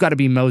 you know, you got to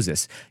be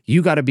Moses,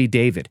 you got to be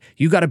David,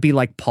 you got to be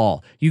like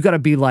Paul, you got to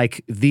be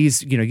like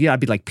these, you know, you got to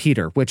be like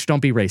Peter, which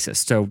don't be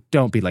racist, so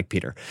don't be like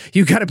Peter.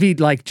 You got to be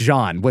like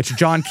John, which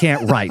John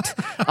can't write,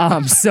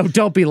 so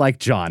don't be like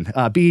John.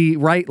 Be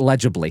write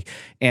legibly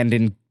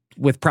and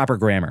with proper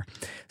grammar.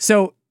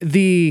 But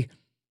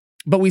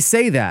we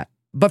say that.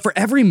 But for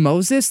every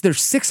Moses,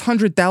 there's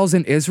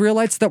 600,000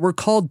 Israelites that were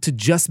called to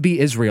just be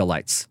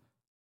Israelites.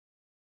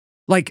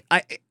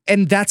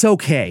 And that's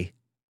okay.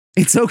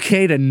 It's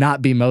okay to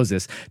not be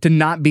Moses, to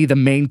not be the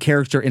main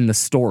character in the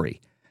story.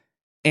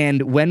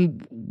 And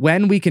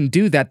when we can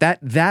do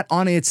that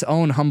on its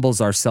own humbles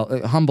us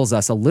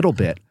a little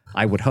bit,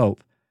 I would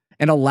hope,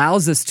 and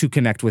allows us to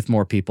connect with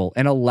more people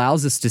and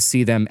allows us to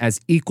see them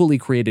as equally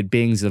created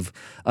beings of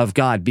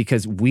God,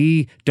 because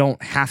we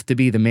don't have to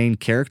be the main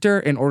character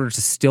in order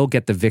to still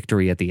get the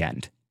victory at the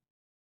end.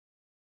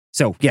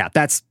 So yeah,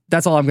 that's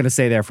all I'm going to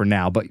say there for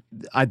now, but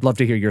I'd love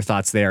to hear your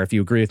thoughts there, if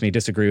you agree with me,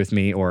 disagree with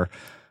me, or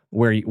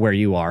where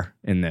you are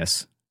in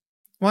this.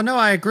 Well, no,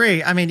 I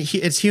agree. I mean,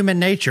 it's human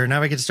nature. Now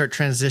we can start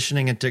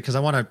transitioning into, because I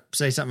want to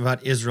say something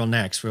about Israel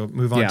next. We'll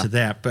move on to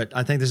that, but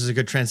I think this is a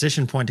good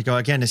transition point to go.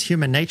 Again, as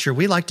human nature,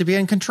 we like to be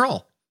in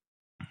control.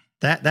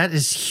 That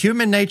is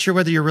human nature,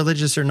 whether you're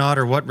religious or not,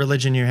 or what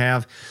religion you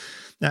have.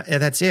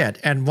 That's it.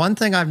 And one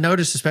thing I've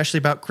noticed, especially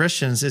about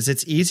Christians, is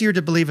it's easier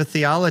to believe a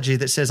theology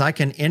that says I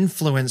can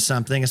influence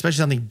something, especially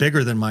something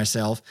bigger than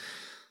myself.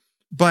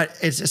 But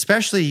it's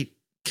especially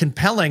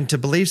compelling to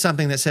believe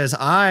something that says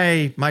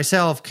I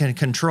myself can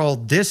control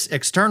this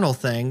external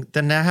thing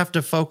than I have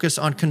to focus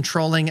on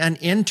controlling an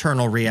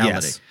internal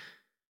reality. Yes.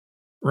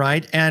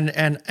 Right?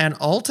 And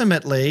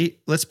ultimately,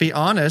 let's be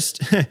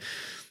honest,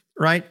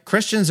 right?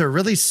 Christians are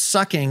really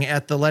sucking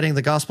at the letting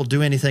the gospel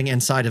do anything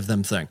inside of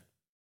them thing.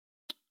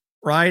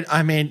 Right?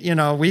 I mean, you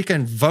know, we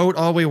can vote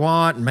all we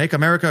want and make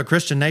America a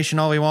Christian nation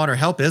all we want, or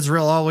help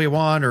Israel all we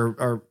want,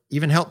 or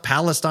even help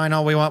Palestine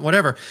all we want,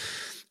 whatever.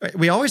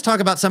 We always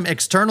talk about some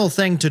external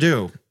thing to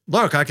do.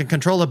 Look, I can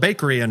control a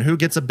bakery and who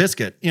gets a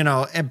biscuit, you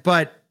know,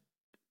 but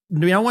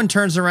no one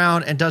turns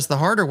around and does the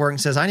harder work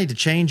and says, I need to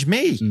change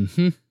me.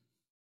 Mm-hmm.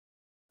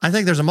 I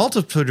think there's a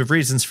multitude of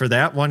reasons for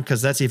that. One,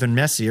 because that's even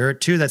messier.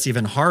 Two, that's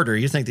even harder.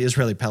 You think the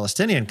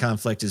Israeli-Palestinian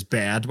conflict is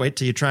bad. Wait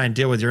till you try and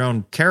deal with your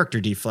own character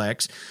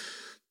deflects.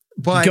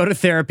 But go to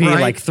therapy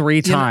like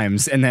 3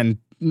 times and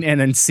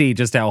then see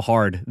just how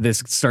hard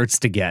this starts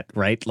to get,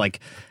 right? Like,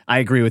 I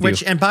agree with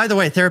you. And by the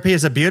way, therapy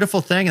is a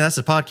beautiful thing, and that's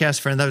a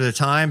podcast for another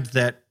time,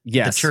 that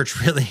the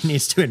church really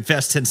needs to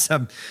invest in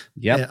some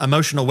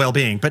emotional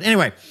well-being. But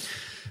anyway,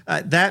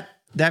 that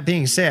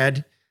being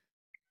said,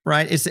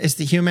 right, it's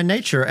the human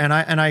nature, and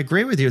I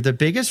agree with you. The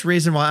biggest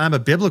reason why I'm a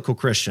biblical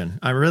Christian,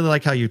 I really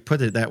like how you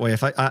put it that way.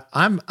 If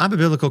I'm a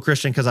biblical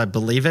Christian because I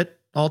believe it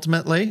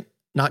ultimately,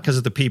 not because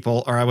of the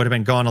people, or I would have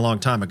been gone a long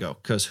time ago.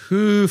 Because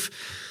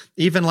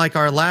even like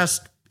our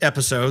last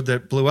episode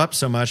that blew up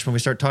so much when we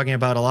start talking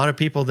about a lot of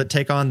people that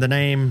take on the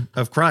name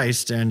of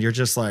Christ, and you're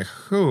just like,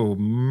 who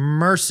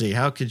mercy,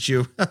 how could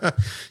you?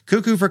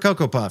 Cuckoo for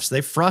Cocoa Puffs. They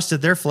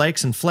frosted their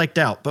flakes and flaked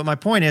out. But my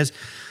point is,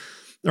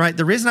 right,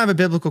 the reason I'm a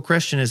biblical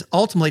Christian is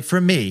ultimately,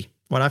 for me,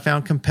 what I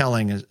found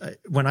compelling is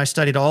when I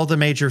studied all the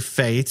major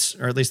faiths,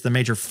 or at least the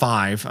major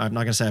 5, I'm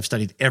not going to say I've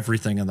studied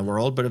everything in the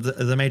world, but of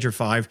the major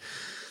 5,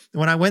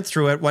 when I went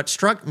through it, what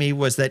struck me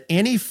was that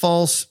any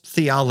false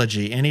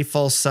theology, any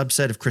false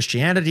subset of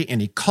Christianity,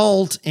 any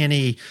cult,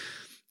 any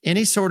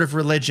sort of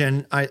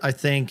religion, I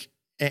think,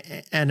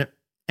 and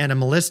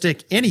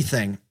animalistic,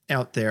 anything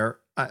out there,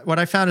 what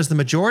I found is the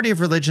majority of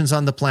religions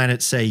on the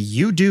planet say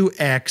you do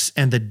X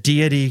and the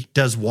deity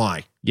does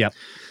Y. Yep.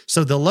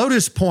 So the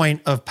lotus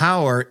point of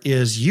power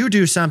is you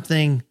do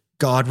something,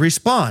 God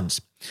responds.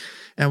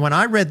 And when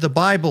I read the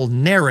Bible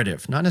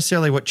narrative, not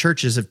necessarily what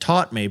churches have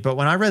taught me, but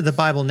when I read the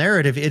Bible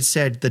narrative, it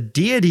said the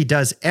deity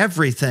does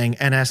everything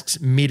and asks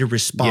me to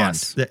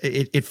respond. Yes.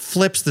 It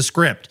flips the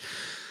script.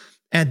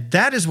 And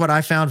that is what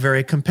I found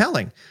very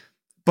compelling.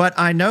 But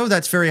I know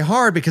that's very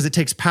hard because it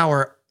takes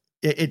power,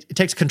 it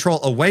takes control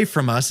away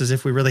from us, as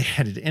if we really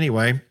had it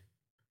anyway.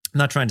 I'm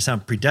not trying to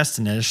sound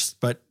predestinist,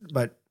 but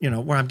you know,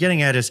 what I'm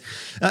getting at is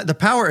the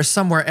power is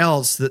somewhere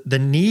else. The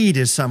need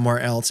is somewhere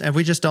else, and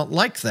we just don't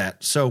like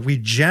that. So we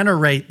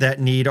generate that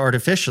need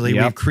artificially.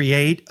 Yep. We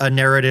create a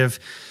narrative,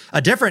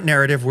 a different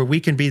narrative where we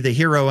can be the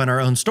hero in our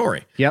own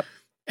story. Yep.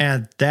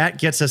 And that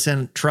gets us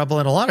in trouble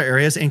in a lot of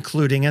areas,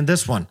 including in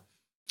this one.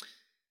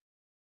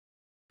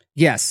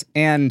 Yes,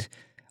 and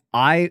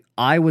I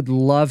would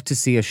love to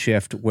see a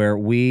shift where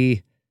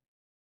we.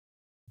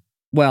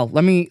 Well,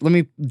 let me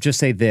just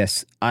say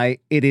this.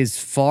 It is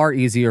far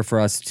easier for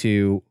us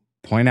to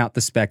point out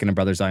the speck in a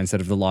brother's eye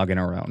instead of the log in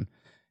our own.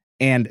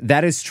 And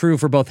that is true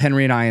for both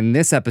Henry and I in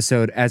this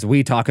episode, as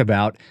we talk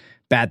about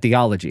bad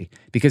theology,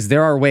 because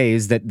there are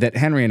ways that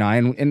Henry and I,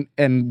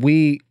 and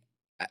we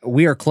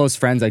are close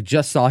friends. I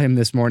just saw him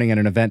this morning at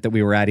an event that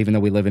we were at, even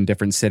though we live in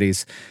different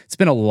cities. It's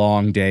been a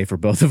long day for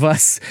both of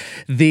us.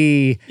 But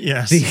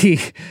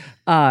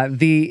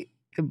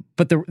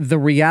the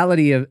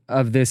reality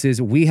of this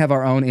is we have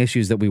our own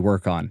issues that we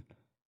work on.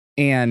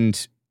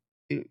 And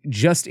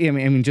just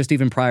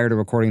even prior to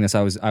recording this,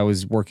 I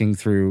was working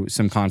through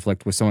some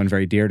conflict with someone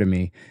very dear to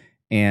me,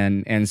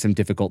 and some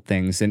difficult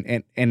things.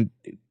 And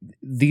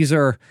these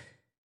are,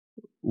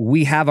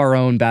 we have our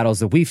own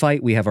battles that we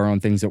fight. We have our own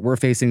things that we're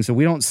facing. So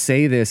we don't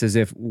say this as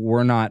if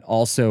we're not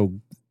also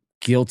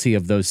guilty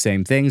of those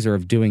same things or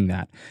of doing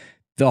that.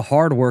 The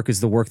hard work is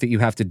the work that you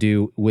have to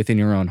do within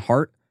your own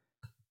heart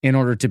in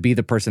order to be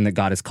the person that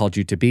God has called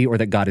you to be, or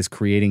that God is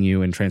creating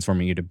you and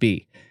transforming you to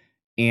be.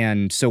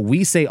 And so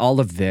we say all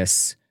of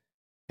this,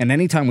 and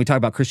anytime we talk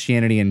about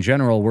Christianity in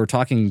general, we're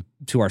talking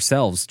to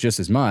ourselves just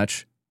as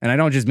much. And I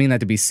don't just mean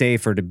that to be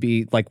safe or to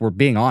be like we're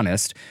being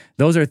honest.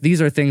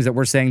 These are things that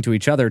we're saying to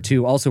each other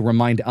to also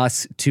remind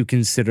us to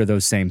consider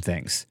those same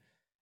things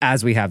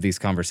as we have these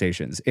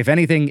conversations. If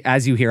anything,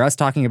 as you hear us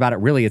talking about it,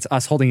 really it's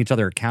us holding each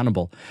other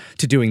accountable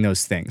to doing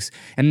those things.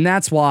 And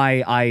that's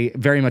why I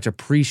very much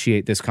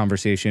appreciate this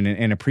conversation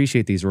and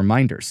appreciate these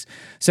reminders.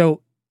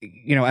 So,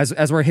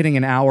 as we're hitting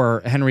an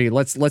hour, Henry,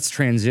 let's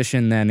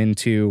transition then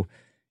into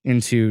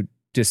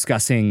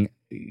discussing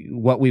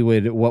what we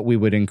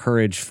would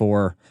encourage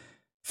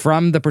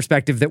from the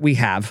perspective that we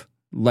have,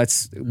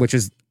 which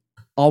is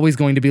always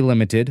going to be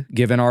limited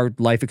given our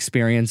life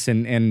experience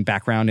and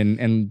background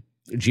and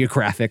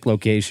geographic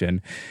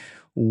location.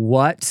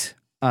 What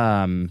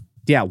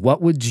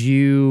would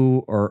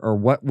you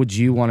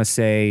want to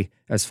say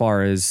as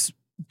far as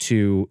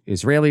to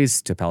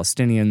Israelis, to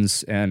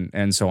Palestinians,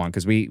 and so on?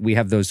 Because we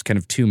have those kind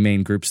of two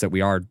main groups that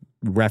we are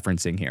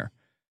referencing here.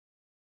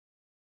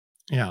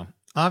 Yeah.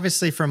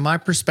 Obviously, from my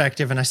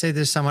perspective, and I say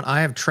this to someone,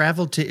 I have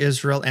traveled to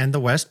Israel and the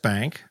West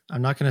Bank.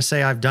 I'm not going to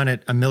say I've done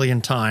it a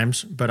million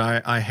times, but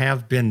I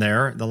have been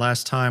there. The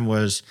last time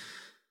was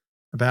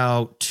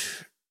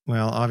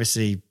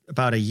obviously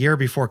about a year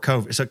before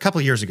COVID, so a couple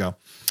of years ago.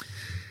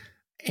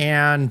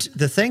 And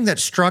the thing that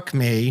struck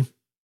me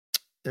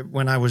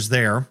when I was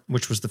there,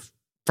 which was the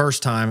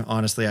first time,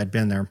 honestly, I'd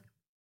been there,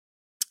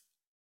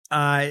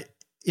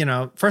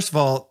 first of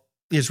all,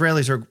 the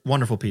Israelis are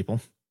wonderful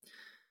people.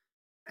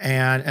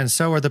 And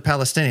so are the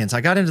Palestinians. I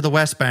got into the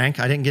West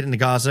Bank. I didn't get into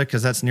Gaza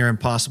because that's near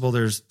impossible.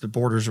 The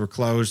borders were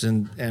closed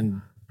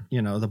and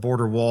the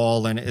border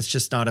wall, and it's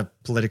just not a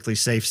politically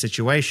safe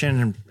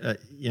situation. And,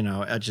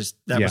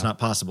 was not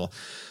possible.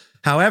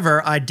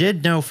 However, I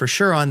did know for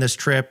sure on this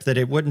trip that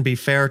it wouldn't be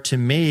fair to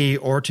me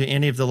or to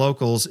any of the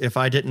locals if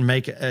I didn't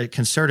make a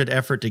concerted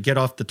effort to get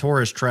off the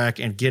tourist track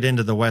and get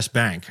into the West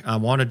Bank. I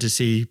wanted to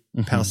see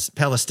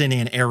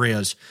Palestinian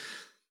areas,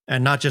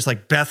 and not just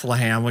like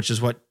Bethlehem, which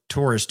is what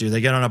tourists do.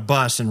 They get on a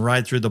bus and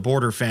ride through the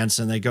border fence,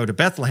 and they go to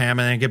Bethlehem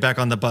and then get back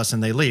on the bus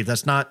and they leave.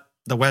 That's not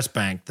the West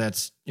Bank.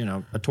 That's,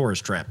 a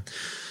tourist trap.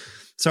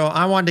 So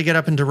I wanted to get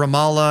up into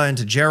Ramallah,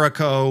 into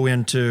Jericho,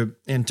 into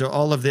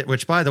all of it,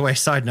 which, by the way,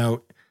 side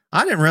note,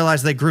 I didn't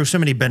realize they grew so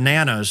many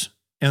bananas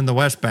in the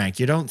West Bank.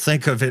 You don't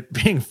think of it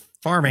being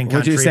farming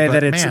country. Would you say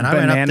that it's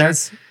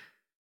bananas?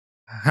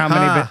 How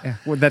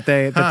many that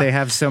they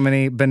have so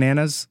many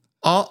bananas?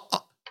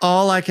 All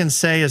I can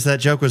say is that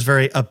joke was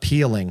very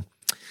appealing.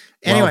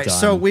 Anyway,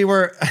 so we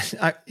were,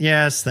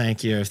 yes,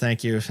 thank you.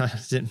 I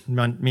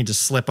didn't mean to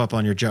slip up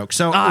on your joke.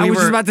 So I was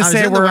just about to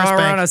say we're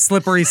on a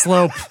slippery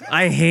slope.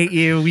 I hate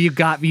you. You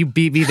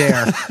beat me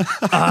there.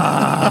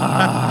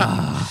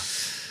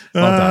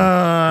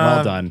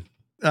 Well done.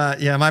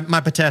 Yeah,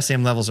 my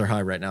potassium levels are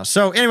high right now.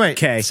 So anyway,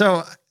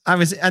 so I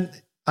was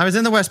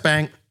in the West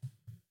Bank,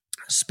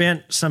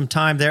 spent some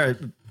time there,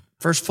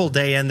 first full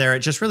day in there. It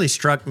just really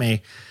struck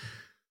me.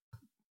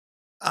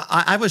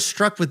 I was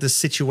struck with the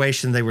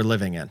situation they were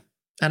living in.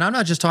 And I'm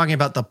not just talking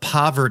about the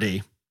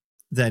poverty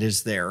that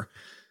is there,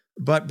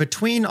 but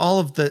between all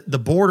of the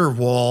border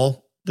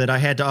wall that I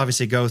had to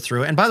obviously go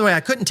through. And by the way,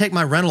 I couldn't take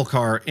my rental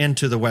car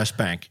into the West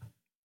Bank.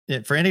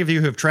 For any of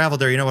you who have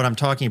traveled there, you know what I'm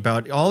talking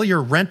about. All your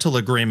rental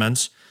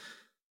agreements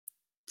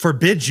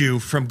forbid you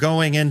from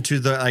going into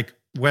the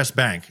West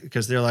Bank,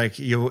 because they're like,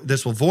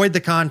 this will void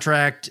the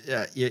contract.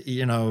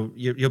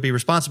 You'll be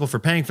responsible for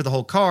paying for the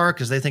whole car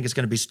because they think it's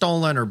going to be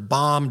stolen or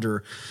bombed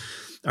or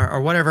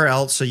whatever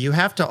else. So you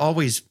have to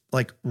always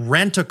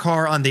rent a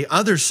car on the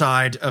other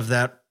side of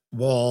that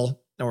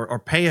wall, or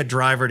pay a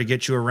driver to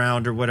get you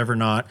around or whatever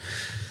not.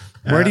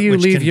 Where do you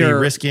leave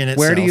risky in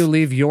itself. Where do you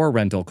leave your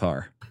rental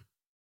car?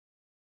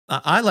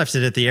 I left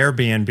it at the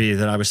Airbnb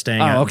that I was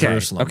staying at in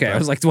Jerusalem. Okay, I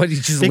was like, what, you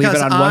just leave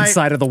it on one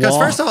side of the wall? Because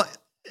first of all,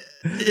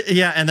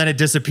 yeah, and then it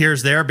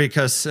disappears there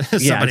because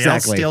somebody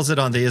else steals it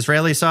on the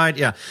Israeli side.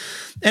 Yeah.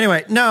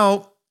 Anyway,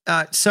 no.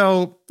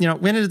 So,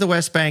 went into the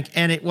West Bank,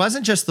 and it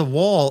wasn't just the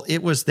wall.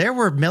 There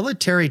were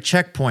military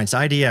checkpoints,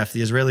 IDF,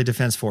 the Israeli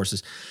Defense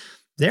Forces.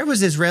 There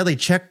was Israeli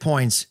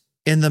checkpoints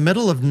in the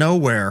middle of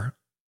nowhere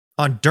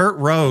on dirt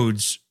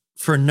roads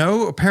for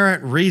no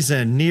apparent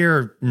reason,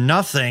 near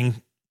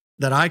nothing.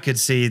 that I could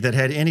see that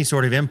had any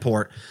sort of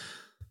import,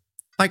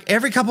 like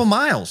every couple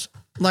miles.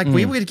 Like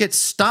we would get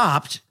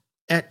stopped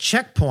at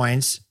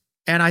checkpoints,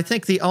 and I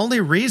think the only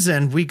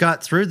reason we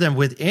got through them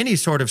with any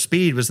sort of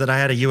speed was that I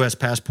had a U.S.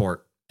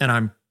 passport and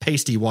I'm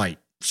pasty white.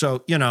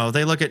 So,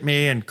 they look at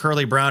me and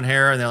curly brown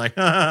hair and they're like,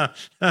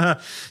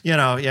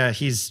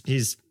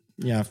 he's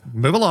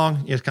move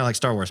along. It's kind of like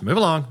Star Wars. Move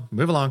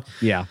along.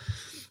 Yeah.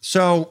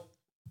 So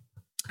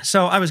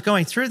I was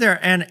going through there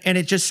and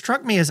it just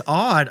struck me as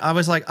odd. I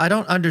was like, I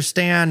don't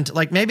understand.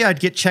 Like maybe I'd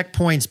get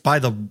checkpoints by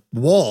the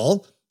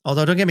wall,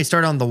 although don't get me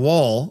started on the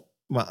wall.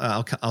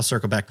 Well, I'll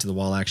circle back to the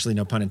wall, actually,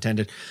 no pun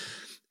intended.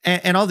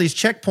 And all these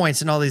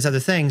checkpoints and all these other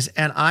things.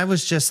 And I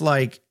was just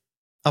like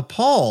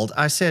appalled.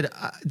 I said,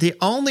 the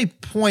only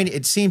point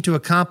it seemed to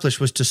accomplish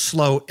was to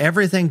slow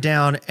everything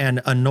down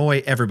and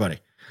annoy everybody.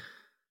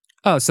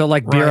 Oh, so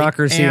like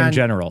bureaucracy in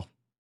general.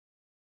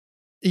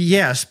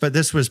 Yes, but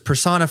this was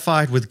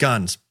personified with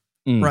guns,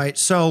 right?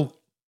 So,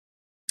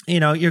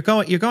 you're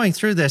going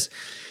through this.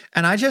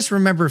 And I just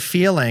remember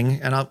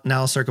feeling, and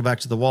I'll circle back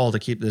to the wall to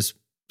keep this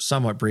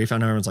somewhat brief. I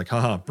know everyone's like,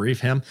 haha, brief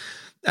him.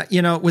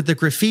 With the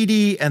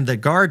graffiti and the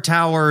guard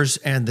towers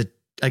and the,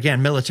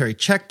 again, military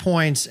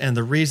checkpoints and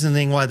the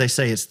reasoning why they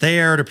say it's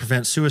there to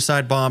prevent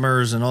suicide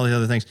bombers and all the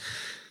other things.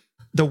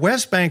 The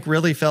West Bank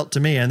really felt to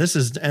me, and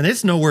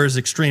it's nowhere as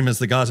extreme as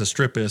the Gaza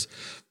Strip is.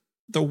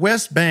 The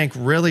West Bank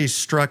really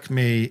struck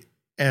me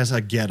as a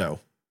ghetto.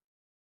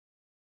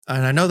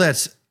 And I know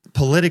that's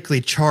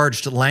politically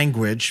charged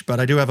language, but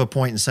I do have a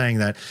point in saying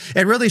that.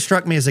 It really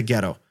struck me as a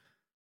ghetto.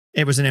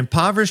 It was an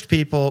impoverished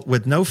people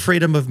with no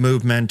freedom of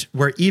movement,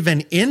 where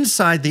even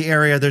inside the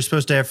area they're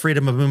supposed to have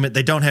freedom of movement,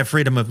 they don't have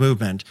freedom of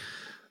movement,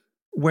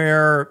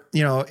 where,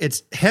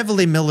 it's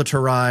heavily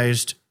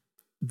militarized,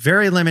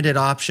 very limited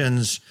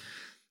options.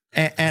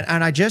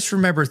 And I just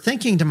remember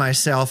thinking to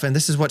myself, and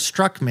this is what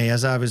struck me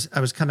as I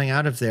was coming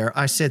out of there,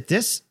 I said,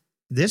 this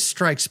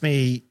strikes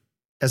me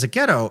as a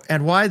ghetto.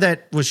 And why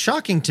that was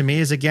shocking to me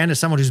is, again, as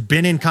someone who's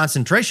been in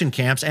concentration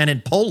camps and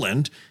in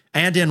Poland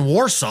and in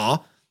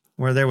Warsaw,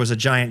 where there was a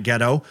giant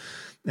ghetto,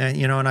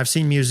 and I've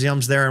seen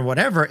museums there and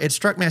whatever, it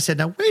struck me. I said,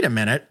 now, wait a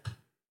minute.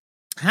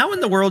 How in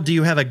the world do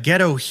you have a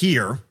ghetto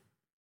here,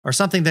 or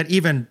something that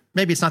even,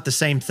 maybe it's not the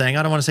same thing.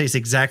 I don't want to say it's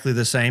exactly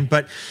the same,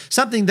 but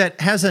something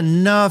that has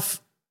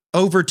enough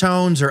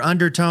overtones or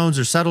undertones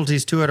or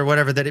subtleties to it or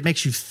whatever that it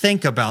makes you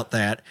think about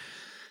that.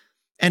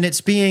 And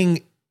it's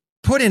being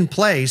put in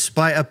place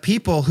by a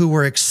people who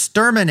were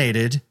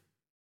exterminated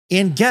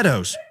in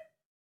ghettos.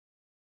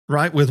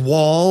 Right, with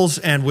walls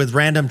and with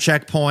random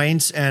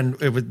checkpoints and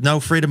with no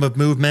freedom of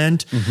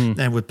movement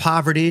and with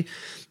poverty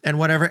and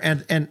whatever.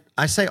 And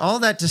I say all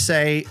that to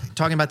say,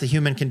 talking about the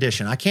human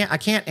condition, I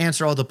can't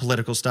answer all the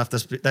political stuff.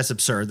 That's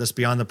absurd. That's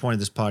beyond the point of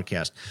this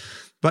podcast.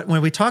 But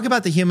when we talk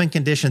about the human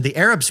condition, the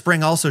Arab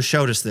Spring also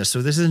showed us this.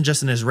 So this isn't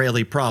just an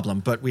Israeli problem,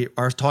 but we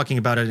are talking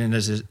about it in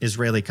an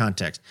Israeli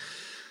context.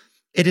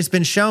 It has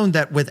been shown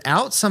that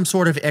without some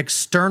sort of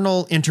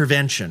external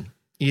intervention,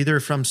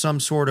 either from some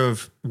sort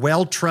of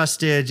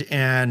well-trusted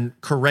and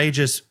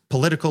courageous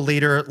political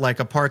leader like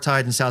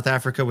apartheid in South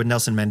Africa with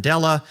Nelson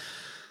Mandela,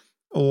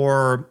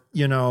 or,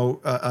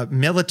 a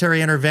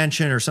military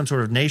intervention or some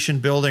sort of nation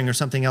building or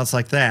something else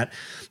like that,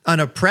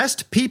 an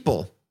oppressed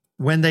people,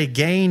 when they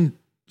gain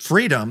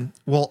freedom,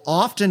 will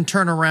often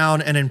turn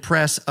around and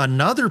impress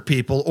another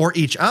people or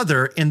each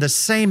other in the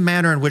same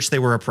manner in which they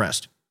were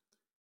oppressed.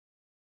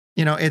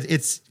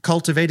 It's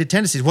cultivated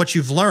tendencies, what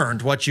you've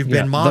learned, what you've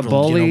been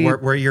modeled,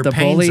 where your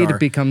pains bullied are.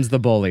 becomes the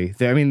bully.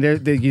 I mean,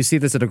 you see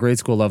this at a grade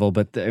school level,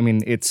 but I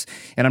mean,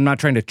 and I'm not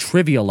trying to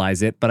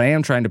trivialize it, but I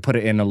am trying to put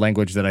it in a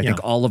language that I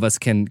think all of us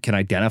can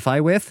identify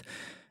with.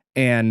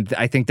 And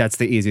I think that's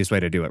the easiest way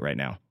to do it right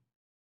now.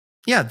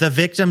 Yeah, the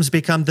victims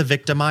become the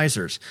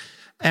victimizers.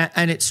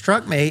 And it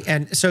struck me.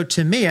 And so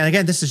to me, and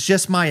again, this is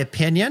just my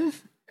opinion,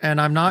 and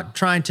I'm not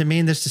trying to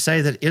mean this to say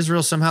that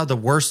Israel's somehow the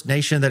worst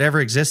nation that ever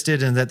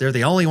existed and that they're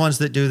the only ones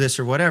that do this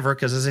or whatever,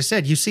 because as I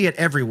said, you see it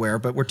everywhere,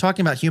 but we're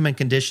talking about human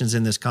conditions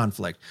in this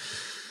conflict.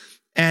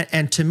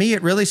 And to me,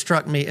 it really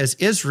struck me as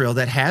Israel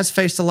that has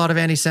faced a lot of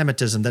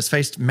anti-Semitism, that's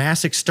faced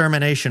mass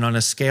extermination on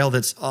a scale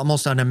that's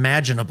almost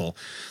unimaginable,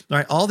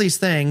 right? All these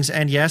things,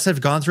 and yes,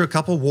 have gone through a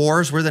couple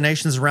wars where the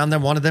nations around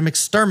them wanted them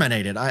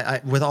exterminated.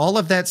 With all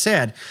of that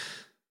said,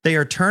 they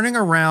are turning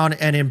around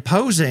and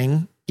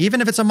imposing,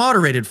 even if it's a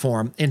moderated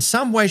form, in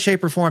some way,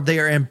 shape, or form, they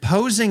are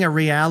imposing a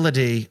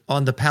reality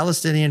on the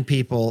Palestinian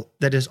people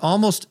that is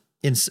almost,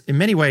 in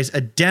many ways,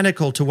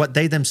 identical to what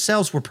they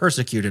themselves were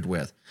persecuted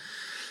with.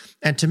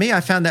 And to me,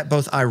 I found that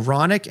both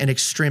ironic and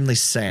extremely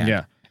sad.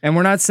 Yeah. And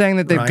we're not saying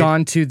that they've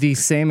gone to the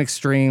same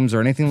extremes or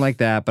anything like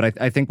that,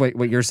 but I think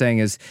what you're saying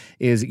is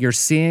you're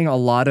seeing a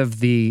lot of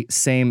the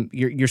same,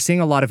 you're seeing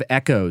a lot of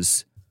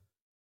echoes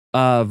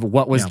of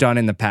what was done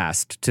in the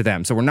past to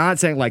them. So we're not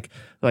saying like,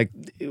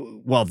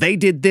 well, they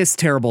did this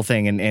terrible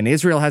thing and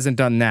Israel hasn't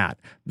done that.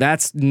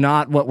 That's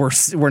not what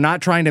we're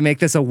not trying to make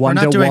this a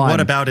one-to-one. We're not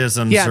doing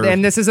whataboutisms. Yeah,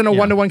 and this isn't a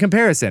one-to-one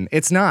comparison.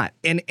 It's not.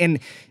 And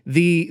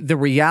the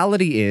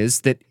reality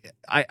is that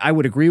I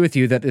would agree with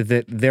you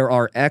that there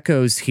are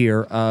echoes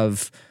here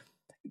of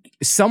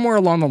somewhere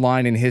along the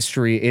line in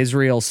history,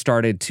 Israel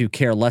started to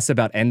care less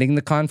about ending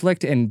the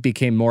conflict and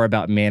became more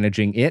about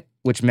managing it,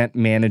 which meant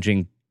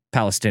managing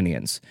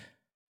Palestinians.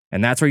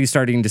 And that's where you're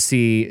starting to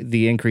see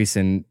the increase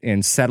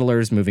in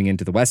settlers moving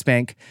into the West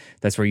Bank.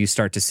 That's where you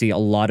start to see a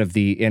lot of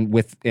the, and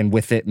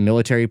with it,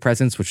 military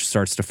presence, which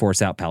starts to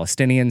force out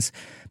Palestinians.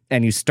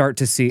 And you start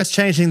to see... That's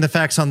changing the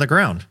facts on the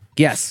ground.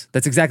 Yes,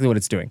 that's exactly what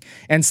it's doing.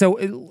 And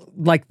so,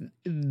 like,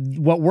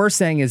 what we're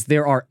saying is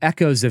there are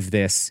echoes of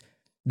this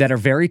that are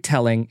very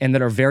telling and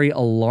that are very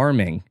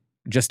alarming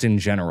just in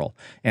general.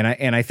 And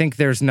I think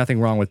there's nothing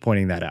wrong with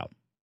pointing that out.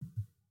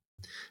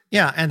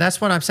 Yeah, and that's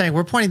what I'm saying.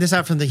 We're pointing this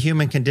out from the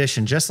human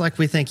condition, just like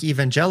we think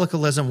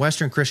evangelicalism,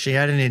 Western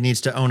Christianity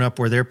needs to own up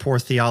where their poor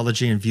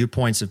theology and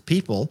viewpoints of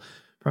people,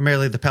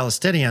 primarily the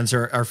Palestinians,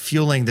 are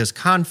fueling this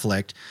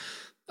conflict.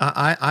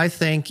 I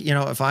think,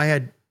 if I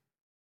had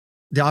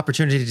the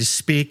opportunity to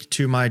speak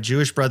to my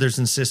Jewish brothers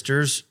and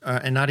sisters,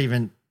 and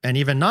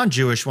even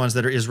non-Jewish ones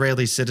that are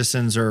Israeli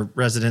citizens or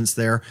residents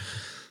there,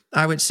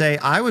 I would say,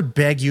 I would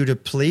beg you to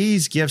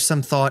please give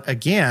some thought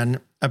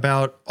again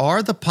about,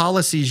 are the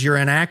policies you're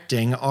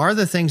enacting, are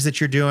the things that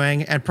you're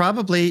doing, and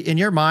probably in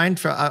your mind,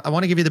 I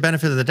want to give you the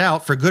benefit of the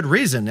doubt for good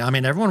reason. I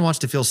mean, everyone wants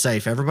to feel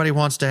safe. Everybody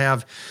wants to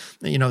have,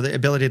 the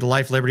ability to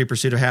life, liberty,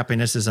 pursuit of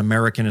happiness, as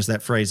American as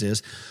that phrase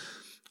is,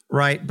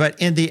 right? But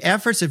in the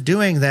efforts of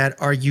doing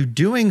that, are you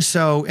doing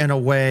so in a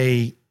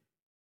way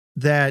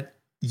that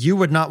you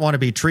would not want to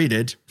be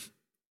treated,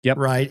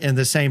 right, in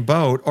the same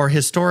boat, or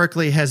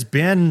historically has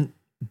been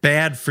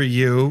bad for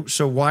you?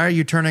 So why are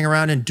you turning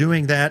around and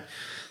doing that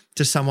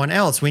to someone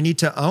else? We need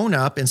to own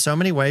up in so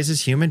many ways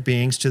as human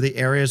beings to the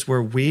areas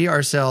where we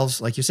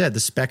ourselves, like you said, the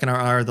speck in our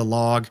eye or the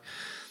log,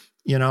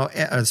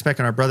 the speck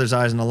in our brother's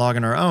eyes and the log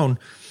in our own.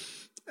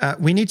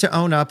 We need to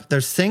own up.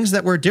 There's things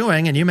that we're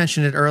doing, and you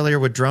mentioned it earlier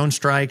with drone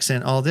strikes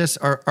and all this.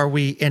 Are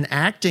we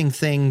enacting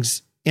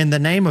things in the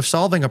name of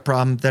solving a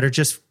problem that are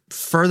just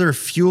further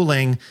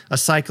fueling a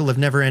cycle of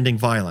never-ending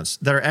violence,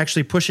 that are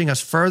actually pushing us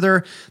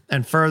further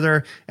and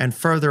further and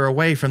further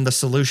away from the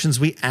solutions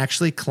we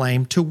actually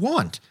claim to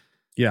want?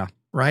 Yeah.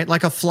 Right?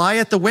 Like a fly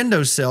at the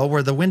windowsill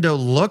where the window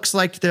looks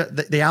like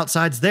the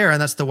outside's there and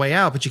that's the way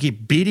out, but you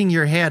keep beating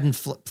your head and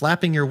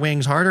flapping your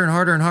wings harder and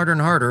harder and harder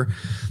and harder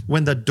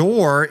when the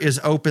door is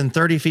open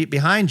 30 feet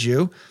behind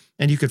you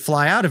and you could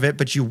fly out of it,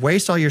 but you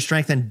waste all your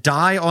strength and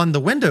die on the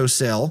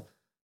windowsill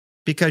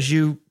because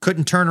you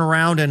couldn't turn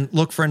around and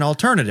look for an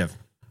alternative.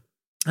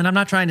 And I'm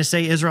not trying to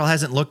say Israel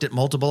hasn't looked at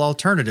multiple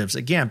alternatives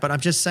again, but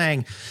I'm just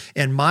saying,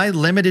 in my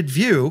limited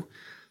view,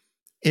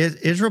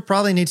 Israel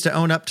probably needs to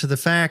own up to the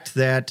fact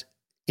that,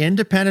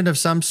 independent of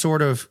some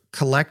sort of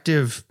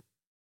collective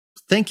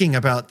thinking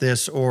about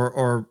this,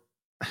 or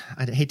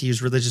I hate to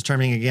use religious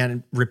terming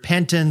again,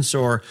 repentance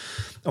or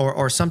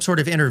some sort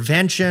of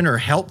intervention or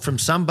help from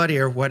somebody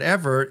or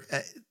whatever,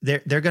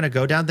 they're going to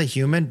go down the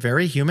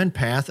very human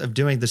path of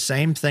doing the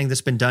same thing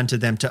that's been done to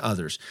them to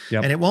others.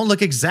 Yep. And it won't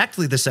look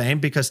exactly the same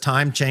because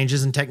time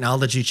changes and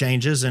technology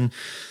changes and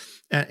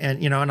I'm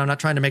not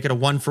trying to make it a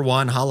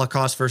one-for-one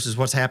Holocaust versus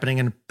what's happening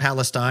in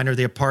Palestine or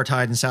the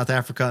apartheid in South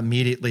Africa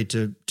immediately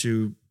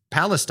to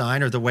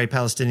Palestine, or the way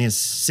Palestinian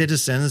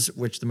citizens,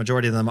 which the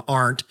majority of them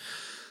aren't,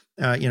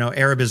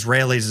 Arab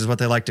Israelis is what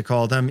they like to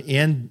call them,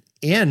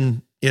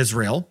 in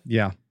Israel.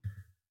 Yeah.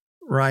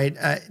 Right.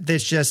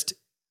 There's just,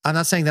 I'm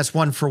not saying that's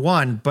one for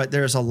one, but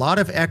there's a lot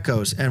of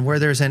echoes, and where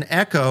there's an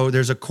echo,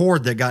 there's a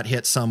chord that got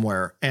hit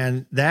somewhere,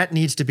 and that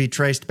needs to be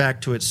traced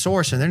back to its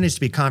source. And there needs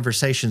to be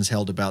conversations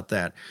held about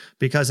that,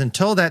 because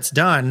until that's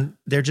done,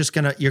 you're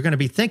going to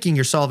be thinking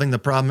you're solving the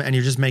problem and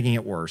you're just making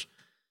it worse.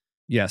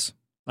 Yes,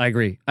 I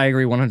agree. I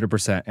agree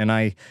 100%. And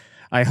I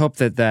hope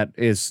that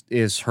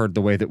is heard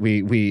the way that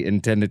we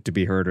intend it to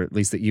be heard, or at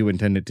least that you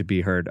intend it to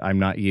be heard. I'm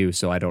not you,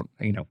 so I don't,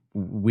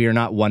 we are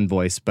not one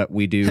voice, but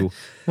we do.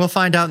 We'll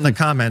find out in the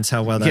comments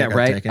how well that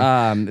got taken.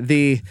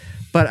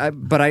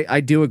 But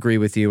I do agree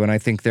with you, and I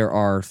think there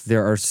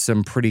are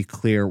some pretty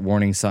clear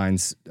warning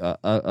signs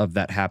of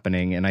that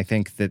happening, and I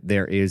think that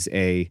there is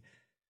a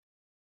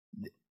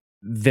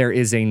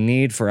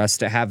need for us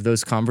to have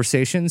those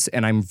conversations,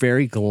 and I'm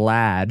very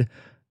glad,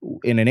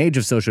 in an age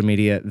of social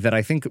media, that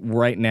I think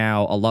right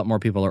now a lot more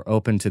people are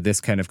open to this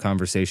kind of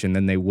conversation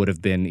than they would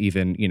have been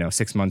even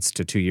 6 months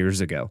to 2 years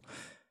ago.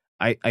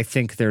 I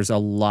think there's a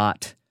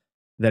lot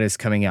that is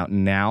coming out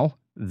now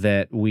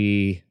that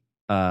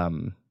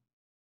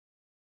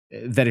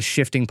that is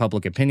shifting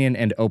public opinion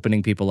and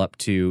opening people up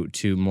to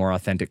more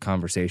authentic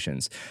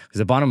conversations. Because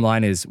the bottom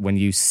line is, when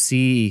you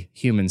see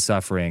human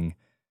suffering,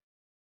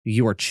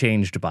 you are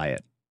changed by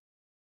it.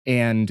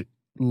 And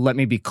let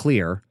me be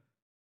clear,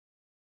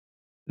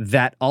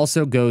 that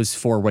also goes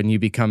for when you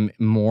become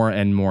more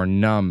and more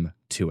numb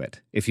to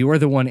it. If you are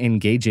the one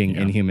engaging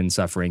in human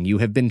suffering, you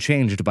have been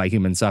changed by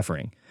human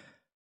suffering.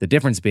 The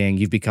difference being,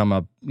 you've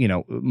become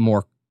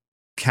more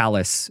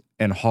callous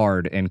and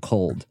hard and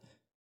cold.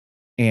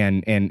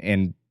 And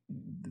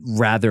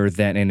rather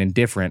than and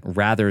indifferent,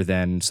 rather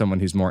than someone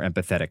who's more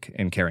empathetic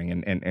and caring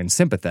and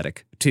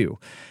sympathetic too.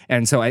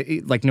 And so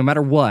no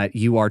matter what,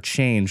 you are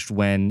changed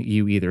when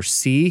you either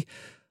see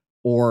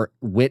or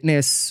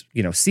witness,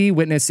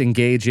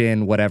 engage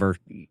in whatever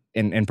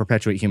and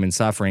perpetuate human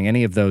suffering.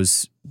 Any of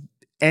those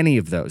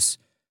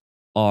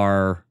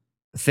are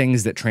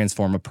things that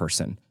transform a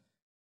person.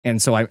 And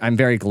so I'm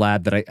very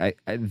glad that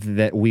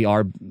that we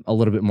are a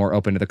little bit more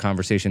open to the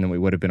conversation than we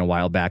would have been a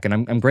while back. And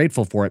I'm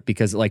grateful for it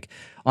because,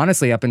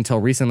 honestly, up until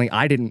recently,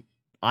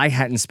 I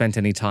hadn't spent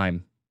any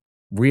time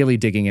really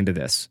digging into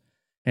this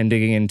and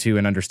digging into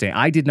and understand.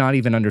 I did not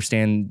even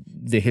understand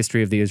the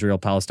history of the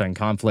Israel-Palestine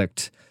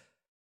conflict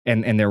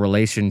and their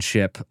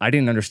relationship. I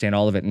didn't understand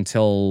all of it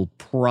until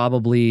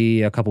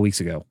probably a couple weeks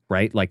ago,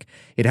 right?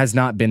 It has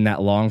not been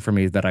that long for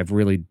me that I've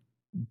really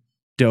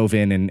dove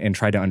in and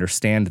tried to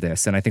understand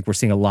this. And I think we're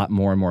seeing a lot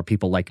more and more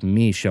people like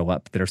me show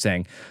up that are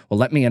saying, well,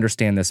 let me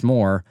understand this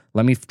more.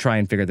 Let me try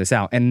and figure this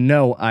out. And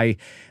no,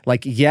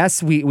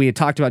 yes, we had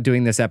talked about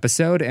doing this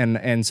episode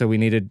and so I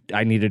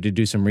needed to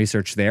do some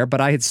research there,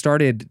 but I had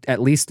started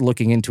at least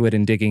looking into it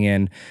and digging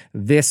in.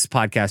 This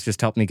podcast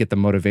just helped me get the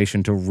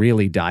motivation to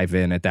really dive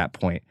in at that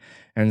point.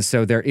 And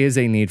so there is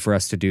a need for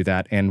us to do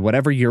that. And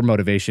whatever your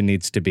motivation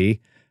needs to be,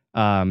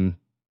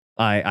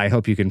 I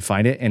hope you can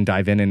find it and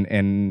dive in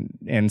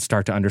and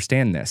start to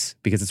understand this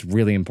because it's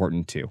really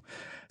important too.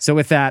 So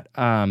with that,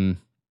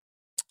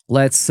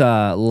 let's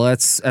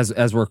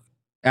as we're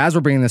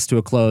bringing this to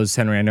a close,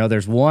 Henry, I know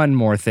there's one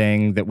more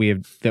thing that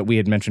we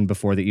had mentioned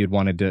before that you'd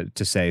wanted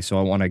to say. So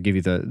I want to give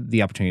you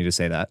the opportunity to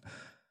say that.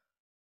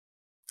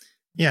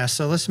 Yeah.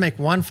 So let's make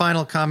one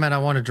final comment. I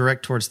want to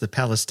direct towards the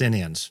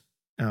Palestinians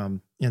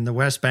in the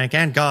West Bank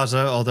and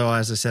Gaza. Although,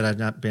 as I said, I've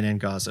not been in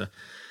Gaza.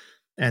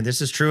 And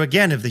this is true,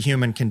 again, of the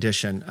human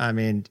condition. I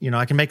mean,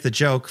 I can make the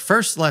joke.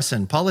 First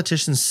lesson,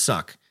 politicians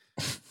suck,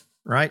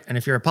 right? And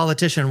if you're a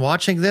politician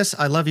watching this,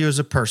 I love you as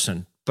a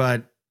person.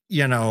 But,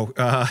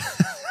 I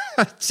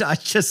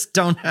just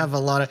don't have a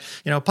lot of,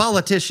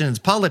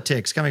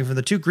 politics, coming from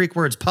the two Greek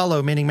words,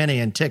 palo, meaning many,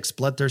 and ticks,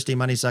 bloodthirsty,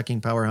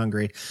 money-sucking,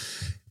 power-hungry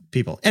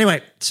people.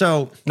 Anyway,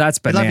 so... That's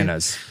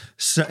bananas.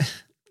 So,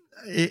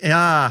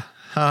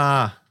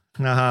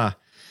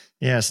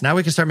 Yes, now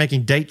we can start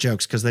making date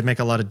jokes because they make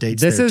a lot of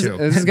dates there too.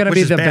 This is going to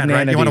be the bad, bananity.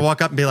 Right? You want to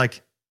walk up and be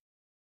like...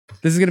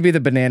 This is going to be the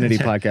Bananity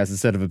podcast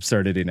instead of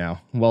Absurdity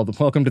now. Well,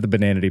 welcome to the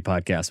Bananity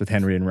podcast with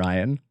Henry and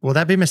Ryan. Will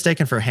that be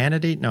mistaken for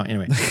Hannity? No,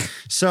 anyway.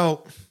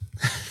 So...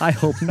 I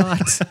hope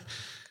not.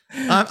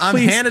 I'm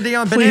Hannity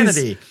on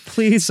Bananity.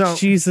 Please,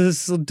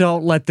 Jesus,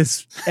 don't let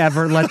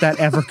that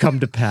ever come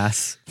to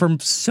pass for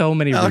so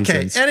many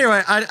reasons. Okay,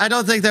 anyway, I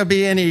don't think there'll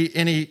be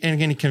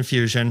any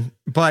confusion.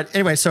 But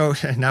anyway, so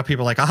now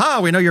people are like,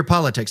 aha, we know your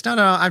politics.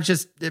 No,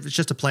 it was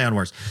just a play on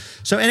words.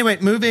 So anyway,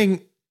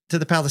 moving to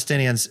the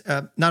Palestinians,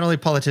 not only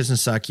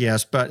politicians suck,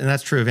 yes, and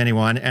that's true of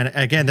anyone. And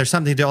again, there's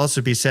something to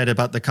also be said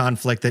about the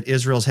conflict that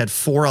Israel's had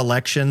 4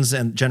 elections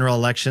and general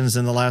elections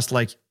in the last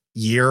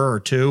year or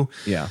two.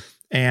 Yeah.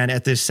 And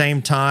at the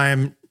same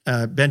time,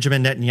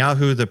 Benjamin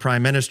Netanyahu, the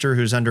prime minister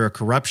who's under a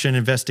corruption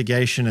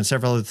investigation and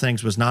several other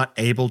things, was not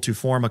able to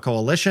form a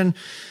coalition.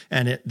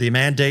 And the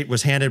mandate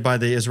was handed by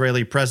the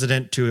Israeli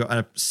president to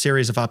a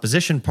series of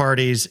opposition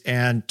parties.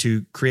 And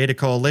to create a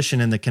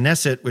coalition in the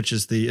Knesset, which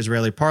is the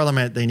Israeli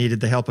parliament, they needed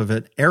the help of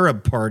an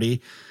Arab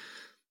party.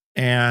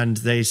 And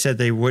they said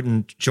they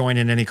wouldn't join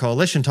in any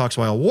coalition talks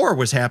while war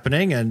was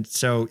happening. And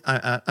so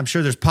I'm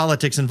sure there's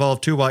politics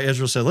involved too, while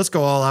Israel said, let's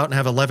go all out and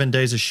have 11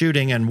 days of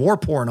shooting and war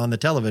porn on the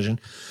television.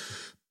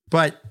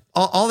 But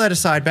all that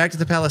aside, back to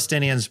the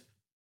Palestinians,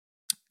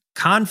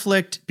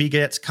 conflict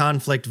begets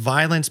conflict,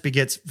 violence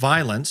begets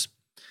violence,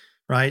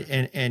 right?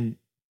 And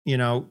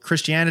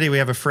Christianity, we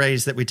have a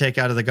phrase that we take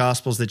out of the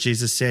Gospels that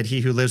Jesus said, he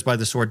who lives by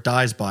the sword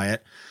dies by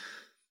it.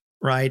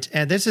 Right.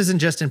 And this isn't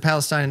just in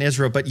Palestine and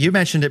Israel, but you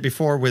mentioned it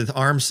before with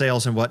arms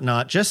sales and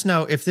whatnot. Just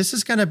know if this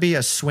is going to be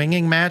a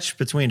swinging match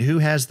between who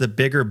has the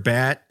bigger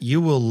bat, you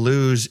will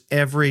lose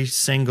every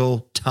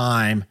single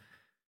time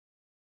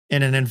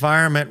in an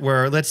environment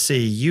where, let's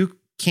see, you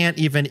can't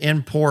even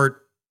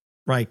import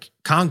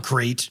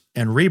concrete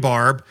and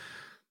rebarb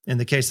in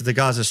the case of the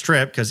Gaza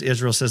Strip because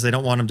Israel says they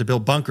don't want them to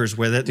build bunkers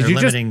with it. They're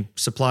limiting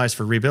supplies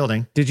for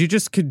rebuilding. Did you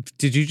just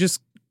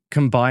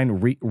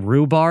combine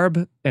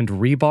rhubarb and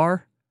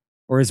rebar?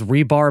 Or is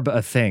rebarb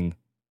a thing?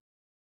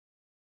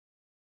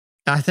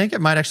 I think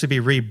it might actually be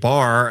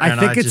rebar.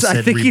 I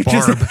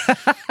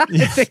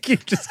think you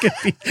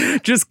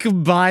just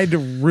combined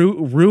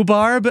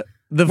rhubarb,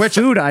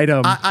 food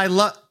item.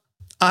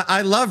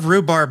 I love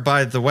rhubarb,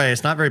 by the way.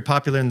 It's not very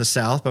popular in the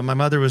South, but my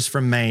mother was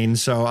from Maine,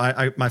 so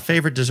my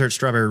favorite dessert,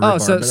 strawberry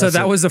rhubarb. Oh, so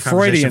that was a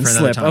Freudian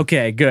slip.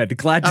 Okay, good.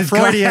 Glad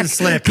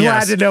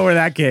to know where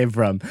that came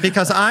from.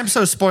 Because I'm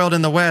so spoiled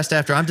in the West,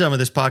 after I'm done with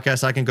this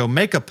podcast, I can go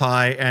make a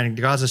pie, and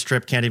Gaza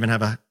Strip can't even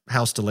have a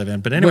house to live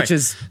in. But anyway, which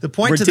is the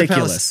point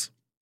ridiculous.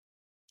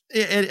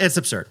 It's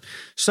absurd.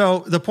 So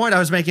the point I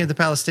was making to the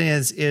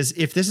Palestinians is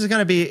if this is going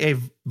to be a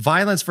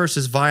violence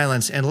versus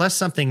violence, unless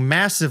something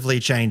massively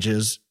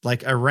changes,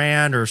 like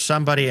Iran or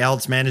somebody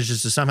else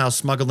manages to somehow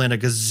smuggle in a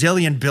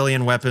gazillion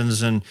billion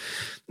weapons and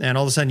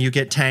all of a sudden you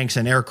get tanks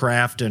and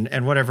aircraft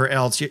and whatever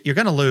else, you're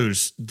going to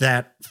lose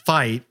that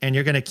fight. And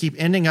you're going to keep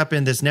ending up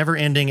in this never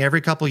ending,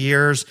 every couple of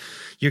years,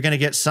 you're going to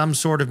get some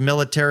sort of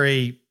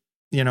military,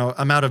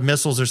 amount of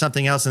missiles or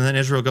something else. And then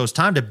Israel goes,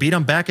 time to beat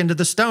them back into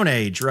the Stone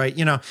Age, right?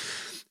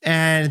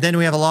 And then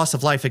we have a loss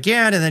of life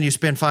again, and then you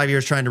spend 5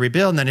 years trying to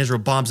rebuild, and then Israel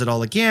bombs it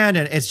all again.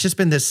 And it's just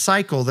been this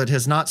cycle that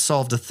has not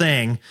solved a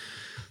thing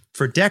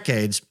for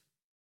decades.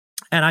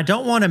 And I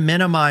don't want to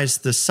minimize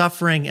the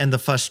suffering and the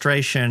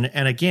frustration.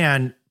 And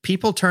again,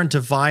 people turn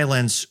to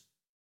violence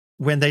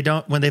when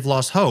they've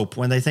lost hope,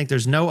 when they think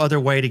there's no other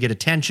way to get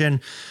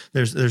attention,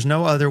 there's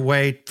no other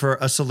way for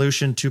a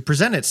solution to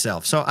present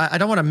itself. So I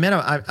don't want to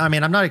minimize. I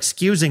mean, I'm not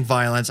excusing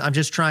violence. I'm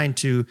just trying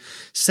to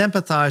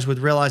sympathize with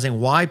realizing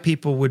why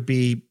people would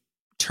be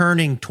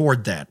turning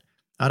toward that.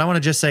 I don't want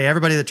to just say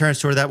everybody that turns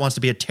toward that wants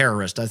to be a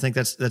terrorist. I think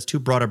that's too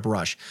broad a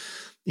brush.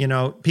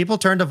 People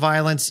turn to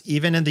violence,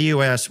 even in the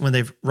U.S., when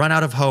they've run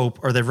out of hope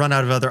or they've run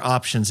out of other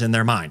options in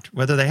their mind.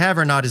 Whether they have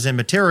or not is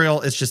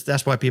immaterial. It's just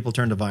that's why people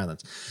turn to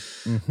violence.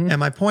 Mm-hmm. And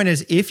my point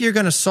is, if you're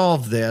going to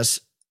solve this,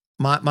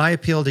 my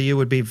appeal to you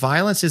would be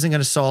violence isn't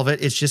going to solve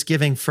it. It's just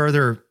giving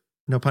further,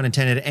 no pun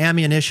intended,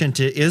 ammunition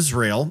to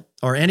Israel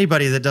or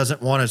anybody that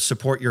doesn't want to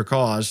support your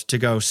cause to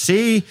go,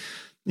 see,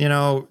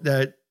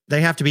 that they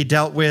have to be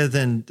dealt with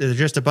and they're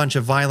just a bunch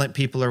of violent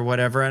people or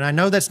whatever. And I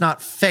know that's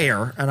not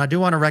fair. And I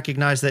do want to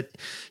recognize that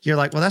you're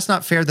like, well, that's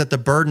not fair that the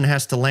burden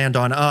has to land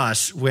on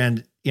us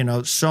when,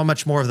 so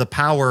much more of the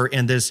power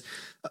in this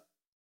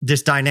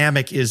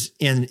dynamic is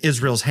in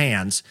Israel's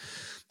hands.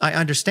 I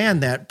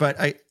understand that, but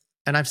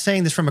I'm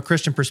saying this from a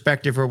Christian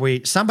perspective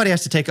where somebody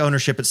has to take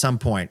ownership at some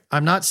point.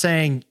 I'm not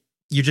saying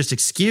you just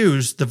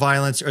excuse the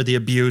violence or the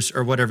abuse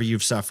or whatever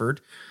you've suffered.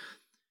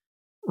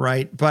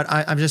 Right. But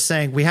I'm just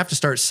saying we have to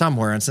start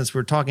somewhere. And since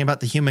we're talking about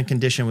the human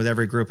condition with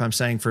every group, I'm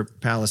saying for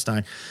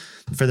Palestine,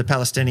 for the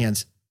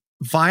Palestinians,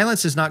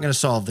 violence is not going to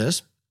solve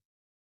this,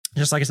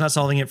 just like it's not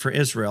solving it for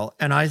Israel.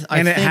 And I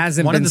think it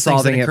hasn't been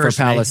solving it for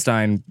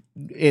Palestine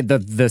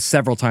the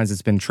several times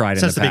it's been tried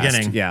since in the past.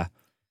 Beginning. Yeah.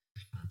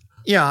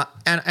 Yeah.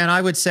 And I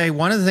would say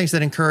one of the things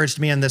that encouraged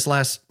me in in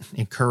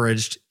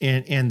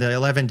the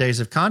 11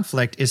 days of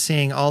conflict is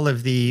seeing all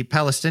of the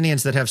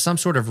Palestinians that have some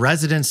sort of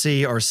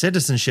residency or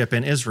citizenship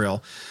in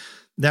Israel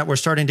that were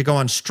starting to go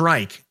on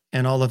strike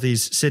in all of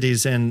these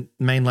cities in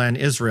mainland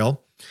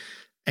Israel.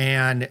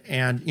 And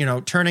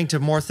turning to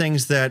more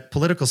things that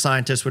political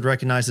scientists would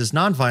recognize as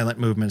nonviolent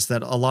movements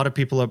that a lot of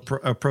people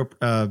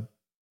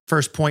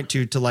first point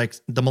to like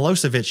the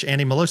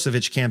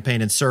anti-Milosevic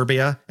campaign in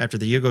Serbia after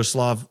the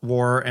Yugoslav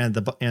war and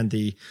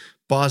the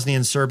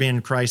Bosnian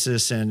Serbian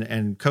crisis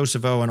and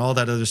Kosovo and all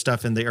that other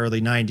stuff in the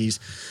early 90s.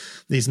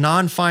 These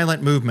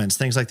non-violent movements,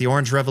 things like the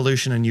Orange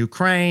Revolution in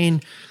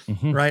Ukraine,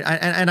 mm-hmm. right?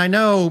 And I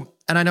know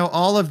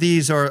all of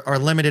these are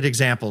limited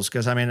examples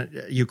because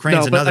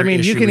Ukraine's another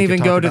issue. You can even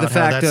go to the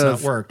fact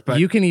of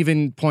you can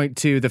even point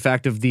to the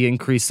fact of the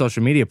increased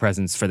social media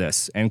presence for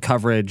this and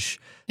coverage.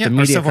 Yeah, the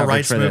media civil coverage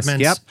rights for this.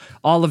 movements. Yep,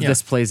 all of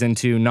this plays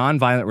into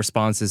nonviolent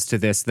responses to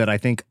this that I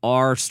think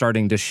are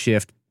starting to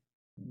shift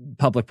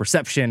public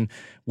perception,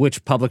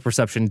 which public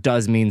perception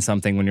does mean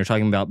something when you're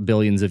talking about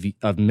billions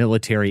of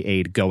military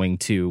aid going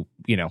to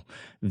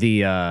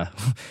the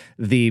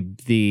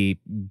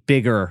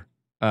bigger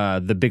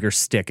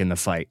stick in the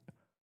fight.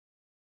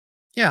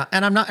 Yeah,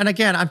 and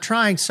I'm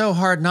trying so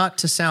hard not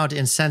to sound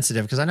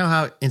insensitive because I know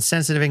how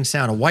insensitive it can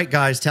sound. A white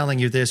guy is telling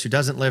you this who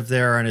doesn't live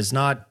there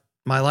and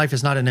my life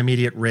is not an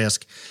immediate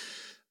risk.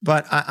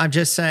 But I'm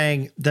just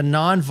saying the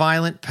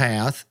nonviolent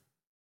path,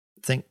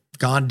 think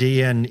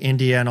Gandhi and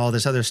India and all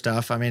this other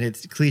stuff.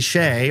 It's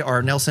cliche,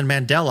 or Nelson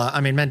Mandela.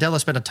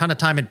 Mandela spent a ton of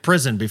time in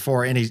prison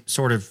before any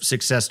sort of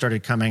success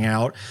started coming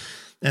out.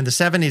 In the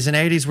 70s and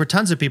 80s were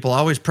tons of people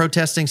always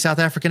protesting South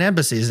African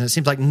embassies, and it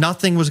seemed like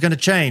nothing was going to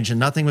change and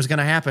nothing was going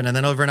to happen. And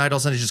then overnight, all of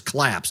a sudden, it just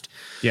collapsed.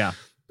 Yeah.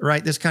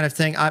 Right, this kind of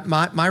thing.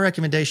 My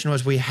recommendation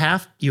was you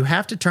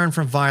have to turn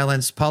from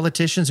violence.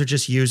 Politicians are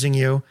just using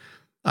you.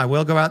 I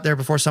will go out there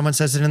before someone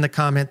says it in the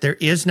comment. There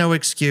is no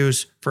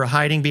excuse for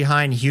hiding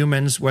behind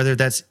humans, whether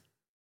that's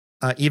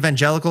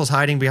evangelicals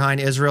hiding behind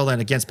Israel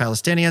and against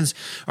Palestinians,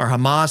 or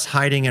Hamas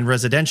hiding in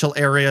residential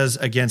areas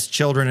against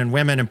children and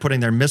women and putting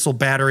their missile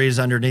batteries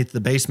underneath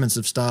the basements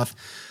of stuff.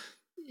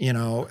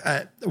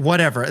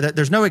 Whatever.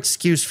 There's no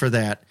excuse for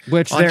that.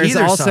 Which on there's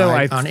either also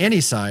side, on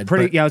any side. I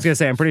was going to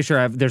say, I'm pretty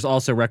sure there's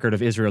also record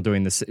of Israel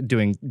doing this,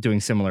 doing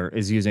similar,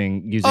 is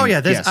using. Oh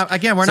yeah.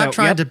 Again, we're not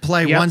trying to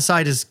play one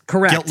side is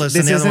correct. Guiltless This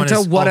and the other isn't one is a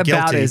all guilty.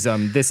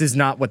 whataboutism. This is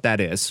not what that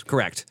is.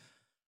 Correct.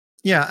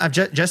 Yeah, I'm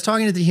just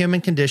talking to the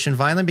human condition.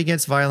 Violence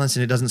begets violence,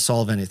 and it doesn't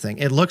solve anything.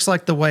 It looks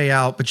like the way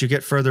out, but you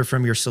get further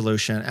from your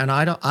solution. And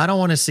I don't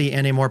want to see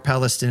any more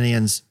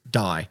Palestinians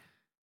die.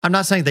 I'm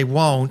not saying they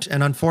won't,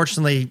 and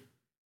unfortunately,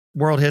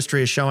 world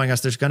history is showing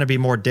us there's going to be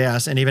more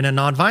deaths, and even in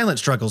nonviolent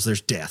struggles, there's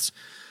deaths.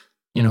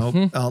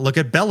 Look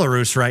at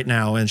Belarus right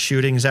now and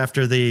shootings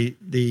after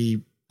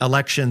the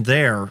election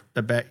there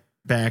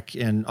back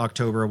in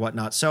October or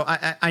whatnot. So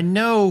I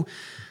know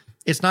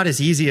it's not as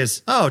easy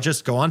as,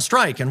 just go on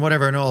strike and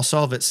whatever, and it'll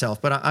solve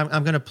itself. But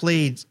I'm going to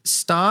plead,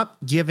 stop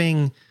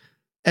giving,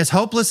 as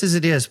hopeless as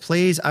it is,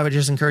 please, I would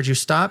just encourage you,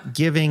 stop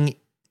giving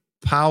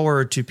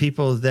power to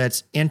people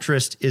that's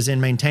interest is in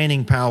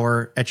maintaining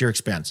power at your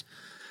expense.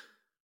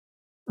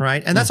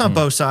 Right. And that's on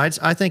both sides.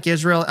 I think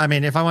Israel,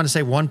 if I want to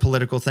say one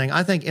political thing,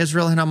 I think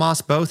Israel and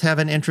Hamas both have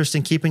an interest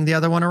in keeping the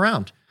other one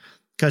around.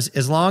 Because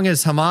as long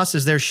as Hamas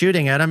is there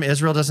shooting at them,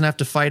 Israel doesn't have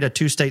to fight a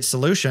two-state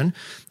solution.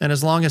 And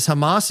as long as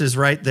Hamas is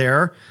right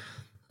there,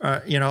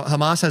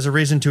 Hamas has a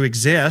reason to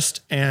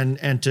exist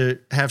and to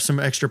have some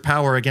extra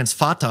power against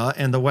Fatah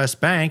in the West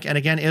Bank. And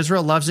again,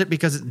 Israel loves it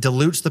because it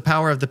dilutes the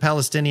power of the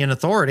Palestinian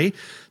Authority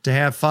to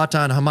have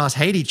Fatah and Hamas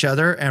hate each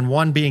other and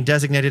one being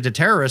designated a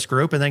terrorist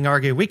group and then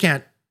argue we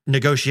can't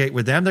negotiate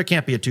with them. There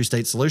can't be a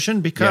two-state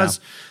solution because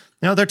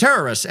they're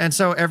terrorists. And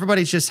so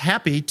everybody's just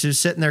happy to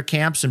sit in their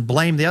camps and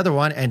blame the other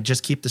one and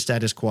just keep the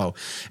status quo.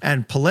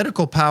 And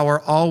political power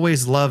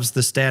always loves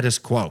the status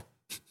quo.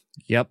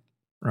 Yep.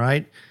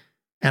 Right?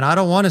 And I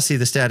don't want to see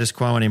the status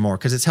quo anymore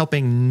because it's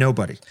helping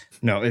nobody.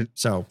 No.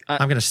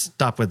 I'm going to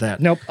stop with that.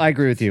 Nope, I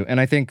agree with you.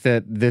 And I think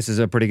that this is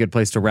a pretty good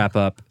place to wrap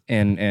up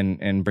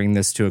and bring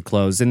this to a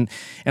close. And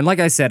like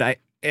I said,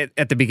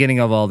 at the beginning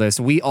of all this,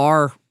 we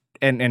are,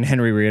 and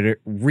Henry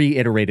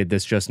reiterated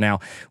this just now,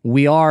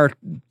 we are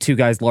two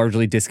guys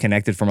largely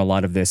disconnected from a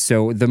lot of this.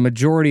 So the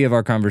majority of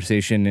our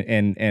conversation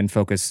and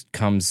focus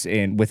comes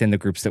in within the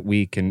groups that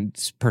we can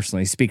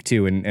personally speak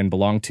to and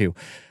belong to.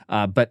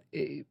 But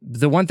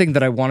the one thing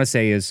that I want to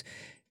say is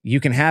you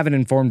can have an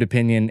informed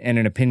opinion and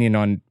an opinion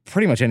on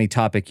pretty much any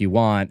topic you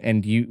want,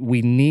 and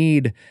we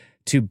need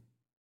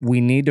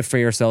to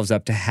free ourselves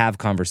up to have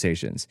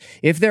conversations.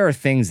 If there are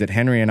things that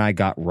Henry and I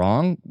got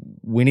wrong,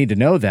 we need to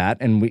know that,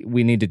 and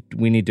we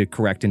need to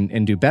correct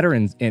and do better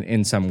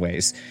in some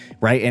ways,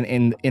 right?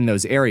 And in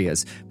those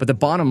areas. But the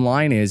bottom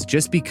line is,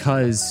 just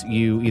because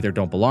you either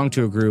don't belong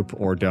to a group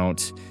or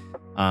don't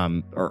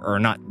or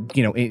not,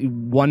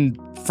 one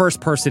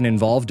first person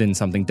involved in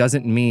something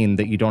doesn't mean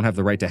that you don't have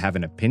the right to have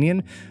an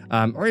opinion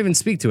or even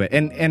speak to it.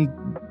 And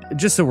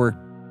just so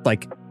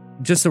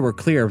we're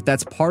clear,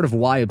 that's part of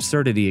why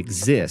absurdity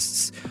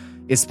exists,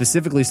 is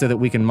specifically so that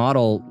we can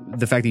model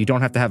the fact that you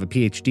don't have to have a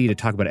PhD to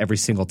talk about every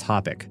single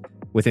topic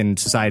within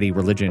society,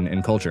 religion,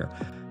 and culture,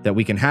 that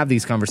we can have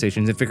these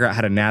conversations and figure out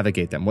how to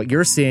navigate them. What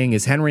you're seeing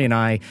is Henry and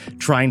I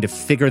trying to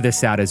figure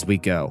this out as we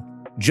go,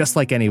 just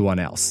like anyone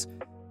else.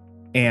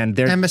 And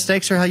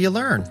mistakes are how you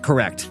learn.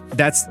 Correct.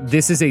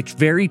 This is a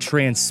very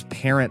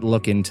transparent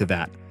look into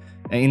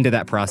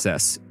that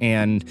process.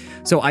 And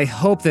so I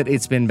hope that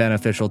it's been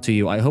beneficial to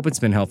you. I hope it's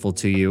been helpful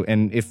to you.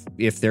 And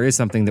if there is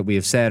something that we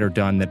have said or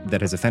done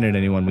that has offended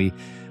anyone,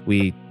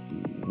 we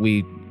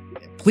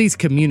please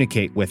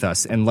communicate with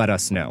us and let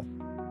us know.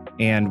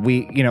 And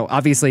we,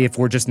 obviously if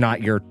we're just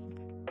not your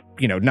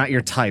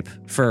type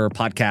for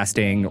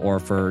podcasting or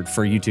for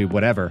YouTube,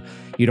 whatever,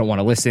 you don't want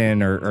to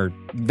listen or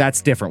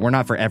that's different. We're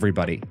not for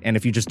everybody. And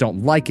if you just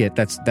don't like it,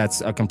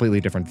 that's a completely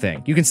different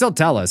thing. You can still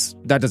tell us.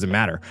 That doesn't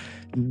matter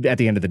at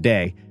the end of the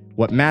day.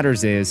 What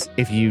matters is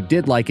if you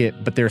did like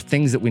it, but there are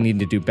things that we need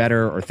to do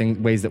better or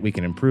ways that we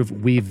can improve,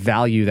 we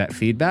value that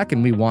feedback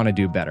and we want to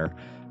do better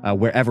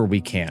wherever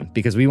we can,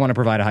 because we want to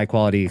provide a high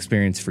quality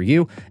experience for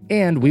you.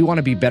 And we want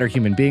to be better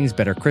human beings,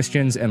 better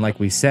Christians. And like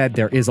we said,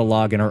 there is a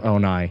log in our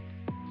own eye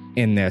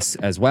in this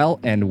as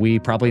well, and we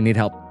probably need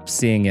help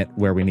seeing it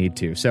where we need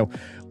to. So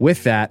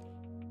with that,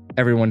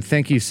 everyone,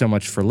 thank you so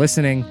much for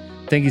listening.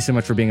 Thank you so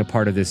much for being a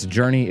part of this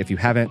journey. If you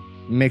haven't,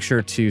 make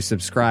sure to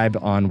subscribe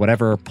on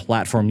whatever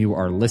platform you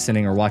are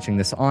listening or watching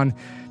this on,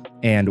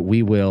 and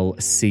we will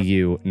see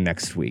you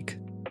next week.